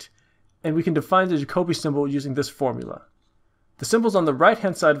distinct, and we can define the Jacobi symbol using this formula. The symbols on the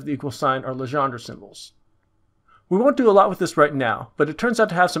right-hand side of the equal sign are Legendre symbols. We won't do a lot with this right now, but it turns out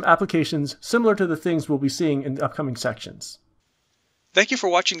to have some applications similar to the things we'll be seeing in the upcoming sections. Thank you for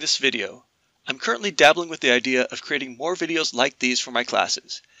watching this video. I'm currently dabbling with the idea of creating more videos like these for my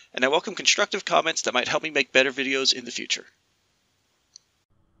classes, and I welcome constructive comments that might help me make better videos in the future.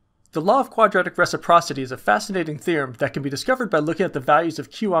 The law of quadratic reciprocity is a fascinating theorem that can be discovered by looking at the values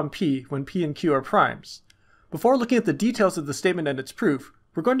of q on p when p and q are primes. Before looking at the details of the statement and its proof,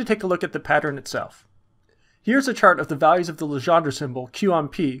 we're going to take a look at the pattern itself. Here's a chart of the values of the Legendre symbol q on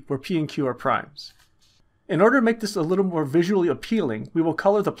p where p and q are primes. In order to make this a little more visually appealing, we will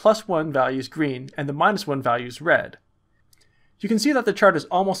color the +1 values green and the -1 values red. You can see that the chart is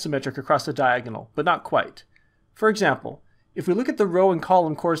almost symmetric across the diagonal, but not quite. For example, if we look at the row and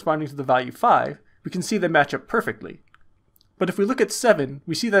column corresponding to the value 5, we can see they match up perfectly. But if we look at 7,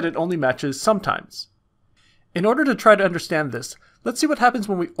 we see that it only matches sometimes. In order to try to understand this, let's see what happens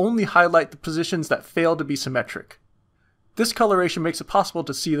when we only highlight the positions that fail to be symmetric. This coloration makes it possible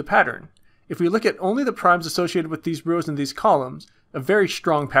to see the pattern. If we look at only the primes associated with these rows and these columns, a very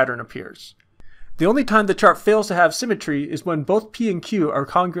strong pattern appears. The only time the chart fails to have symmetry is when both p and q are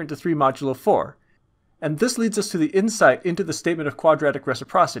congruent to 3 modulo 4, and this leads us to the insight into the statement of quadratic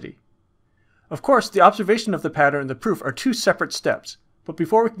reciprocity. Of course, the observation of the pattern and the proof are two separate steps, but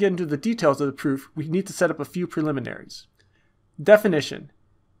before we can get into the details of the proof, we need to set up a few preliminaries. Definition: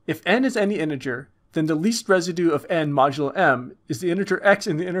 if n is any integer, then the least residue of n modulo m is the integer x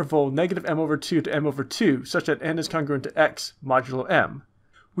in the interval -m/2 to m/2 such that n is congruent to x modulo m.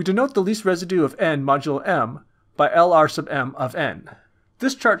 We denote the least residue of n modulo m by Lr sub m of n.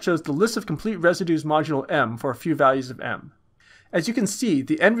 This chart shows the list of complete residues modulo m for a few values of m. As you can see,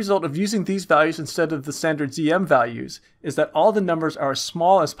 the end result of using these values instead of the standard Zm values is that all the numbers are as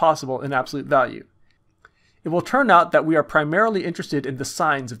small as possible in absolute value. It will turn out that we are primarily interested in the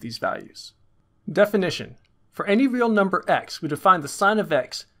signs of these values. Definition. For any real number x, we define the sign of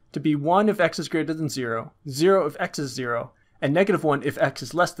x to be 1 if x is greater than 0, 0 if x is 0, and negative 1 if x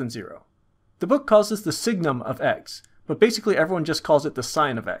is less than 0. The book calls this the signum of x, but basically everyone just calls it the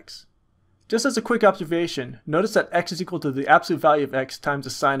sign of x. Just as a quick observation, notice that x is equal to the absolute value of x times the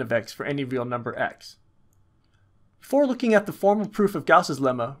sign of x for any real number x. Before looking at the formal proof of Gauss's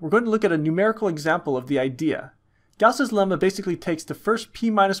lemma, we're going to look at a numerical example of the idea. Gauss's lemma basically takes the first p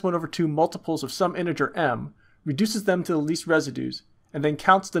minus 1 over 2 multiples of some integer m, reduces them to the least residues, and then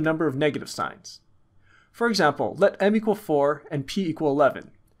counts the number of negative signs. For example, let m equal 4 and p equal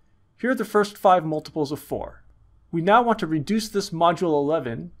 11. Here are the first 5 multiples of 4. We now want to reduce this modulo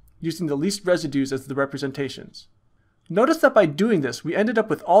 11 using the least residues as the representations. Notice that by doing this, we ended up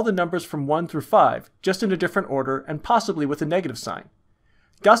with all the numbers from 1 through 5, just in a different order and possibly with a negative sign.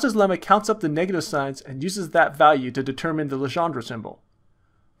 Gauss's lemma counts up the negative signs and uses that value to determine the Legendre symbol.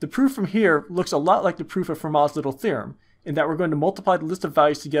 The proof from here looks a lot like the proof of Fermat's little theorem, in that we're going to multiply the list of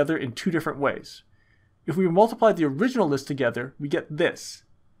values together in 2 different ways. If we multiply the original list together, we get this.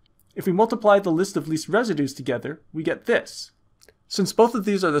 If we multiply the list of least residues together, we get this. Since both of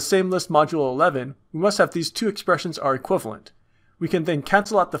these are the same list modulo 11, we must have these two expressions are equivalent. We can then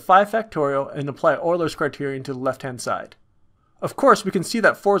cancel out the 5 factorial and apply Euler's criterion to the left-hand side. Of course, we can see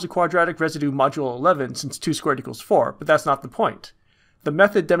that 4 is a quadratic residue modulo 11 since 2 squared equals 4, but that's not the point. The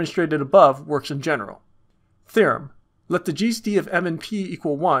method demonstrated above works in general. Theorem. Let the GCD of m and p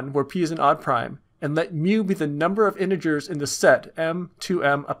equal 1, where p is an odd prime, and let mu be the number of integers in the set m,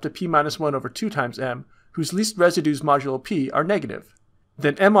 2m up to p minus 1 over 2 times m, whose least residues modulo p are negative.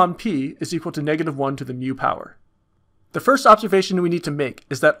 Then m on p is equal to negative 1 to the mu power. The first observation we need to make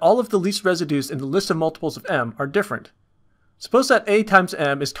is that all of the least residues in the list of multiples of m are different. Suppose that a times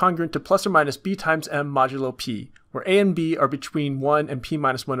m is congruent to plus or minus b times m modulo p, where a and b are between 1 and p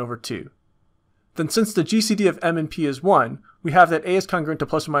minus 1 over 2. Then since the GCD of m and p is 1, we have that a is congruent to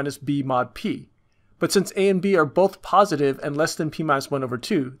plus or minus b mod p. But since a and b are both positive and less than p minus 1 over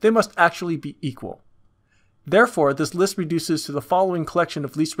 2, they must actually be equal. Therefore, this list reduces to the following collection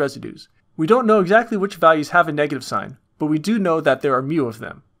of least residues. We don't know exactly which values have a negative sign, but we do know that there are mu of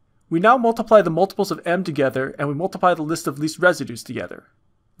them. We now multiply the multiples of m together, and we multiply the list of least residues together.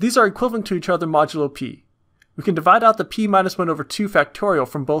 These are equivalent to each other modulo p. We can divide out the p minus 1 over 2 factorial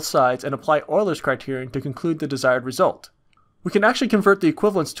from both sides and apply Euler's criterion to conclude the desired result. We can actually convert the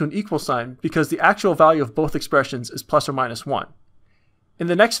equivalence to an equal sign because the actual value of both expressions is plus or minus 1. In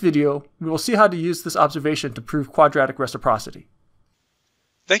the next video, we will see how to use this observation to prove quadratic reciprocity.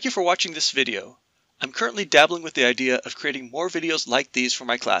 Thank you for watching this video. I'm currently dabbling with the idea of creating more videos like these for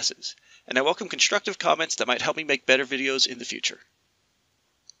my classes, and I welcome constructive comments that might help me make better videos in the future.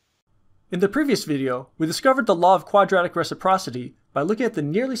 In the previous video, we discovered the law of quadratic reciprocity by looking at the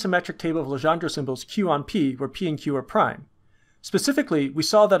nearly symmetric table of Legendre symbols q on p, where p and q are prime. Specifically, we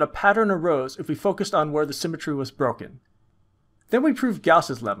saw that a pattern arose if we focused on where the symmetry was broken. Then we proved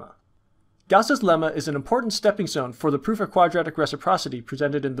Gauss's lemma. Gauss's lemma is an important stepping stone for the proof of quadratic reciprocity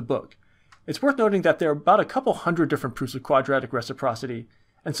presented in the book. It's worth noting that there are about a couple hundred different proofs of quadratic reciprocity,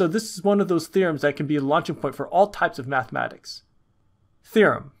 and so this is one of those theorems that can be a launching point for all types of mathematics.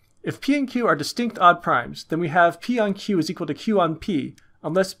 Theorem. If p and q are distinct odd primes, then we have p on q is equal to q on p,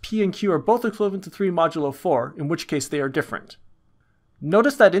 unless p and q are both equivalent to 3 modulo 4, in which case they are different.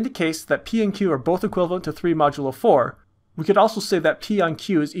 Notice that in the case that p and q are both equivalent to 3 modulo 4, we could also say that p on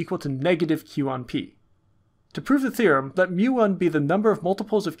q is equal to negative q on p. To prove the theorem, let mu1 be the number of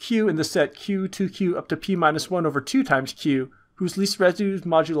multiples of q in the set q, 2q up to p minus 1 over 2 times q, whose least residues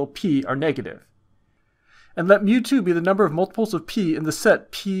modulo p are negative. And let mu2 be the number of multiples of p in the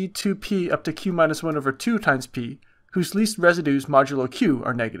set p, 2p up to q minus 1 over 2 times p, whose least residues modulo q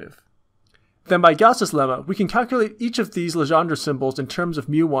are negative. Then by Gauss's lemma, we can calculate each of these Legendre symbols in terms of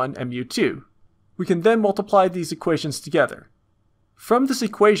mu1 and mu2. We can then multiply these equations together. From this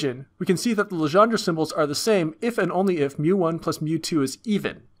equation, we can see that the Legendre symbols are the same if and only if mu1 plus mu2 is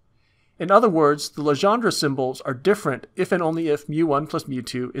even. In other words, the Legendre symbols are different if and only if mu1 plus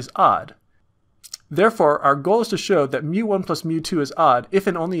mu2 is odd. Therefore, our goal is to show that mu1 plus mu2 is odd if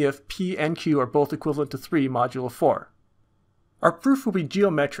and only if p and q are both equivalent to 3 modulo 4. Our proof will be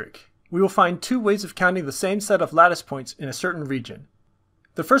geometric. We will find two ways of counting the same set of lattice points in a certain region.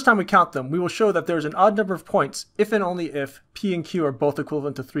 The first time we count them, we will show that there is an odd number of points if and only if p and q are both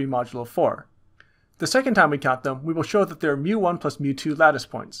equivalent to 3 modulo 4. The second time we count them, we will show that there are mu1 plus mu2 lattice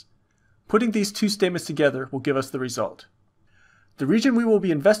points. Putting these two statements together will give us the result. The region we will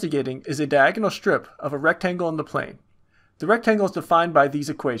be investigating is a diagonal strip of a rectangle in the plane. The rectangle is defined by these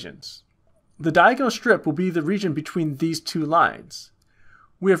equations. The diagonal strip will be the region between these two lines.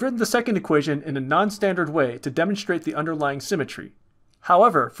 We have written the second equation in a non-standard way to demonstrate the underlying symmetry.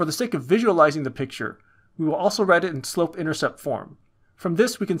 However, for the sake of visualizing the picture, we will also write it in slope-intercept form. From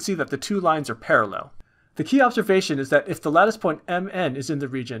this, we can see that the two lines are parallel. The key observation is that if the lattice point Mn is in the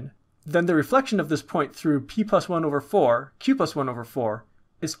region, then the reflection of this point through p plus 1 over 4, q plus 1 over 4,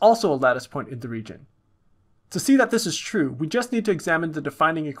 is also a lattice point in the region. To see that this is true, we just need to examine the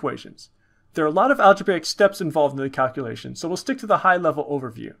defining equations. There are a lot of algebraic steps involved in the calculation, so we'll stick to the high-level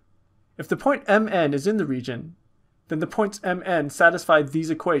overview. If the point Mn is in the region, then the points Mn satisfy these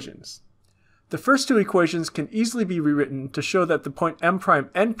equations. The first two equations can easily be rewritten to show that the point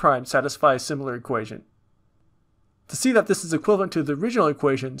m'N' satisfy a similar equation. To see that this is equivalent to the original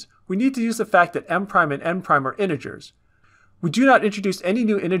equations, we need to use the fact that m' and n' are integers. We do not introduce any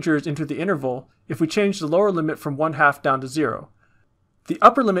new integers into the interval if we change the lower limit from 1/2 down to 0. The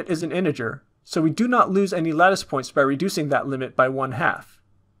upper limit is an integer, so we do not lose any lattice points by reducing that limit by 1/2.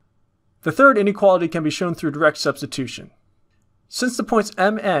 The third inequality can be shown through direct substitution. Since the points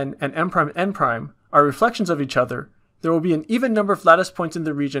Mn and m'N' are reflections of each other, there will be an even number of lattice points in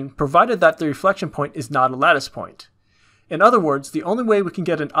the region provided that the reflection point is not a lattice point. In other words, the only way we can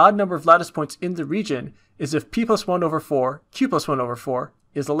get an odd number of lattice points in the region is if p plus 1 over 4, q plus 1 over 4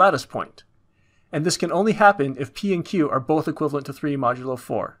 is a lattice point. And this can only happen if p and q are both equivalent to 3 modulo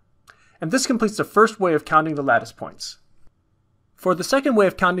 4. And this completes the first way of counting the lattice points. For the second way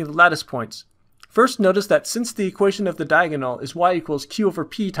of counting the lattice points, first notice that since the equation of the diagonal is y equals q over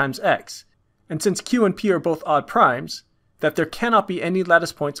p times x, and since q and p are both odd primes, that there cannot be any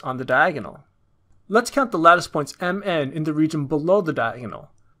lattice points on the diagonal. Let's count the lattice points Mn in the region below the diagonal.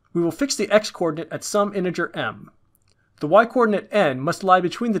 We will fix the x-coordinate at some integer m. The y-coordinate n must lie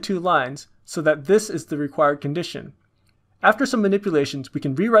between the two lines so that this is the required condition. After some manipulations, we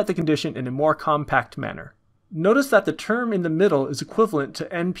can rewrite the condition in a more compact manner. Notice that the term in the middle is equivalent to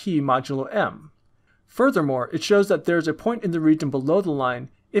np modulo m. Furthermore, it shows that there is a point in the region below the line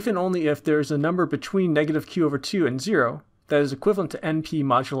if and only if there is a number between negative q over 2 and 0 that is equivalent to np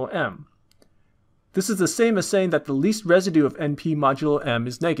modulo m. This is the same as saying that the least residue of np modulo m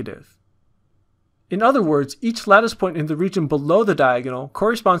is negative. In other words, each lattice point in the region below the diagonal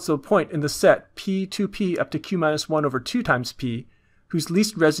corresponds to a point in the set p 2p up to q minus 1 over 2 times p, whose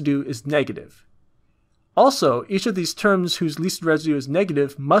least residue is negative. Also, each of these terms whose least residue is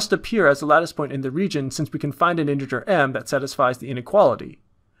negative must appear as a lattice point in the region since we can find an integer m that satisfies the inequality.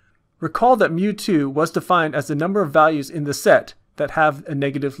 Recall that mu2 was defined as the number of values in the set that have a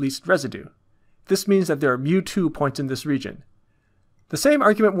negative least residue. This means that there are mu2 points in this region. The same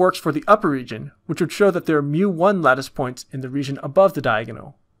argument works for the upper region, which would show that there are mu1 lattice points in the region above the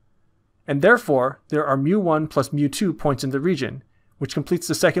diagonal. And therefore, there are mu1 plus mu2 points in the region, which completes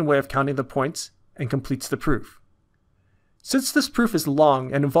the second way of counting the points and completes the proof. Since this proof is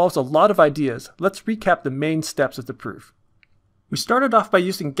long and involves a lot of ideas, let's recap the main steps of the proof. We started off by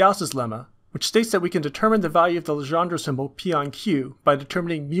using Gauss's lemma, which states that we can determine the value of the Legendre symbol p on q by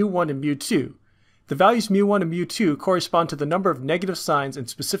determining mu1 and mu2. The values mu1 and mu2 correspond to the number of negative signs in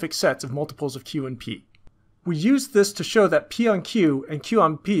specific sets of multiples of q and p. We used this to show that p on q and q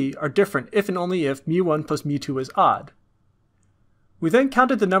on p are different if and only if mu1 plus mu2 is odd. We then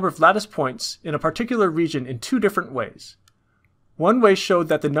counted the number of lattice points in a particular region in two different ways. One way showed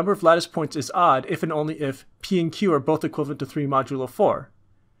that the number of lattice points is odd if and only if p and q are both equivalent to 3 modulo 4.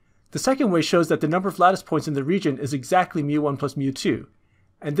 The second way shows that the number of lattice points in the region is exactly mu1 plus mu2,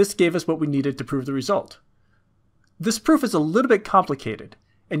 and this gave us what we needed to prove the result. This proof is a little bit complicated,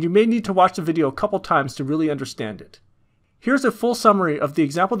 and you may need to watch the video a couple times to really understand it. Here's a full summary of the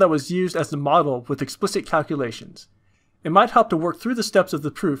example that was used as the model with explicit calculations. It might help to work through the steps of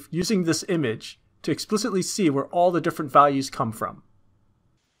the proof using this image to explicitly see where all the different values come from.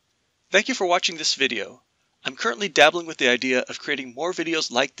 Thank you for watching this video. I'm currently dabbling with the idea of creating more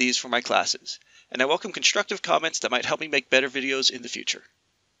videos like these for my classes, and I welcome constructive comments that might help me make better videos in the future.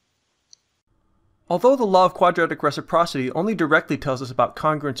 Although the law of quadratic reciprocity only directly tells us about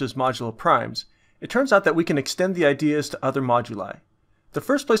congruences modulo primes, it turns out that we can extend the ideas to other moduli. The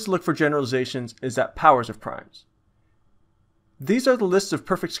first place to look for generalizations is at powers of primes. These are the lists of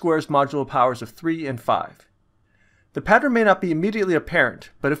perfect squares modulo powers of 3 and 5. The pattern may not be immediately apparent,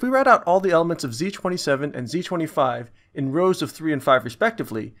 but if we write out all the elements of Z27 and Z25 in rows of 3 and 5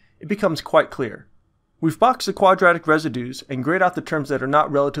 respectively, it becomes quite clear. We've boxed the quadratic residues and grayed out the terms that are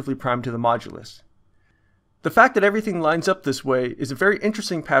not relatively prime to the modulus. The fact that everything lines up this way is a very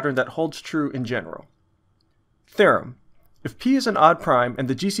interesting pattern that holds true in general. Theorem: if P is an odd prime and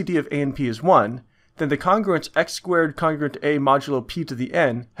the GCD of A and P is 1, then the congruence x squared congruent to A modulo P to the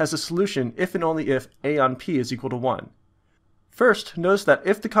n has a solution if and only if A on P is equal to 1. First, notice that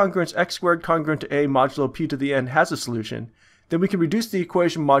if the congruence x squared congruent to A modulo P to the n has a solution, then we can reduce the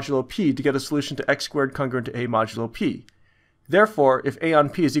equation modulo P to get a solution to x squared congruent to A modulo P. Therefore, if A on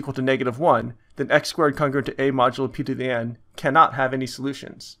P is equal to -1, then x squared congruent to A modulo P to the n cannot have any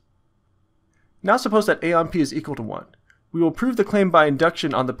solutions. Now suppose that A on P is equal to 1. We will prove the claim by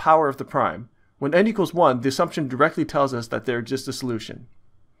induction on the power of the prime. When n equals 1, the assumption directly tells us that there exists a solution.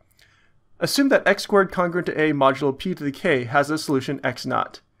 Assume that x squared congruent to A modulo P to the k has a solution x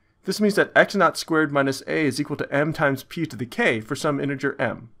naught. This means that x naught squared minus A is equal to m times P to the k for some integer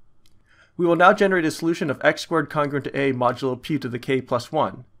m. We will now generate a solution of x squared congruent to A modulo P to the k plus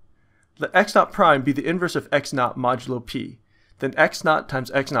 1. Let x naught prime be the inverse of x naught modulo P. Then x naught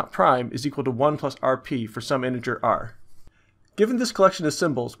times x naught prime is equal to 1 plus rp for some integer r. Given this collection of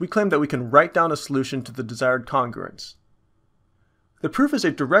symbols, we claim that we can write down a solution to the desired congruence. The proof is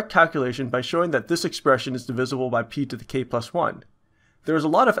a direct calculation by showing that this expression is divisible by P to the k plus 1. There is a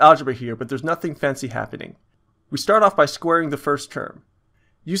lot of algebra here, but there's nothing fancy happening. We start off by squaring the first term.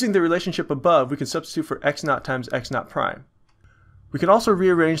 Using the relationship above, we can substitute for x naught times x naught prime. We can also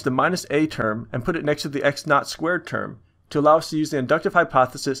rearrange the minus a term and put it next to the x naught squared term to allow us to use the inductive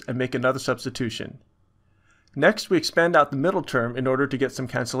hypothesis and make another substitution. Next, we expand out the middle term in order to get some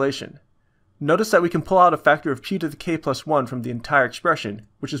cancellation. Notice that we can pull out a factor of P to the k plus 1 from the entire expression,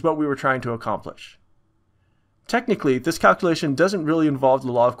 which is what we were trying to accomplish. Technically, this calculation doesn't really involve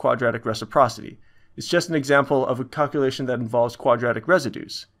the law of quadratic reciprocity. It's just an example of a calculation that involves quadratic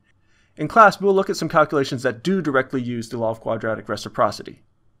residues. In class, we'll look at some calculations that do directly use the law of quadratic reciprocity.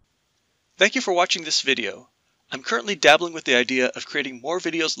 Thank you for watching this video. I'm currently dabbling with the idea of creating more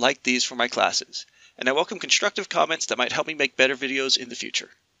videos like these for my classes, and I welcome constructive comments that might help me make better videos in the future.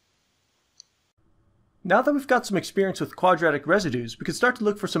 Now that we've got some experience with quadratic residues, we can start to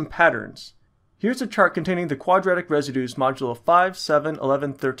look for some patterns. Here's a chart containing the quadratic residues modulo 5, 7,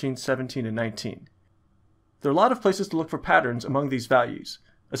 11, 13, 17, and 19. There are a lot of places to look for patterns among these values.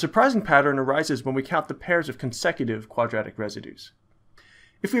 A surprising pattern arises when we count the pairs of consecutive quadratic residues.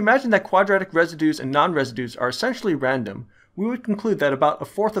 If we imagine that quadratic residues and non-residues are essentially random, we would conclude that about a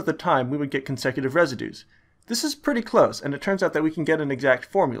fourth of the time we would get consecutive residues. This is pretty close, and it turns out that we can get an exact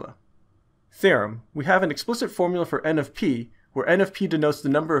formula. Theorem: we have an explicit formula for n of p, where n of p denotes the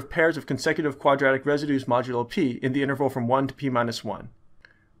number of pairs of consecutive quadratic residues modulo p in the interval from 1 to p minus 1.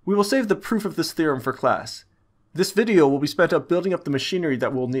 We will save the proof of this theorem for class. This video will be spent up building up the machinery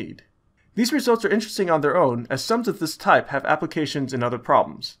that we'll need. These results are interesting on their own, as sums of this type have applications in other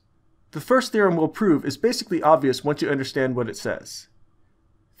problems. The first theorem we'll prove is basically obvious once you understand what it says.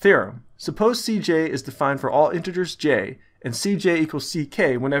 Theorem: suppose Cj is defined for all integers j, and Cj equals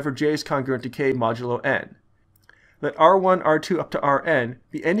Ck whenever j is congruent to k modulo n. Let R1, R2 up to Rn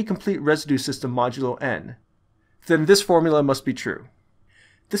be any complete residue system modulo n. Then this formula must be true.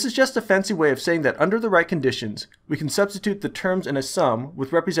 This is just a fancy way of saying that under the right conditions, we can substitute the terms in a sum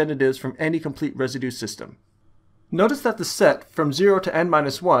with representatives from any complete residue system. Notice that the set from 0 to n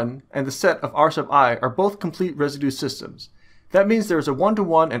minus 1 and the set of R sub I are both complete residue systems. That means there is a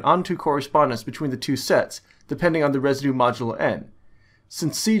one-to-one and onto correspondence between the two sets, depending on the residue modulo n.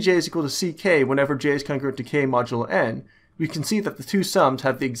 Since Cj is equal to Ck whenever j is congruent to k modulo n, we can see that the two sums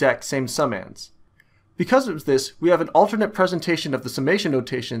have the exact same summands. Because of this, we have an alternate presentation of the summation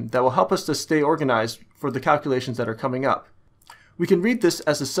notation that will help us to stay organized for the calculations that are coming up. We can read this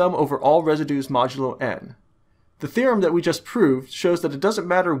as the sum over all residues modulo n. The theorem that we just proved shows that it doesn't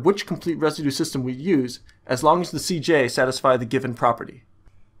matter which complete residue system we use, as long as the Cj satisfy the given property.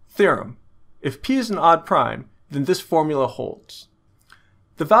 Theorem: if p is an odd prime, then this formula holds.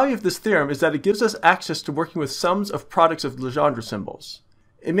 The value of this theorem is that it gives us access to working with sums of products of Legendre symbols.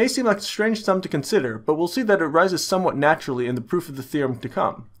 It may seem like a strange sum to consider, but we'll see that it arises somewhat naturally in the proof of the theorem to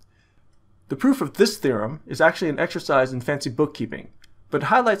come. The proof of this theorem is actually an exercise in fancy bookkeeping, but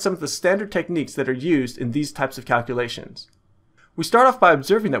highlights some of the standard techniques that are used in these types of calculations. We start off by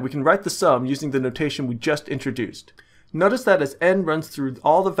observing that we can write the sum using the notation we just introduced. Notice that as n runs through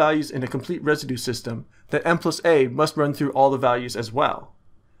all the values in a complete residue system, that n plus a must run through all the values as well.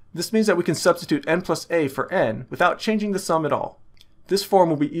 This means that we can substitute n plus a for n without changing the sum at all. This form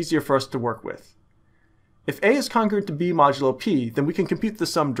will be easier for us to work with. If A is congruent to B modulo P, then we can compute the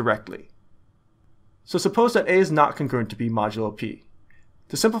sum directly. So suppose that A is not congruent to B modulo P.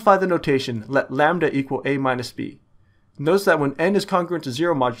 To simplify the notation, let lambda equal A minus B. Notice that when n is congruent to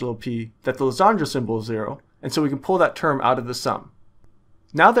 0 modulo P, that the Legendre symbol is 0, and so we can pull that term out of the sum.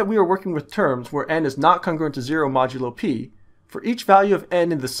 Now that we are working with terms where n is not congruent to 0 modulo P, for each value of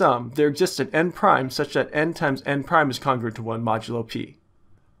n in the sum, there exists an n prime such that n times n prime is congruent to 1 modulo P.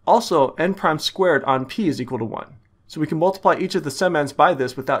 Also, n prime squared on P is equal to 1, so we can multiply each of the sum n's by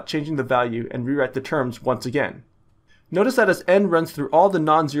this without changing the value and rewrite the terms once again. Notice that as n runs through all the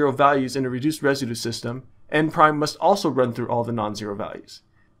non-zero values in a reduced residue system, n prime must also run through all the non-zero values.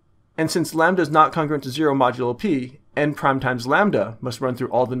 And since lambda is not congruent to 0 modulo P, n prime times lambda must run through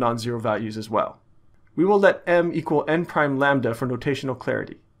all the non-zero values as well. We will let m equal n prime lambda for notational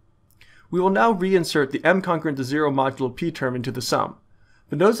clarity. We will now reinsert the m congruent to 0 modulo P term into the sum,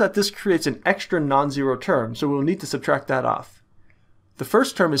 but notice that this creates an extra non-zero term, so we will need to subtract that off. The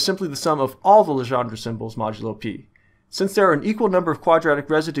first term is simply the sum of all the Legendre symbols modulo P. Since there are an equal number of quadratic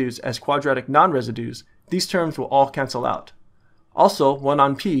residues as quadratic non-residues, these terms will all cancel out. Also, 1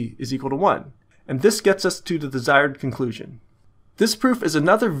 on P is equal to 1, and this gets us to the desired conclusion. This proof is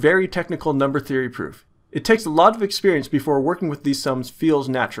another very technical number theory proof. It takes a lot of experience before working with these sums feels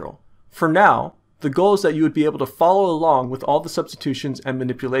natural. For now, the goal is that you would be able to follow along with all the substitutions and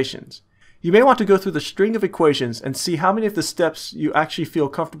manipulations. You may want to go through the string of equations and see how many of the steps you actually feel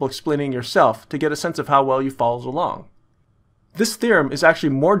comfortable explaining yourself to get a sense of how well you follow along. This theorem is actually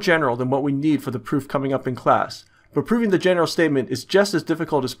more general than what we need for the proof coming up in class, but proving the general statement is just as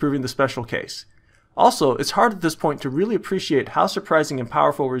difficult as proving the special case. Also, it's hard at this point to really appreciate how surprising and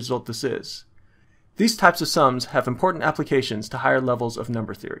powerful a result this is. These types of sums have important applications to higher levels of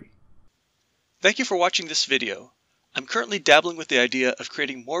number theory. Thank you for watching this video. I'm currently dabbling with the idea of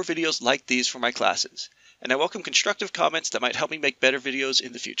creating more videos like these for my classes, and I welcome constructive comments that might help me make better videos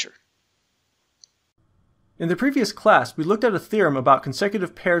in the future. In the previous class, we looked at a theorem about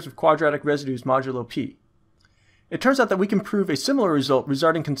consecutive pairs of quadratic residues modulo P. It turns out that we can prove a similar result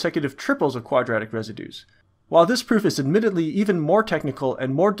regarding consecutive triples of quadratic residues. While this proof is admittedly even more technical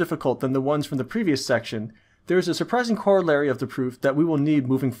and more difficult than the ones from the previous section, there is a surprising corollary of the proof that we will need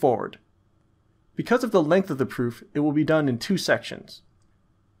moving forward. Because of the length of the proof, it will be done in 2 sections.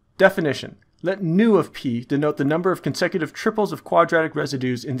 Definition. Let nu of P denote the number of consecutive triples of quadratic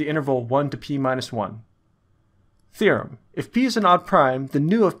residues in the interval 1 to P minus 1. Theorem. If P is an odd prime, then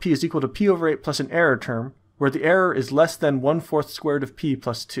nu of P is equal to P over 8 plus an error term, where the error is less than 1/4 squared of P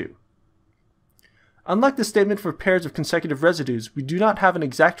plus 2. Unlike the statement for pairs of consecutive residues, we do not have an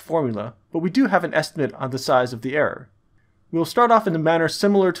exact formula, but we do have an estimate on the size of the error. We will start off in a manner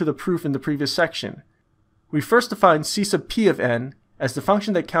similar to the proof in the previous section. We first define C sub P of n as the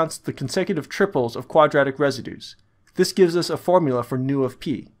function that counts the consecutive triples of quadratic residues. This gives us a formula for nu of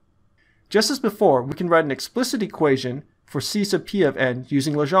P. Just as before, we can write an explicit equation for C sub P of n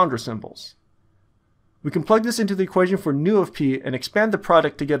using Legendre symbols. We can plug this into the equation for nu of P and expand the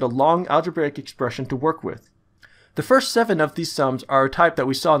product to get a long algebraic expression to work with. The first 7 of these sums are a type that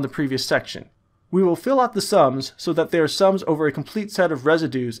we saw in the previous section. We will fill out the sums so that they are sums over a complete set of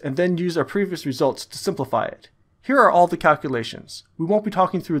residues and then use our previous results to simplify it. Here are all the calculations. We won't be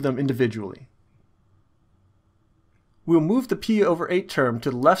talking through them individually. We will move the P over 8 term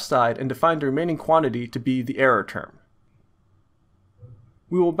to the left side and define the remaining quantity to be the error term.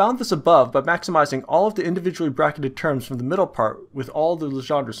 We will bound this above by maximizing all of the individually bracketed terms from the middle part with all the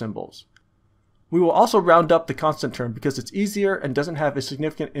Legendre symbols. We will also round up the constant term because it's easier and doesn't have a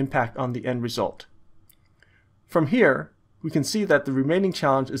significant impact on the end result. From here, we can see that the remaining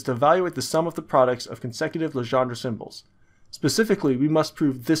challenge is to evaluate the sum of the products of consecutive Legendre symbols. Specifically, we must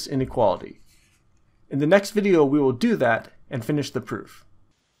prove this inequality. In the next video, we will do that and finish the proof.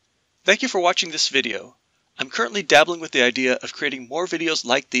 Thank you for watching this video. I'm currently dabbling with the idea of creating more videos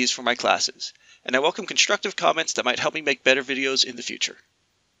like these for my classes, and I welcome constructive comments that might help me make better videos in the future.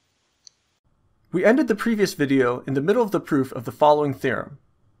 We ended the previous video in the middle of the proof of the following theorem.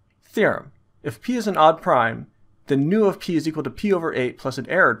 Theorem. If P is an odd prime, then nu of P is equal to P over 8 plus an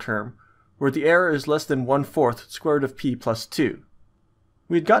error term, where the error is less than 1/4 square root of P plus 2.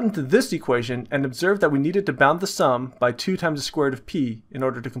 We had gotten to this equation and observed that we needed to bound the sum by 2 times the square root of P in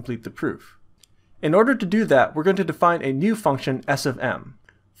order to complete the proof. In order to do that, we're going to define a new function s of m.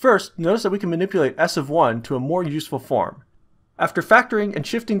 First, notice that we can manipulate s of 1 to a more useful form. After factoring and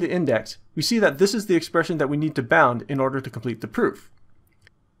shifting the index, we see that this is the expression that we need to bound in order to complete the proof.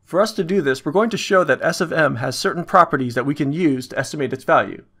 For us to do this, we're going to show that s of m has certain properties that we can use to estimate its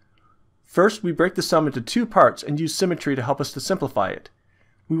value. First, we break the sum into 2 parts and use symmetry to help us to simplify it.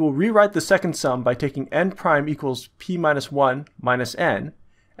 we will rewrite the second sum by taking n prime equals p minus 1 minus n,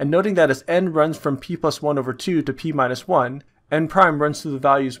 and noting that as n runs from p plus 1 over 2 to p minus 1, n prime runs through the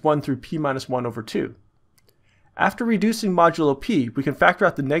values 1 through p minus 1 over 2. After reducing modulo p, we can factor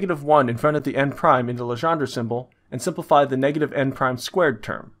out the negative 1 in front of the n prime in the Legendre symbol and simplify the negative n prime squared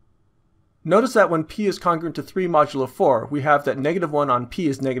term. Notice that when p is congruent to 3 modulo 4, we have that negative 1 on p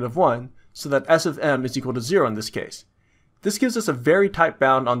is negative 1, so that s of m is equal to 0 in this case. This gives us a very tight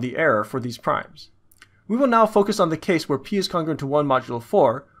bound on the error for these primes. We will now focus on the case where p is congruent to 1 modulo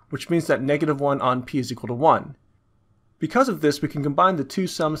 4, which means that negative 1 on p is equal to 1. Because of this, we can combine the two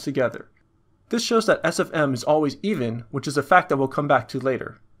sums together. This shows that s of m is always even, which is a fact that we'll come back to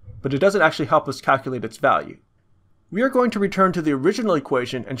later, but it doesn't actually help us calculate its value. We are going to return to the original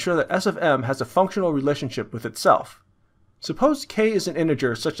equation and show that s of m has a functional relationship with itself. Suppose k is an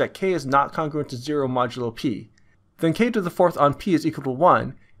integer such that k is not congruent to 0 modulo p, then k to the fourth on p is equal to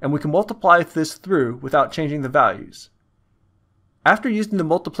 1, and we can multiply this through without changing the values. After using the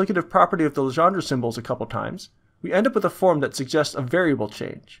multiplicative property of the Legendre symbols a couple times, we end up with a form that suggests a variable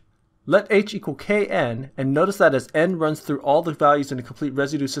change. Let h equal kn, and notice that as n runs through all the values in a complete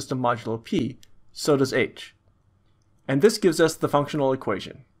residue system modulo p, so does h. And this gives us the functional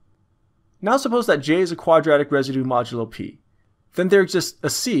equation. Now suppose that j is a quadratic residue modulo p. Then there exists a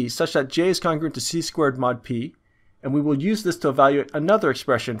c such that j is congruent to c squared mod p, and we will use this to evaluate another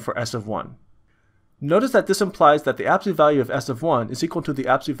expression for s of 1. Notice that this implies that the absolute value of s of 1 is equal to the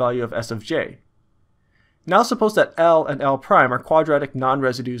absolute value of s of j. Now suppose that L and L prime are quadratic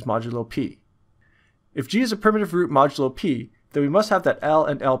non-residues modulo p. If g is a primitive root modulo p, then we must have that L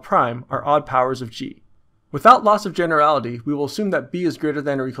and L prime are odd powers of g. Without loss of generality, we will assume that b is greater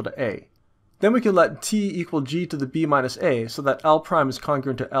than or equal to a. Then we can let t equal g to the b minus a so that L prime is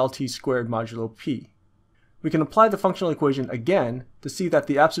congruent to LT squared modulo p. We can apply the functional equation again to see that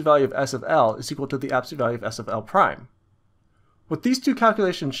the absolute value of s of L is equal to the absolute value of s of L prime. What these two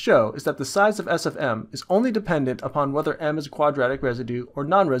calculations show is that the size of s of m is only dependent upon whether m is a quadratic residue or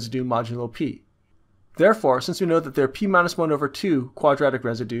non-residue modulo p. Therefore, since we know that there are p minus 1 over 2 quadratic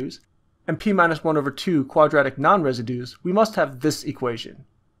residues and p minus 1 over 2 quadratic non-residues, we must have this equation.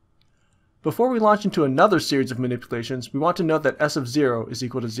 Before we launch into another series of manipulations, we want to note that s of 0 is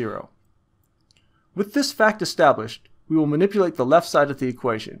equal to 0. With this fact established, we will manipulate the left side of the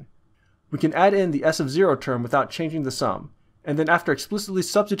equation. We can add in the s of 0 term without changing the sum, and then after explicitly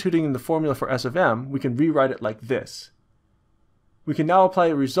substituting in the formula for s of m, we can rewrite it like this. We can now apply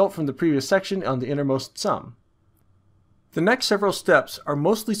a result from the previous section on the innermost sum. The next several steps are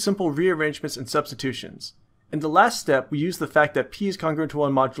mostly simple rearrangements and substitutions. In the last step, we use the fact that p is congruent to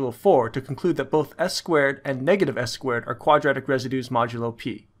 1 modulo 4 to conclude that both s squared and negative s squared are quadratic residues modulo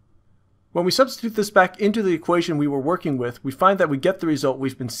p. When we substitute this back into the equation we were working with, we find that we get the result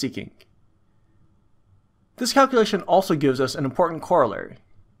we've been seeking. This calculation also gives us an important corollary.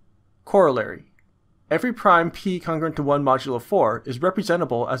 Corollary: every prime p congruent to 1 modulo 4 is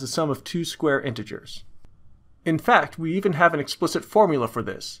representable as the sum of two square integers. In fact, we even have an explicit formula for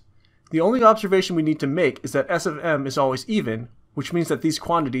this. The only observation we need to make is that s of m is always even, which means that these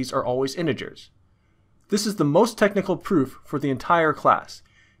quantities are always integers. This is the most technical proof for the entire class.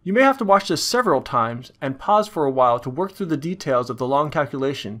 You may have to watch this several times and pause for a while to work through the details of the long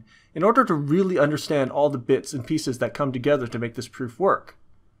calculation in order to really understand all the bits and pieces that come together to make this proof work.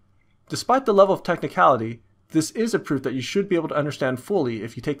 Despite the level of technicality, this is a proof that you should be able to understand fully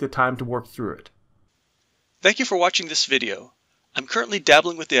if you take the time to work through it. Thank you for watching this video. I'm currently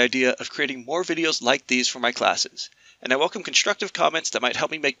dabbling with the idea of creating more videos like these for my classes, and I welcome constructive comments that might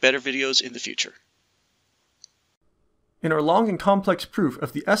help me make better videos in the future. In our long and complex proof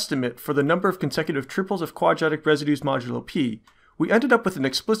of the estimate for the number of consecutive triples of quadratic residues modulo p, we ended up with an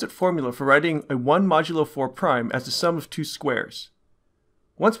explicit formula for writing a 1 modulo 4 prime as the sum of two squares.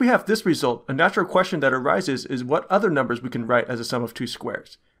 Once we have this result, a natural question that arises is what other numbers we can write as a sum of two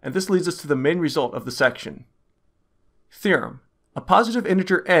squares, and this leads us to the main result of the section. Theorem: a positive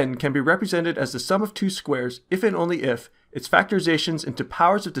integer n can be represented as the sum of two squares if and only if its factorizations into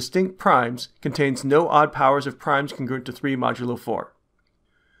powers of distinct primes contains no odd powers of primes congruent to 3 modulo 4.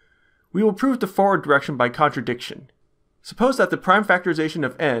 We will prove the forward direction by contradiction. Suppose that the prime factorization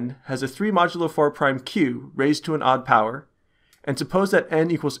of n has a 3 modulo 4 prime q raised to an odd power, and suppose that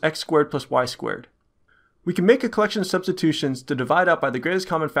n equals x squared plus y squared. We can make a collection of substitutions to divide out by the greatest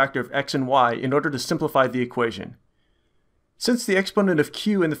common factor of x and y in order to simplify the equation. Since the exponent of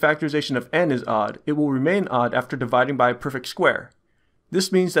q in the factorization of n is odd, it will remain odd after dividing by a perfect square.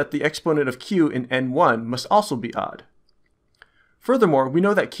 This means that the exponent of q in n1 must also be odd. Furthermore, we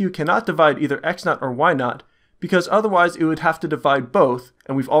know that q cannot divide either x0 or y0 because otherwise it would have to divide both,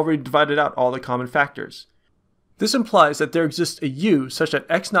 and we've already divided out all the common factors. This implies that there exists a u such that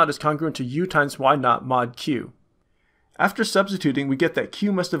x0 is congruent to u times y0 mod q. After substituting, we get that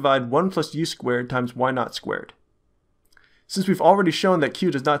q must divide 1 plus u squared times y0 squared. Since we've already shown that q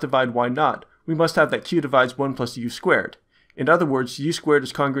does not divide y0, we must have that q divides 1 plus u squared. In other words, u squared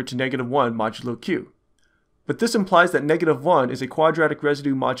is congruent to negative 1 modulo q. But this implies that negative 1 is a quadratic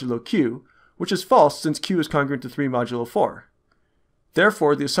residue modulo q, which is false since q is congruent to 3 modulo 4.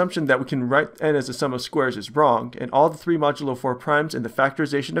 Therefore, the assumption that we can write n as a sum of squares is wrong, and all the 3 modulo 4 primes in the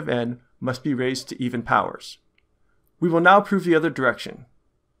factorization of n must be raised to even powers. We will now prove the other direction.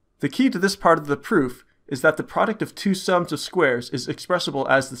 The key to this part of the proof is that the product of two sums of squares is expressible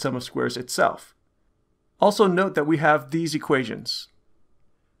as the sum of squares itself. Also note that we have these equations.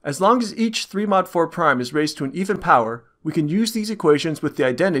 As long as each 3 mod 4 prime is raised to an even power, we can use these equations with the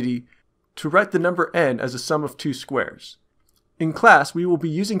identity to write the number n as a sum of two squares. In class, we will be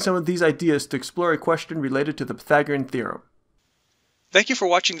using some of these ideas to explore a question related to the Pythagorean theorem. Thank you for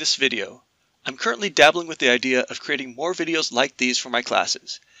watching this video. I'm currently dabbling with the idea of creating more videos like these for my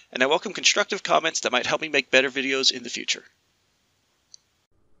classes, and I welcome constructive comments that might help me make better videos in the future.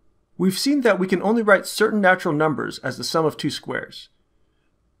 We've seen that we can only write certain natural numbers as the sum of two squares.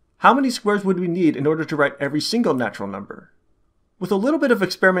 How many squares would we need in order to write every single natural number? With a little bit of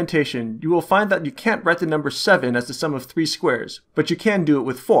experimentation, you will find that you can't write the number 7 as the sum of 3 squares, but you can do it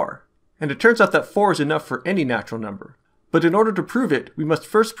with 4. And it turns out that 4 is enough for any natural number. But in order to prove it, we must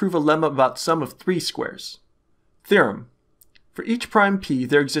first prove a lemma about sum of 3 squares. Theorem. For each prime p,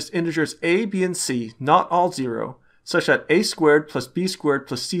 there exist integers a, b, and c, not all 0, such that a squared plus b squared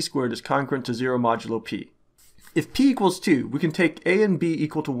plus c squared is congruent to 0 modulo p. If p equals 2, we can take a and b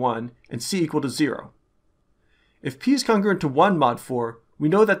equal to 1 and c equal to 0. If p is congruent to 1 mod 4, we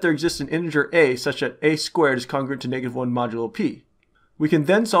know that there exists an integer a such that a squared is congruent to negative 1 modulo p. We can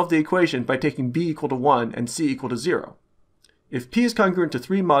then solve the equation by taking b equal to 1 and c equal to 0. If p is congruent to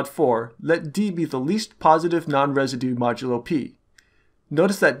 3 mod 4, let d be the least positive non-residue modulo p.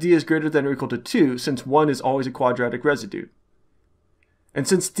 Notice that d is greater than or equal to 2 since 1 is always a quadratic residue. And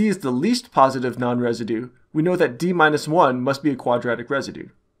since d is the least positive non-residue, we know that d minus 1 must be a quadratic residue.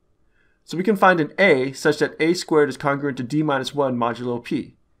 So we can find an a such that a squared is congruent to d minus 1 modulo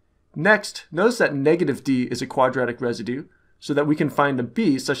p. Next, notice that negative d is a quadratic residue, so that we can find a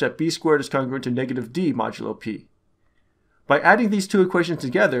b such that b squared is congruent to negative d modulo p. By adding these two equations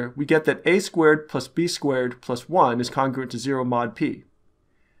together, we get that a squared plus b squared plus 1 is congruent to 0 mod p,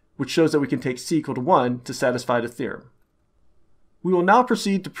 which shows that we can take c equal to 1 to satisfy the theorem. We will now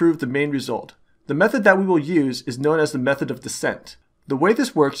proceed to prove the main result. The method that we will use is known as the method of descent. The way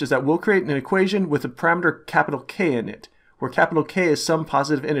this works is that we'll create an equation with a parameter capital K in it, where capital K is some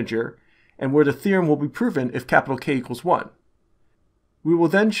positive integer, and where the theorem will be proven if capital K equals 1. We will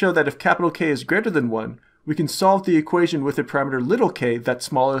then show that if capital K is greater than 1, we can solve the equation with a parameter little k that's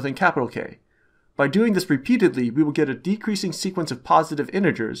smaller than capital K. By doing this repeatedly, we will get a decreasing sequence of positive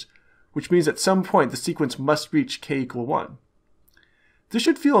integers, which means at some point the sequence must reach k equal 1. This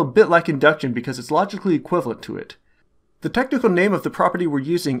should feel a bit like induction because it's logically equivalent to it. The technical name of the property we're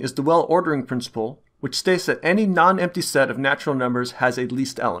using is the well-ordering principle, which states that any non-empty set of natural numbers has a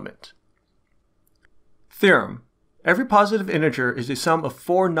least element. Theorem. Every positive integer is a sum of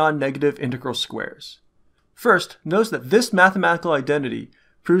 4 non-negative integral squares. First, notice that this mathematical identity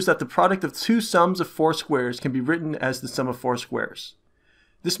proves that the product of two sums of 4 squares can be written as the sum of 4 squares.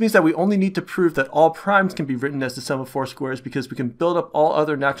 This means that we only need to prove that all primes can be written as the sum of 4 squares because we can build up all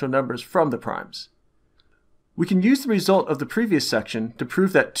other natural numbers from the primes. We can use the result of the previous section to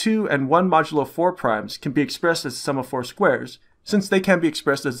prove that 2 and 1 modulo 4 primes can be expressed as the sum of 4 squares, since they can be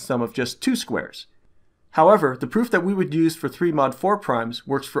expressed as the sum of just 2 squares. However, the proof that we would use for 3 mod 4 primes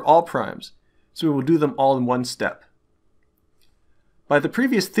works for all primes, so we will do them all in one step. By the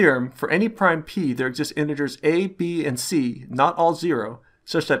previous theorem, for any prime p, there exist integers a, b, and c, not all 0,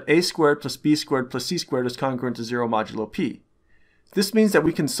 such that a squared plus b squared plus c squared is congruent to 0 modulo p. This means that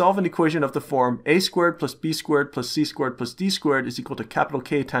we can solve an equation of the form a squared plus b squared plus c squared plus d squared is equal to capital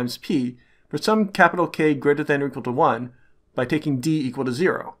K times p for some capital K greater than or equal to 1 by taking d equal to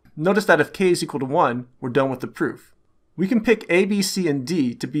 0. Notice that if k is equal to 1, we're done with the proof. We can pick a, b, c, and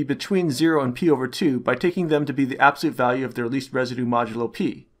d to be between 0 and p over 2 by taking them to be the absolute value of their least residue modulo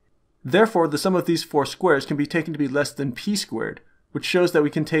p. Therefore, the sum of these 4 squares can be taken to be less than p squared, which shows that we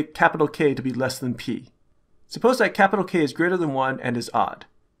can take capital K to be less than p. Suppose that capital K is greater than 1 and is odd.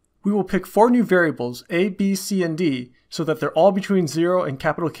 We will pick 4 new variables, a, b, c, and d, so that they're all between 0 and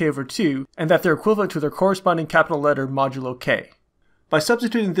capital K over 2, and that they're equivalent to their corresponding capital letter modulo k. By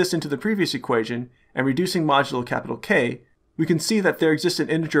substituting this into the previous equation, and reducing modulo capital K, we can see that there exists an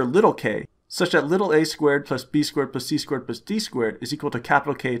integer little k, such that little a squared plus b squared plus c squared plus d squared is equal to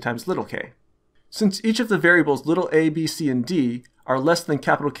capital K times little k. Since each of the variables little a, b, c, and d are less than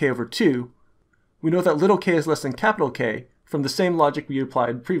capital K over 2, we know that little k is less than capital K from the same logic we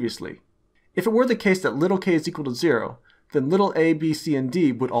applied previously. If it were the case that little k is equal to 0, then little a, b, c, and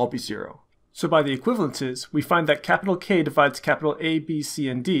d would all be 0. So by the equivalences, we find that capital K divides capital A, B, C,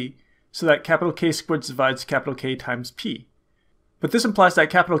 and D, so that capital K squared divides capital K times P. But this implies that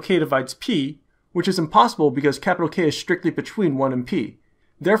capital K divides P, which is impossible because capital K is strictly between 1 and P.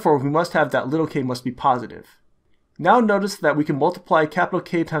 Therefore, we must have that little k must be positive. Now notice that we can multiply capital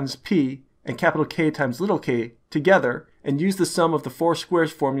K times P and capital K times little k together and use the sum of the 4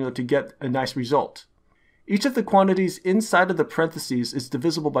 squares formula to get a nice result. Each of the quantities inside of the parentheses is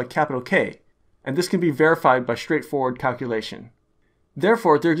divisible by capital K, and this can be verified by straightforward calculation.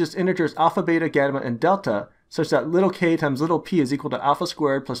 Therefore, there exist integers alpha, beta, gamma, and delta such that little k times little p is equal to alpha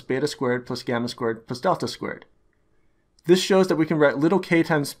squared plus beta squared plus gamma squared plus delta squared. This shows that we can write little k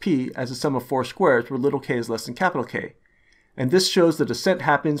times p as a sum of 4 squares where little k is less than capital K. And this shows the descent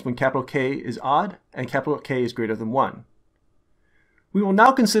happens when capital K is odd and capital K is greater than 1. We will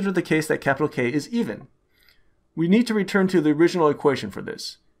now consider the case that capital K is even. We need to return to the original equation for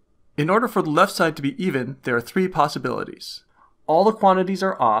this. In order for the left side to be even, there are 3 possibilities. All the quantities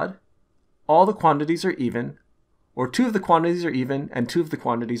are odd, all the quantities are even, or 2 of the quantities are even and 2 of the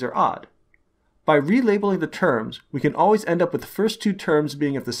quantities are odd. By relabeling the terms, we can always end up with the first 2 terms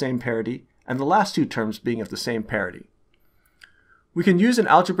being of the same parity and the last 2 terms being of the same parity. We can use an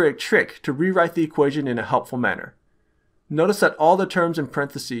algebraic trick to rewrite the equation in a helpful manner. Notice that all the terms in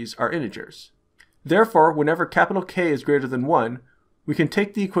parentheses are integers. Therefore, whenever capital K is greater than 1, we can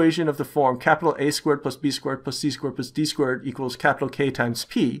take the equation of the form capital A squared plus B squared plus C squared plus D squared equals capital K times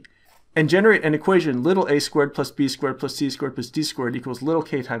P, and generate an equation little a squared plus B squared plus C squared plus D squared equals little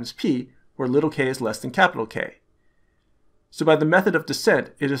k times P, where little k is less than capital K. So by the method of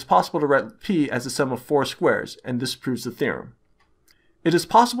descent, it is possible to write P as the sum of 4 squares, and this proves the theorem. It is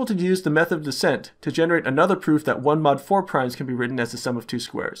possible to use the method of descent to generate another proof that 1 mod 4 primes can be written as the sum of 2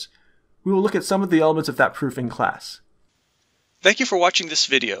 squares. We will look at some of the elements of that proof in class. Thank you for watching this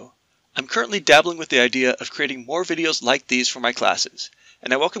video. I'm currently dabbling with the idea of creating more videos like these for my classes,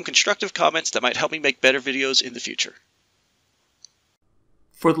 and I welcome constructive comments that might help me make better videos in the future.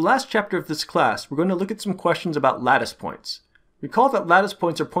 For the last chapter of this class, we're going to look at some questions about lattice points. Recall that lattice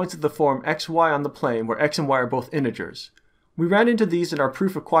points are points of the form x, y on the plane where x and y are both integers. We ran into these in our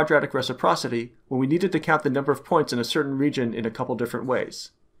proof of quadratic reciprocity when we needed to count the number of points in a certain region in a couple different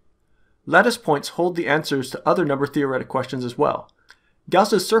ways. Lattice points hold the answers to other number theoretic questions as well.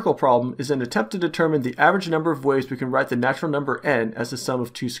 Gauss's circle problem is an attempt to determine the average number of ways we can write the natural number n as the sum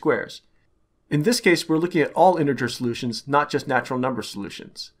of 2 squares. In this case, we're looking at all integer solutions, not just natural number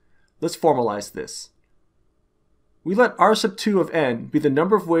solutions. Let's formalize this. We let r sub 2 of n be the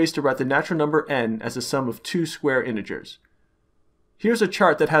number of ways to write the natural number n as the sum of 2 square integers. Here's a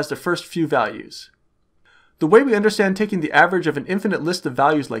chart that has the first few values. The way we understand taking the average of an infinite list of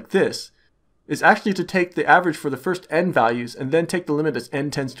values like this is actually to take the average for the first n values and then take the limit as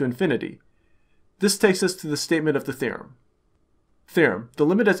n tends to infinity. This takes us to the statement of the theorem. Theorem: the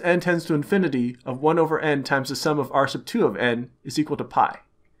limit as n tends to infinity of 1 over n times the sum of r sub 2 of n is equal to pi.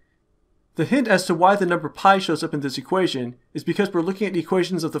 The hint as to why the number pi shows up in this equation is because we're looking at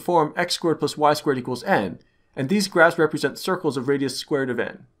equations of the form x squared plus y squared equals n, and these graphs represent circles of radius squared of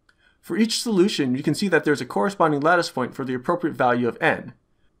n. For each solution, you can see that there's a corresponding lattice point for the appropriate value of n.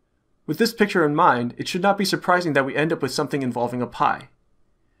 With this picture in mind, it should not be surprising that we end up with something involving a pi.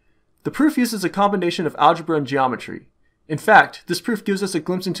 The proof uses a combination of algebra and geometry. In fact, this proof gives us a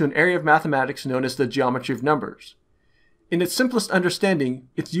glimpse into an area of mathematics known as the geometry of numbers. In its simplest understanding,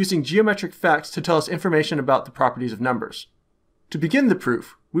 it's using geometric facts to tell us information about the properties of numbers. To begin the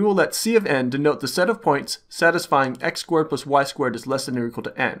proof, we will let C of n denote the set of points satisfying x squared plus y squared is less than or equal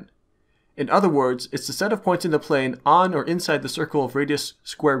to n. In other words, it's the set of points in the plane on or inside the circle of radius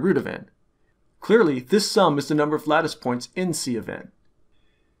square root of n. Clearly, this sum is the number of lattice points in C of n.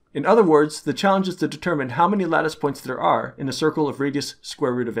 In other words, the challenge is to determine how many lattice points there are in a circle of radius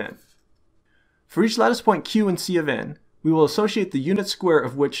square root of n. For each lattice point q in C of n, we will associate the unit square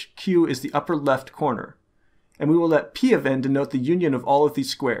of which q is the upper left corner, and we will let p of n denote the union of all of these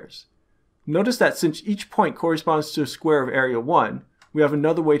squares. Notice that since each point corresponds to a square of area 1, we have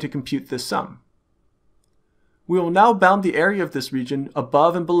another way to compute this sum. We will now bound the area of this region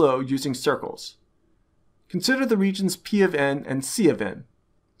above and below using circles. Consider the regions P of n and C of n.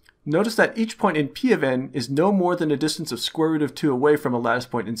 Notice that each point in P of n is no more than a distance of square root of 2 away from a lattice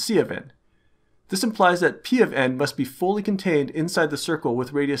point in C of n. This implies that p of n must be fully contained inside the circle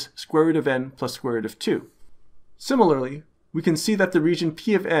with radius square root of n plus square root of 2. Similarly, we can see that the region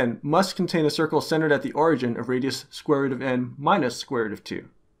p of n must contain a circle centered at the origin of radius square root of n minus square root of 2.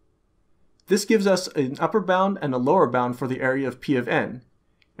 This gives us an upper bound and a lower bound for the area of p of n,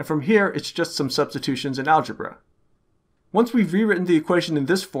 and from here it's just some substitutions in algebra. Once we've rewritten the equation in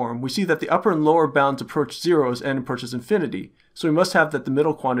this form, we see that the upper and lower bounds approach 0 as n approaches infinity, so we must have that the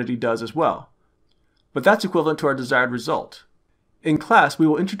middle quantity does as well. But that's equivalent to our desired result. In class, we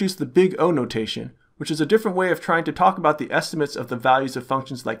will introduce the big O notation, which is a different way of trying to talk about the estimates of the values of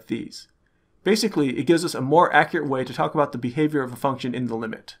functions like these. Basically, it gives us a more accurate way to talk about the behavior of a function in the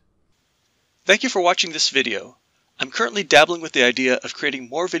limit. Thank you for watching this video. I'm currently dabbling with the idea of creating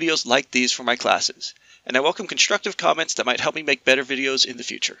more videos like these for my classes, and I welcome constructive comments that might help me make better videos in the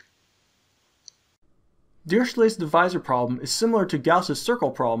future. Dirichlet's divisor problem is similar to Gauss's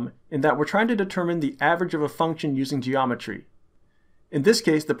circle problem in that we're trying to determine the average of a function using geometry. In this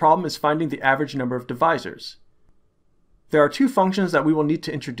case, the problem is finding the average number of divisors. There are two functions that we will need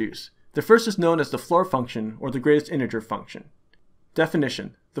to introduce. The first is known as the floor function, or the greatest integer function.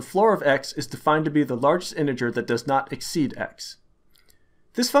 Definition: the floor of x is defined to be the largest integer that does not exceed x.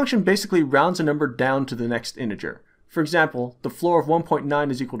 This function basically rounds a number down to the next integer. For example, the floor of 1.9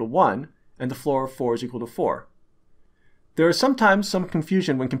 is equal to 1, and the floor of 4 is equal to 4. There is sometimes some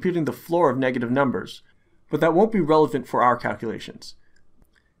confusion when computing the floor of negative numbers, but that won't be relevant for our calculations.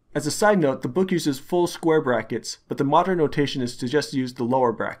 As a side note, the book uses full square brackets, but the modern notation is to just use the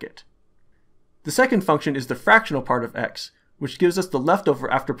lower bracket. The second function is the fractional part of x, which gives us the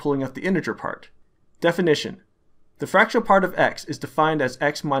leftover after pulling out the integer part. Definition: the fractional part of x is defined as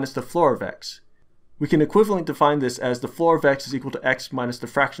x minus the floor of x. We can equivalently define this as the floor of x is equal to x minus the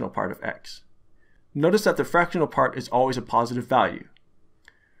fractional part of x. Notice that the fractional part is always a positive value.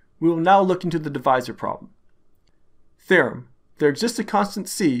 We will now look into the divisor problem. Theorem: there exists a constant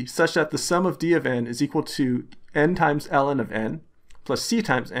c such that the sum of d of n is equal to n times ln of n plus c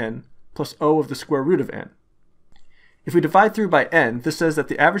times n plus o of the square root of n. If we divide through by n, this says that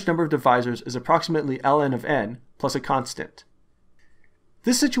the average number of divisors is approximately ln of n plus a constant.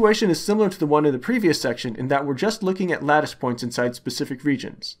 This situation is similar to the one in the previous section in that we're just looking at lattice points inside specific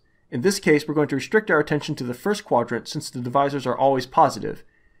regions. In this case, we're going to restrict our attention to the first quadrant since the divisors are always positive,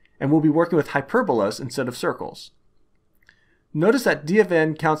 and we'll be working with hyperbolas instead of circles. Notice that d of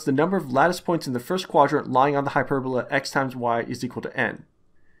n counts the number of lattice points in the first quadrant lying on the hyperbola x times y is equal to n.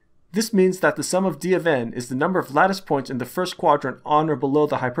 This means that the sum of d of n is the number of lattice points in the first quadrant on or below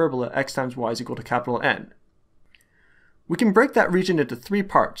the hyperbola x times y is equal to capital N. We can break that region into three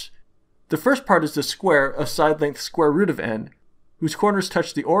parts. The first part is the square of side length square root of n, whose corners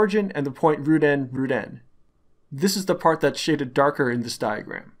touch the origin and the point root n. This is the part that's shaded darker in this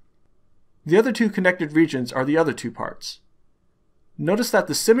diagram. The other two connected regions are the other two parts. Notice that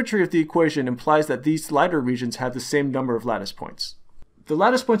the symmetry of the equation implies that these lighter regions have the same number of lattice points. The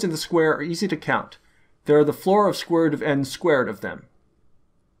lattice points in the square are easy to count. There are the floor of square root of n squared of them.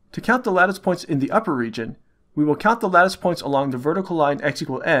 To count the lattice points in the upper region, we will count the lattice points along the vertical line x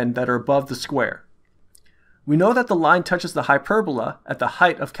equal n that are above the square. We know that the line touches the hyperbola at the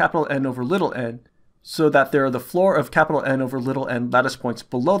height of capital N over little n, so that there are the floor of capital N over little n lattice points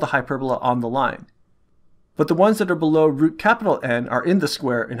below the hyperbola on the line. But the ones that are below root capital N are in the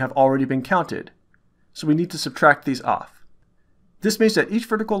square and have already been counted, so we need to subtract these off. This means that each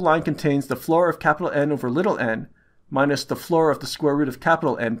vertical line contains the floor of capital N over little n minus the floor of the square root of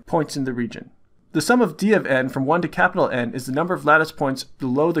capital N points in the region. The sum of d of n from 1 to capital N is the number of lattice points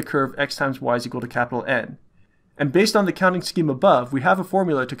below the curve x times y is equal to capital N. And based on the counting scheme above, we have a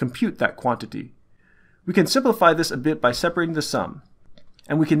formula to compute that quantity. We can simplify this a bit by separating the sum.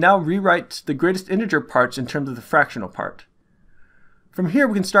 And we can now rewrite the greatest integer parts in terms of the fractional part. From here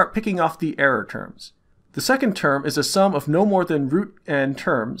we can start picking off the error terms. The second term is a sum of no more than root n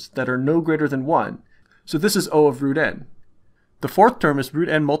terms that are no greater than 1, so this is O of root n. The fourth term is root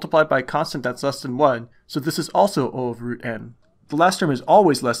n multiplied by a constant that's less than 1, so this is also O of root n. The last term is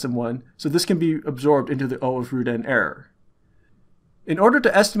always less than 1, so this can be absorbed into the O of root n error. In order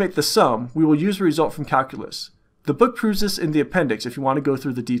to estimate the sum, we will use a result from calculus. The book proves this in the appendix if you want to go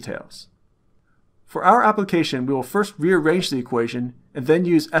through the details. For our application, we will first rearrange the equation and then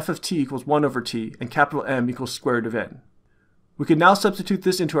use f of t equals 1 over t and capital M equals square root of n. We can now substitute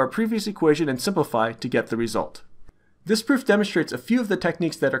this into our previous equation and simplify to get the result. This proof demonstrates a few of the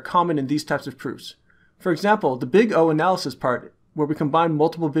techniques that are common in these types of proofs. For example, the big O analysis part, where we combine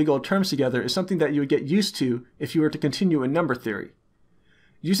multiple big O terms together, is something that you would get used to if you were to continue in number theory.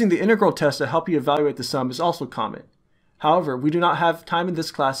 Using the integral test to help you evaluate the sum is also common. However, we do not have time in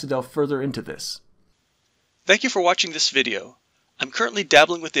this class to delve further into this. Thank you for watching this video. I'm currently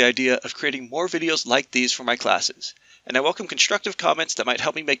dabbling with the idea of creating more videos like these for my classes, and I welcome constructive comments that might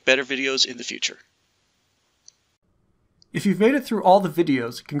help me make better videos in the future. If you've made it through all the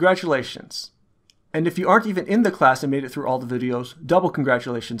videos, congratulations. And if you aren't even in the class and made it through all the videos, double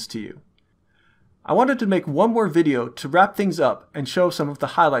congratulations to you. I wanted to make one more video to wrap things up and show some of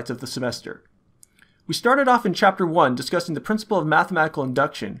the highlights of the semester. We started off in Chapter 1 discussing the principle of mathematical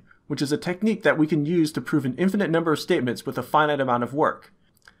induction, which is a technique that we can use to prove an infinite number of statements with a finite amount of work.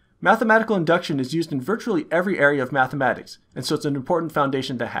 Mathematical induction is used in virtually every area of mathematics, and so it's an important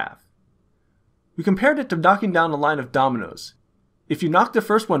foundation to have. We compared it to knocking down a line of dominoes. If you knock the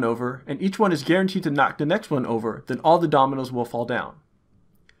first one over, and each one is guaranteed to knock the next one over, then all the dominoes will fall down.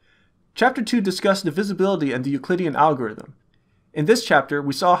 Chapter 2 discussed divisibility and the Euclidean algorithm. In this chapter,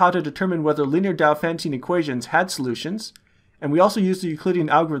 we saw how to determine whether linear Diophantine equations had solutions, and we also used the Euclidean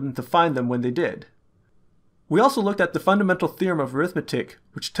algorithm to find them when they did. We also looked at the fundamental theorem of arithmetic,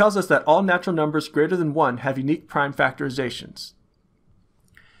 which tells us that all natural numbers greater than 1 have unique prime factorizations.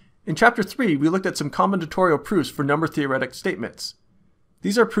 In Chapter 3, we looked at some combinatorial proofs for number-theoretic statements.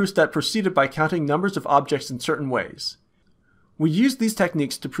 These are proofs that proceeded by counting numbers of objects in certain ways. We used these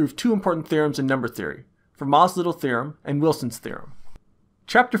techniques to prove two important theorems in number theory, Fermat's Little Theorem and Wilson's Theorem.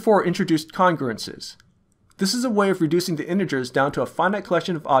 Chapter 4 introduced congruences. This is a way of reducing the integers down to a finite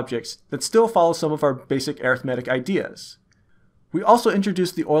collection of objects that still follow some of our basic arithmetic ideas. We also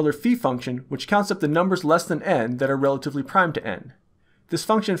introduced the Euler-Phi function, which counts up the numbers less than n that are relatively prime to n. This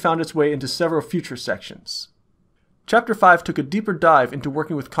function found its way into several future sections. Chapter 5 took a deeper dive into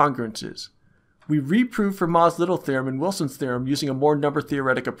working with congruences. We reproved Fermat's Little Theorem and Wilson's Theorem using a more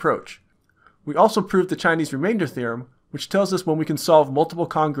number-theoretic approach. We also proved the Chinese remainder theorem, which tells us when we can solve multiple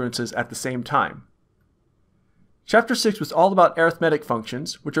congruences at the same time. Chapter 6 was all about arithmetic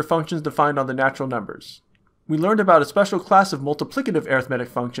functions, which are functions defined on the natural numbers. We learned about a special class of multiplicative arithmetic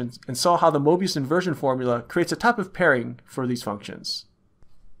functions and saw how the Mobius inversion formula creates a type of pairing for these functions.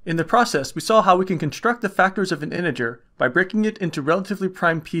 In the process, we saw how we can construct the factors of an integer by breaking it into relatively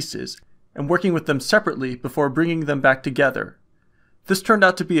prime pieces and working with them separately before bringing them back together. This turned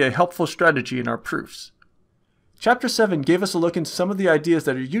out to be a helpful strategy in our proofs. Chapter 7 gave us a look into some of the ideas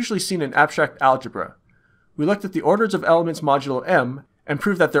that are usually seen in abstract algebra. We looked at the orders of elements modulo m and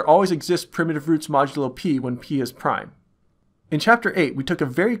proved that there always exists primitive roots modulo p when p is prime. In Chapter 8, we took a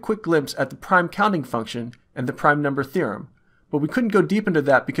very quick glimpse at the prime counting function and the prime number theorem, but we couldn't go deep into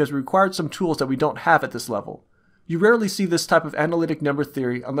that because we required some tools that we don't have at this level. You rarely see this type of analytic number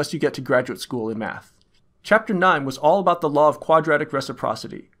theory unless you get to graduate school in math. Chapter 9 was all about the law of quadratic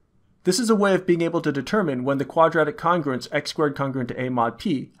reciprocity. This is a way of being able to determine when the quadratic congruence x squared congruent to a mod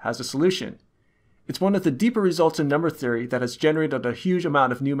p has a solution. It's one of the deeper results in number theory that has generated a huge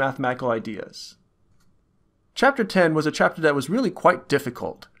amount of new mathematical ideas. Chapter 10 was a chapter that was really quite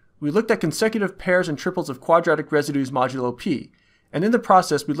difficult. We looked at consecutive pairs and triples of quadratic residues modulo p, and in the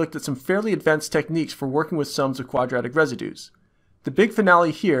process we looked at some fairly advanced techniques for working with sums of quadratic residues. The big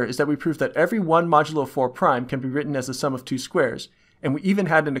finale here is that we proved that every 1 modulo 4 prime can be written as the sum of two squares, and we even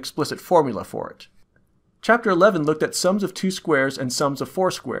had an explicit formula for it. Chapter 11 looked at sums of two squares and sums of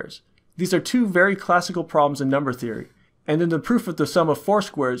four squares. These are two very classical problems in number theory, and in the proof of the sum of four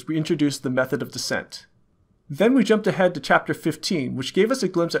squares we introduced the method of descent. Then we jumped ahead to Chapter 15, which gave us a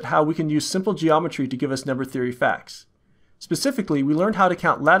glimpse at how we can use simple geometry to give us number theory facts. Specifically, we learned how to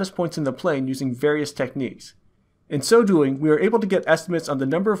count lattice points in the plane using various techniques. In so doing, we are able to get estimates on the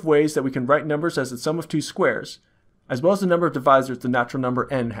number of ways that we can write numbers as the sum of two squares, as well as the number of divisors the natural number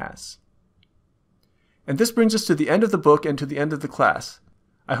n has. And this brings us to the end of the book and to the end of the class.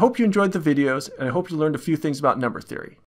 I hope you enjoyed the videos, and I hope you learned a few things about number theory.